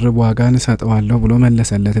 እጥፍ ድርብ ዋጋን ሰጠዋለሁ ብሎ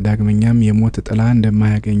መለሰለት። ዳግመኛም የሞት ጥላ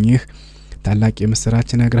እንደማያገኝህ ታላቅ የምስራች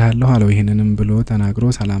ነግርሃለሁ አለው። ይህንንም ብሎ ተናግሮ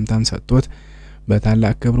ሰላምታን ሰጥቶት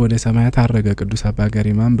በታላቅ ክብር ወደ ሰማያት አረገ። ቅዱስ አባ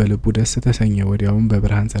ገሪማም በልቡ ደስ ተሰኘ። ወዲያውም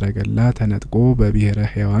በብርሃን ሰረገላ ተነጥቆ በብሔረ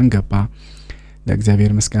ሕያዋን ገባ።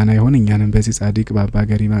 ለእግዚአብሔር ምስጋና ይሁን። እኛንም በዚህ ጻድቅ በአባ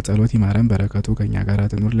ገሪማ ጸሎት ይማረን፣ በረከቱ ከኛ ጋር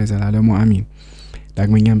ትኑር ለዘላለሙ አሚን።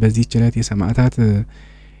 ዳግመኛም በዚህ ጭለት የሰማዕታት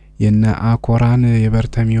የነ አኮራን፣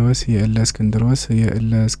 የበርተሚዎስ፣ የእለእስክንድሮስ፣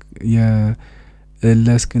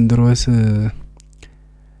 የእለእስክንድሮስ፣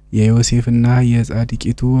 የዮሴፍና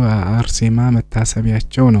የጻድቂቱ አርሴማ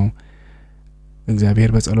መታሰቢያቸው ነው።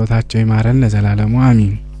 እግዚአብሔር በጸሎታቸው ይማረን ለዘላለሙ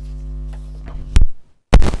አሚን።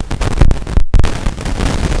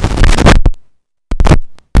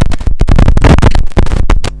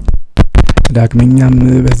 ዳግመኛም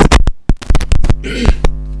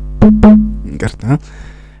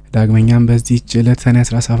በዚህ ዕለት ሰኔ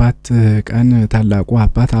 17 ቀን ታላቁ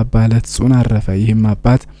አባት አባ ዕለቱን አረፈ። ይህም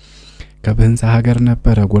አባት ከብህንሳ ሀገር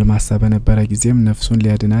ነበረ። ጎልማሳ በነበረ ጊዜም ነፍሱን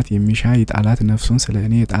ሊያድናት የሚሻ ይጣላት ነፍሱን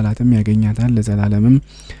ስለኔ ይጣላትም ያገኛታል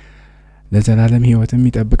ለዘላለም ሕይወትም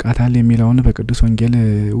ይጠብቃታል የሚለውን በቅዱስ ወንጌል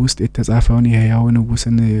ውስጥ የተጻፈውን የሕያው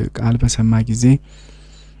ንጉስን ቃል በሰማ ጊዜ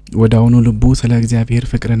ወዳውኑ ልቡ ስለ እግዚአብሔር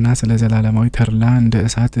ፍቅርና ስለ ዘላለማዊ ተርላ እንደ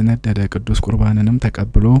እሳት ነደደ። ቅዱስ ቁርባንንም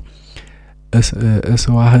ተቀብሎ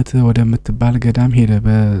እስዋህት ወደምትባል ገዳም ሄደ።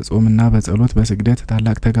 በጾምና በጸሎት በስግደት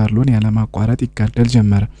ታላቅ ተጋድሎን ያለማቋረጥ ይጋደል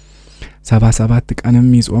ጀመረ። 77 ቀንም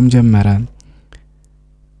ይጾም ጀመረ።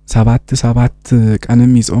 7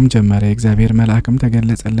 ቀንም ይጾም ጀመረ። እግዚአብሔር መልአክም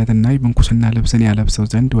ተገለጸለትና የምንኩስና ልብስን ያለብሰው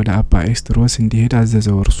ዘንድ ወደ አባ ኤስድሮስ እንዲሄድ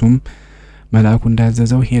አዘዘው። እርሱም መልአኩ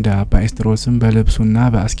እንዳዘዘው ሄደ። አባ ኤስድሮስም በልብሱና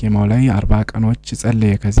በአስኬማው ላይ 40 ቀኖች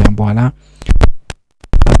ጸለየ። ከዚያም በኋላ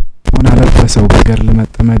ሆነ አለበሰው። በገድል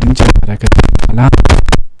መጠመድን ጀመረ። ከዚያም በኋላ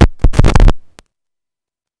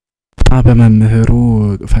በመምህሩ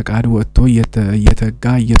ፈቃድ ወጥቶ እየተጋ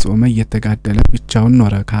እየጾመ እየተጋደለ ብቻውን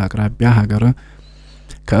ኖረ።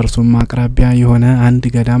 ከእርሱም አቅራቢያ የሆነ አንድ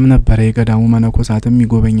ገዳም ነበረ። የገዳሙ መነኮሳትም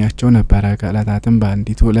ይጎበኛቸው ነበረ። ከዕለታትም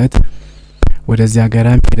በአንዲቱ ዕለት ወደዚያ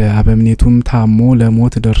ገዳም ሄደ። አበምኔቱም ታሞ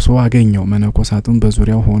ለሞት ደርሶ አገኘው። መነኮሳቱም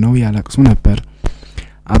በዙሪያው ሆነው ያለቅሱ ነበር።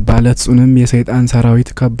 አባ ዕለቱንም የሰይጣን ሰራዊት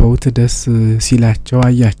ከበውት ደስ ሲላቸው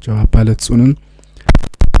አያቸው። አባ ዕለቱንም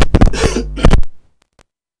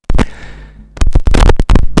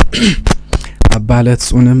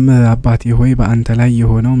አባቴ ሆይ በአንተ ላይ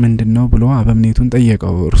የሆነው ምንድነው ብሎ አበምኔቱን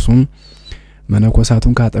ጠየቀው። እርሱም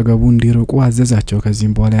መነኮሳቱን ካጠገቡ እንዲርቁ አዘዛቸው።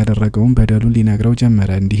 ከዚህም በኋላ ያደረገውን በደሉን ሊነግረው ጀመረ።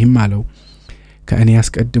 እንዲህም አለው፣ ከእኔ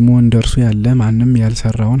አስቀድሞ እንደርሱ ያለ ማንም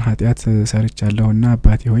ያልሰራውን ኃጢአት ሰርቻለሁና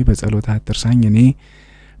አባቴ ሆይ በጸሎት አትርሳኝ። እኔ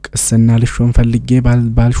ቅስና ልሾም ፈልጌ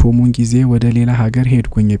ባልሾሙኝ ጊዜ ወደ ሌላ ሀገር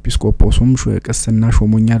ሄድኩኝ። ኤጲስቆጶሱም ቅስና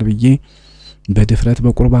ሾሞኛል ብዬ በድፍረት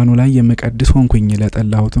በቁርባኑ ላይ የመቀድስ ሆንኩኝ።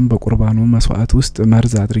 ለጠላሁትም በቁርባኑ መስዋዕት ውስጥ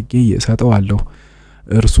መርዝ አድርጌ እሰጠዋለሁ።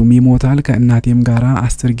 እርሱም ይሞታል። ከእናቴም ጋራ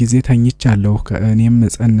 10 ጊዜ ተኝቻለሁ። ከእኔም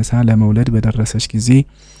ጸንሳ ለመውለድ በደረሰች ጊዜ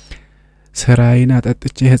ስራዬን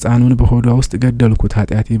አጠጥቼ ሕፃኑን በሆዷ ውስጥ ገደልኩት።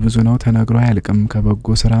 ኃጢአቴ ብዙ ነው፣ ተነግሮ አያልቅም።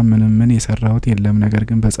 ከበጎ ስራ ምን የሰራሁት የለም። ነገር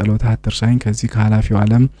ግን በጸሎት አትርሳኝ፣ ከዚህ ከኃላፊው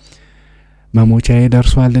ዓለም መሞቻዬ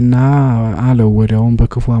ደርሷልና አለው። ወዲያውም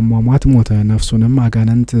በክፉ አሟሟት ሞተ። ነፍሱንም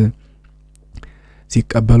አጋንንት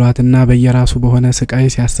ሲቀበሏትና በየራሱ በሆነ ስቃይ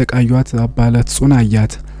ሲያሰቃዩት አባ ዕለቱን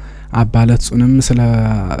አያት። አባ ዕለቱንም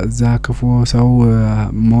ስለዛ ክፉ ሰው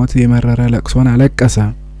ሞት የመረረ ለቅሶን አለቀሰ።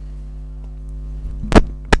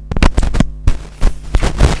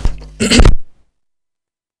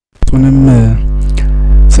 ሱንም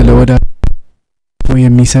ስለወዳ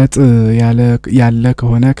የሚሰጥ ያለ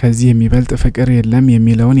ከሆነ ከዚህ የሚበልጥ ፍቅር የለም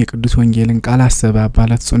የሚለውን የቅዱስ ወንጌልን ቃል አሰበ። አባ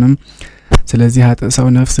ዕለቱንም ስለዚህ ሰው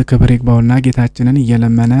ነፍስ ክብር ይግባውና ጌታችንን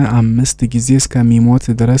እየለመነ 5 ጊዜ እስከሚሞት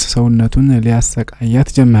ድረስ ሰውነቱን ሊያሰቃያት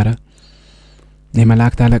ጀመረ።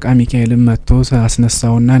 የመላእክት አለቃ ሚካኤልም መጥቶ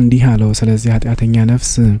አስነሳውና እንዲህ አለው፣ ስለዚህ ኃጢአተኛ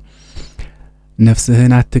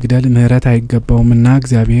ነፍስህን አትግደል፣ ምህረት አይገባውምና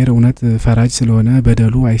እግዚአብሔር እውነት ፈራጅ ስለሆነ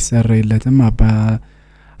በደሉ አይሰረይለትም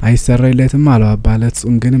አለው። አባ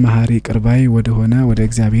ዕለቱን ግን መሐሪ ቅርባይ ወደሆነ ወደ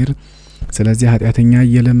እግዚአብሔር ስለዚህ ኃጢአተኛ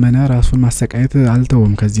እየለመነ ራሱን ማሰቃየት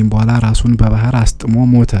አልተውም። ከዚህም በኋላ ራሱን በባህር አስጥሞ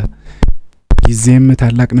ሞተ። ጊዜም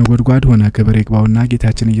ታላቅ ነጎድጓድ ሆነ። ክብር ይግባውና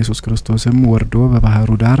ጌታችን ኢየሱስ ክርስቶስም ወርዶ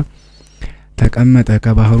በባህሩ ዳር ተቀመጠ።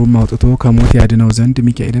 ከባህሩም አውጥቶ ከሞት ያድነው ዘንድ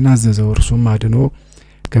ሚካኤልን አዘዘው። እርሱም አድኖ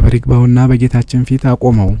ክብር ይግባውና በጌታችን ፊት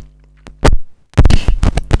አቆመው።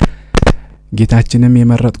 ጌታችንም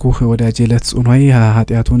የመረጥኩህ ወዳጄ ዕለቱን ሆይ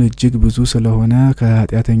ኃጢአቱን እጅግ ብዙ ስለሆነ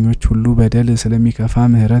ከኃጢአተኞች ሁሉ በደል ስለሚከፋ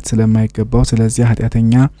ምህረት ስለማይገባው ስለዚህ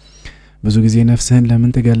ኃጢአተኛ ብዙ ጊዜ ነፍስህን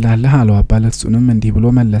ለምን ትገላለህ አለው። አባ ዕለቱንም እንዲህ ብሎ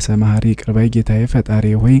መለሰ፣ መሐሪ ቅርባይ ጌታዬ ፈጣሪ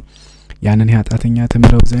ሆይ ያንን ኃጢአተኛ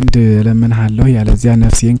ትምረው ዘንድ እለምንሃለሁ፣ ያለዚያ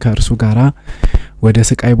ነፍሴን ከእርሱ ጋራ ወደ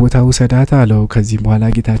ስቃይ ቦታ ውሰዳት አለው። ከዚህም በኋላ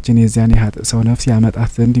ጌታችን የዚያን የኃጥእ ሰው ነፍስ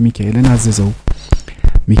ያመጣት ዘንድ ሚካኤልን አዘዘው።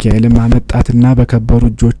 ሚካኤልም አመጣትና በከበሩ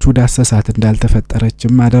እጆቹ ዳሰሳት፣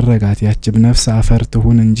 እንዳልተፈጠረችም አደረጋት። ያችም ነፍስ አፈር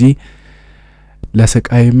ትሁን እንጂ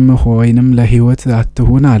ለስቃይም ወይንም ለሕይወት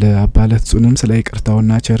አትሁን አለ። አባ ዕለቱንም ስለ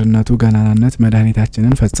ይቅርታውና ቸርነቱ ገናናነት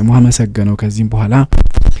መድኃኒታችንን ፈጽሞ አመሰገነው። ከዚህም በኋላ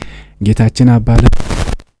ጌታችን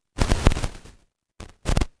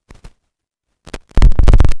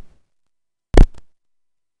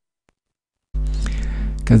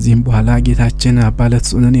አባ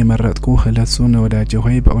ዕለቱን የመረጥኩህ ዕለቱን ወዳጄ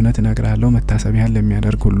ሆይ በእውነት እነግራለሁ፣ መታሰቢያን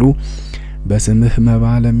ለሚያደርግ ሁሉ በስምህ መባ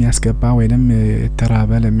ለሚያስገባ ወይንም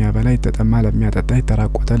የተራበ ለሚያበላ፣ የተጠማ ለሚያጠጣ፣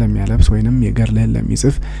 የተራቆተ ለሚያለብስ ወይንም የገድልህን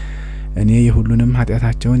ለሚጽፍ እኔ የሁሉንም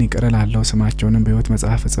ኃጢያታቸውን ይቅር እላለሁ ስማቸውንም በሕይወት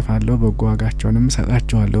መጽሐፍ እጽፋለሁ በጎ ዋጋቸውንም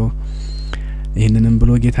እሰጣቸዋለሁ ይህንንም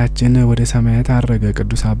ብሎ ጌታችን ወደ ሰማያት አረገ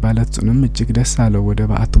ቅዱስ አባ ለትጹንም እጅግ ደስ አለው ወደ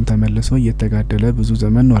በዓቱም ተመልሶ እየተጋደለ ብዙ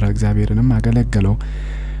ዘመን ኖረ እግዚአብሔርንም አገለገለው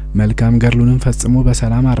መልካም ገድሉንም ፈጽሞ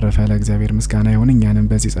በሰላም አረፈ ለእግዚአብሔር ምስጋና ይሁን እኛንም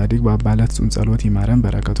በዚህ ጻድቅ በአባ ለትጹም ጸሎት ይማረን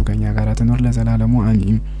በረከቱ ከኛ ጋር ትኖር ለዘላለሙ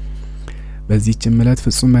አሜን በዚህች ዕለት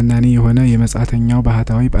ፍጹም መናኒ የሆነ የመጻተኛው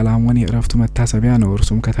ባህታዊ ጳላሞን የዕረፍቱ መታሰቢያ ነው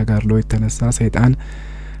እርሱም ከተጋድሎ የተነሳ ሰይጣን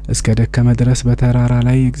እስከ ደከመ ድረስ በተራራ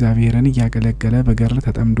ላይ እግዚአብሔርን ያገለገለ በገድል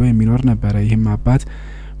ተጠምዶ የሚኖር ነበር ይህም አባት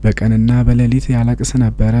በቀንና በሌሊት ያለቅስ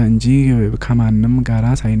ነበር እንጂ ከማንም ጋራ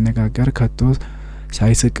ሳይነጋገር ከቶ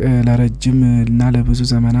ሳይስቅ ለረጅምና ለብዙ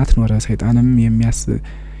ዘመናት ኖረ ሰይጣንም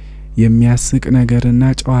የሚያስቅ ነገርና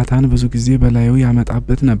ጨዋታን ብዙ ጊዜ በላዩ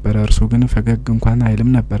ያመጣበት ነበር እርሱ ግን ፈገግ እንኳን አይልም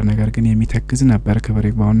ነበር ነገር ግን የሚተክዝ ነበር ክብር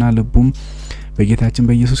ይግባውና ልቡም በጌታችን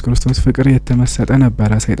በኢየሱስ ክርስቶስ ፍቅር የተመሰጠ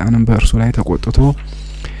ነበር ሰይጣንም በእርሱ ላይ ተቆጥቶ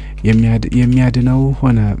የሚያድነው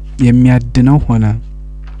ሆነ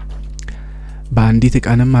በአንዲት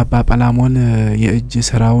ቀንም አባ ጳላሞን የእጅ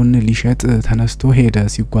ስራውን ሊሸጥ ተነስቶ ሄደ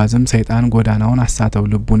ሲጓዝም ሰይጣን ጎዳናውን አሳተው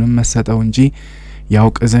ልቡንም መሰጠው እንጂ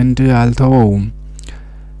ያውቅ ዘንድ አልተወውም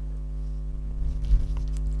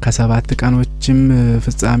ከሰባት ቀኖችም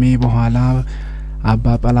ፍጻሜ በኋላ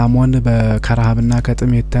አባ ጳላሞን በከረሃብና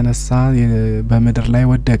ከጥም የተነሳ በመድር ላይ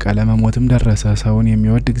ወደቀ ለመሞትም ደረሰ ሰውን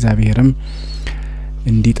የሚወድ እግዚአብሔርም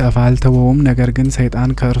እንዲጠፋ አልተወውም ነገር ግን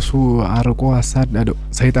ሰይጣንን ከእርሱ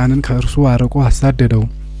አርቆ አሳደደው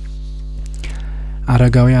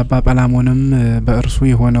አረጋዊ አባ ጳላሞንም በእርሱ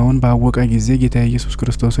የሆነውን ባወቀ ጊዜ ጌታ ኢየሱስ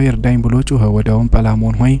ክርስቶስ ሆይ እርዳኝ ብሎ ጮኸ ወዲያውም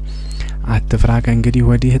ጳላሞን ሆይ አትፍራ ከእንግዲህ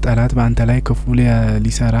ወዲህ ጠላት በአንተ ላይ ክፉ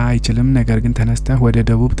ሊሰራ አይችልም ነገር ግን ተነስተህ ወደ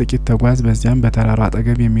ደቡብ ጥቂት ተጓዝ በዚያም በተራራ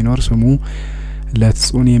አጠገብ የሚኖር ስሙ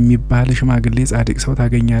ለትጹን የሚባል ሽማግሌ ጻድቅ ሰው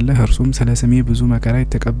ታገኛለህ እርሱም ስለ ስሜ ብዙ መከራ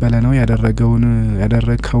የተቀበለ ነው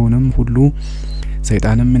ያደረገውንም ሁሉ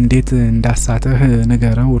ሰይጣንም እንዴት እንዳሳተህ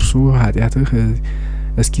ንገረው እርሱ ኃጢያትህ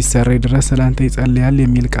እስኪሰረይ ድረስ ስላንተ ይጸልያል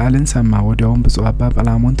የሚል ቃልን ሰማ ወዲያውም ብፁዕ አባ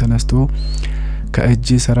ጳላሞን ተነስቶ ከእጅ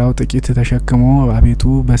ስራው ጥቂት ተሸክሞ አቤቱ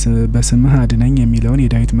በስምህ አድነኝ የሚለውን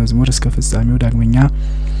የዳዊት መዝሙር እስከ ፍጻሜው ዳግመኛ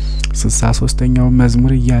 63ኛው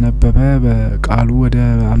መዝሙር እያነበበ በቃሉ ወደ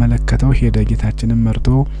አመለከተው ሄደ ጌታችንም መርቶ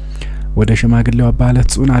ወደ ሽማግሌው አባ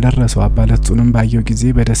ለትጹን አደረሰው አባ ለትጹንም ባየው ጊዜ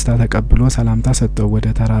በደስታ ተቀብሎ ሰላምታ ሰጠው ወደ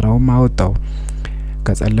ተራራውም አወጣው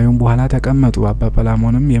ከጸለዩም በኋላ ተቀመጡ አባ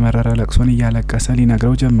ጳላሞንም የመረረ ለቅሶን እያለቀሰ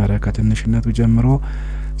ሊነግረው ጀመረ ከትንሽነቱ ጀምሮ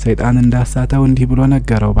ሰይጣን እንዳሳተው እንዲህ ብሎ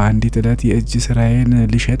ነገረው በአንዲት ዕለት የእጅ ስራዬን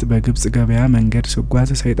ልሸጥ በግብጽ ገበያ መንገድ ስጓዝ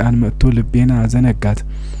ሰይጣን መጥቶ ልቤን አዘነጋት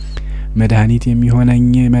መድኃኒቴ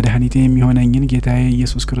የሚሆነኝን ጌታዬ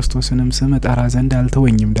ኢየሱስ ክርስቶስንም ስም ጠራ ዘንድ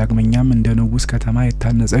አልተወኝም ዳግመኛም እንደ ንጉስ ከተማ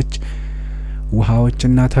የታነጸች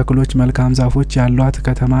ውሃዎችና ተክሎች መልካም ዛፎች ያሏት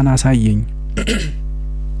ከተማን አሳየኝ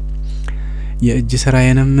የእጅ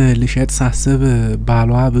ስራዬንም ልሸጥ ሳስብ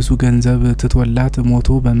ባሏ ብዙ ገንዘብ ትቶላት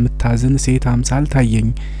ሞቶ በመታዝን ሴት አምሳል ታየኝ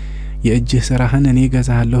የእጅ ስራህን እኔ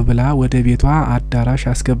ገዛለሁ ብላ ወደ ቤቷ አዳራሽ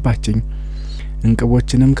አስገባችኝ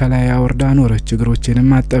እንቅቦችንም ከላይ አወርዳ ኖረች እግሮቼንም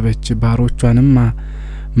አጠበች ባሮቿንም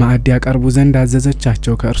ማዕድ ያቀርቡ ዘንድ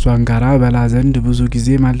አዘዘቻቸው ከእርሷን ጋራ በላ ዘንድ ብዙ ጊዜ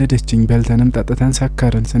ማለደችኝ በልተንም ጠጥተን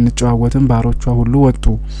ሰከርን ስንጨዋወትም ባሮቿ ሁሉ ወጡ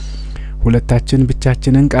ሁለታችን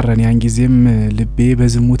ብቻችንን ቀረን ያን ጊዜም ልቤ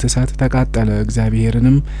በዝሙት እሳት ተቃጠለ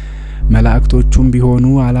እግዚአብሔርንም መላእክቶቹም ቢሆኑ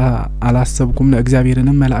አላሰብኩም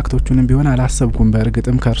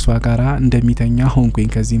በእርግጥም ከእርሷ ጋራ እንደሚተኛ ሆንኩኝ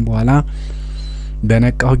ከዚህም በኋላ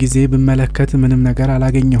በነቃው ጊዜ ብመለከት ምንም ነገር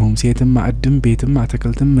አላገኘሁም ሴትም ማዕድም ቤትም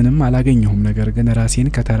አትክልትም ምንም አላገኘሁም ነገር ግን ራሴን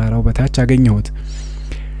ከተራራው በታች አገኘሁት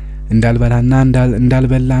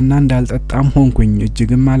እንዳልበላና እንዳልጠጣም ሆንኩኝ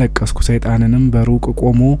እጅግም አለቀስኩ ሰይጣንንም በሩቅ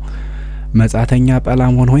ቆሞ መጻተኛ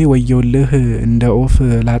ጳላሞን ሆይ ወየውልህ እንደ ኦፍ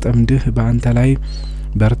ላጠምድህ በአንተ ላይ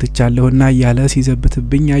በርትቻለሁና ያለ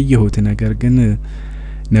ሲዘብትብኝ አየሁት ነገር ግን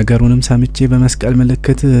ነገሩንም ሰምቼ በመስቀል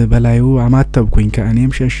ምልክት በላዩ አማተብኩኝ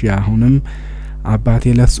ከእኔም ሸሽ አሁንም አባቴ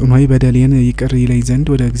ለትጹን ሆይ በደሌን ይቅር ይለይ ዘንድ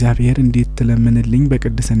ወደ እግዚአብሔር እንዴት ትለምንልኝ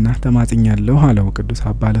በቅድስና ተማጽኛለሁ አለው ቅዱስ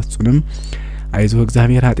አባ ለትጹንም አይዞህ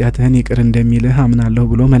እግዚአብሔር ኃጢያትህን ይቅር እንደሚልህ አምናለሁ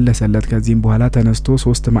ብሎ መለሰለት ከዚህም በኋላ ተነስቶ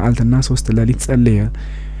 3 መዓልትና 3 ሌሊት ጸለየ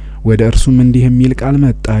ወደ እርሱም እንዲህ የሚል ቃል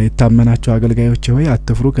መጣ የታመናችሁ አገልጋዮች ሆይ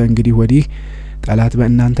አትፍሩ ከእንግዲህ ወዲህ ጠላት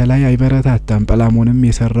በእናንተ ላይ አይበረታታም ጳላሞንም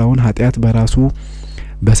የሰራውን ኃጢያት በራሱ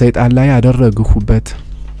በሰይጣን ላይ አደረግሁበት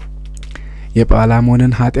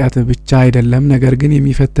የጳላሞንን ኃጢያት ብቻ አይደለም ነገር ግን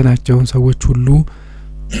የሚፈትናቸውን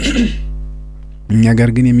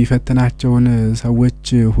ሰዎች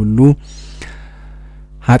ሁሉ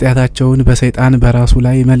ኃጢያታቸውን በሰይጣን በራሱ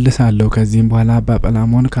ላይ መልሳለሁ። ከዚህም በኋላ አባ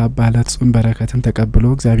ጰላሞን ከአባ ለትጹን በረከትን ተቀብሎ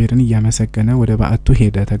እግዚአብሔርን እያመሰገነ ወደ በዓቱ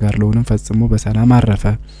ሄደ። ተጋድሎውንም ፈጽሞ በሰላም አረፈ።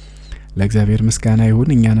 ለእግዚአብሔር ምስጋና ይሁን።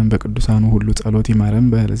 እኛንም በቅዱሳኑ ሁሉ ጸሎት ይማረን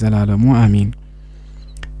በዘላለሙ አሜን።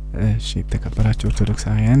 እሺ ተከበራችሁ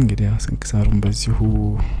ኦርቶዶክሳውያን እንግዲህ ስንክሳሩን በዚሁ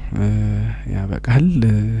ያበቃል።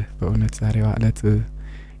 በእውነት ዛሬው ዕለት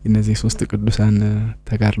እነዚህ ሶስት ቅዱሳን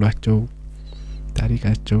ተጋድሏቸው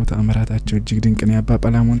ታሪካቸው ተአምራታቸው እጅግ ድንቅ ነው። የአባ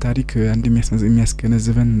ጰላሞን ታሪክ አንድ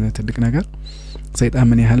የሚያስገነዝበን ትልቅ ነገር ሰይጣን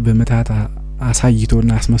ምን ያህል በመታት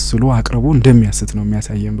አሳይቶና አስመስሎ አቅርቦ እንደሚያስት ነው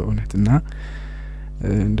የሚያሳየን በእውነትና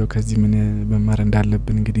እንደው ከዚህ ምን መማር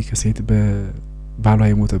እንዳለብን እንግዲህ ከሴት በባሏ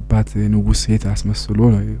የሞተባት ንጉስ ሴት አስመስሎ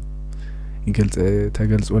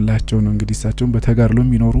ተገልጾላቸው ነው እንግዲህ እሳቸው በተጋድሎ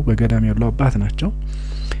የሚኖሩ በገዳም ያሉ አባት ናቸው።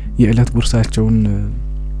 የዕለት ጉርሳቸውን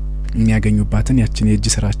የሚያገኙባትን ያችን የእጅ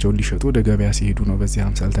ስራቸውን ሊሸጡ ወደ ገበያ ሲሄዱ ነው በዚህ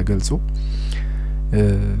አምሳል ተገልጾ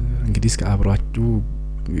እንግዲህ እስከ አብሯቸው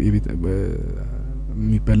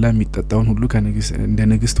የሚበላ የሚጠጣውን ሁሉ እንደ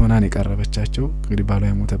ንግስት ሆና ነው የቀረበቻቸው። እንግዲህ ባሏ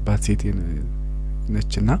የሞተባት ሴት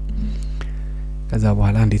ነችና ከዛ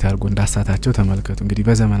በኋላ እንዴት አድርጎ እንዳሳታቸው ተመልከቱ። እንግዲህ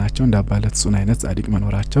በዘመናቸው እንደ አባ ለትጹን አይነት ጻድቅ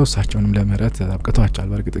መኖራቸው እሳቸውንም ለምህረት አብቅቷቸዋል።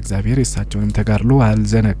 በርግጥ እግዚአብሔር እሳቸውንም ተጋድሎ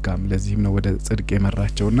አልዘነጋም። ለዚህም ነው ወደ ጽድቅ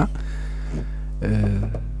የመራቸውና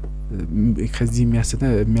ከዚህ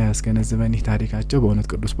የሚያስገነዝበን ይህ ታሪካቸው በእውነት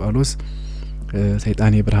ቅዱስ ጳውሎስ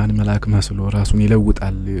ሰይጣን የብርሃን መልአክ መስሎ ራሱን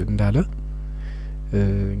ይለውጣል እንዳለ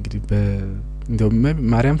እንግዲህ እንደውም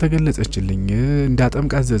ማርያም ተገለጸችልኝ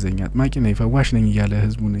እንዳጠምቅ አዘዘኝ አጥማቂ ነኝ ፈዋሽ ነኝ እያለ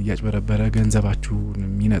ህዝቡን እያጭበረበረ ገንዘባችሁን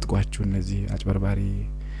የሚነጥቋችሁ እነዚህ አጭበርባሪ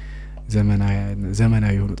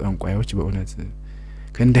ዘመናዊ የሆኑ ጠንቋዮች በእውነት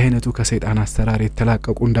ከእንዲህ አይነቱ ከሰይጣን አሰራር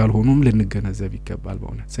የተላቀቁ እንዳልሆኑም ልንገነዘብ ይገባል።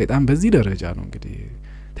 በእውነት ሰይጣን በዚህ ደረጃ ነው እንግዲህ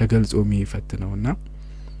ተገልጾ የሚፈትነውና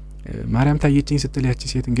ማርያም ታየችኝ ስትል ያቺ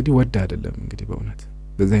ሴት እንግዲህ ወዳ አይደለም እንግዲህ በእውነት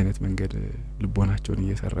በዛ አይነት መንገድ ልቦናቸውን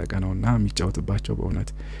እየሰረቀ ነውና የሚጫወትባቸው በእውነት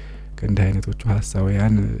ከእንዲህ አይነቶቹ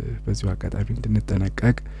ሐሳውያን በዚሁ አጋጣሚ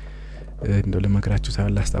እንድንጠነቀቅ እንደው ለመክራችሁ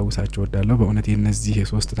ሳይሆን ላስታውሳችሁ ወዳለሁ። በእውነት የነዚህ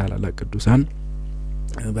የሶስት ታላላቅ ቅዱሳን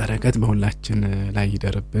በረከት በሁላችን ላይ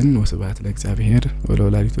ይደርብን። ወስብሐት ለእግዚአብሔር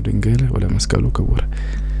ወለወላዲቱ ድንግል ወለመስቀሉ ክቡር።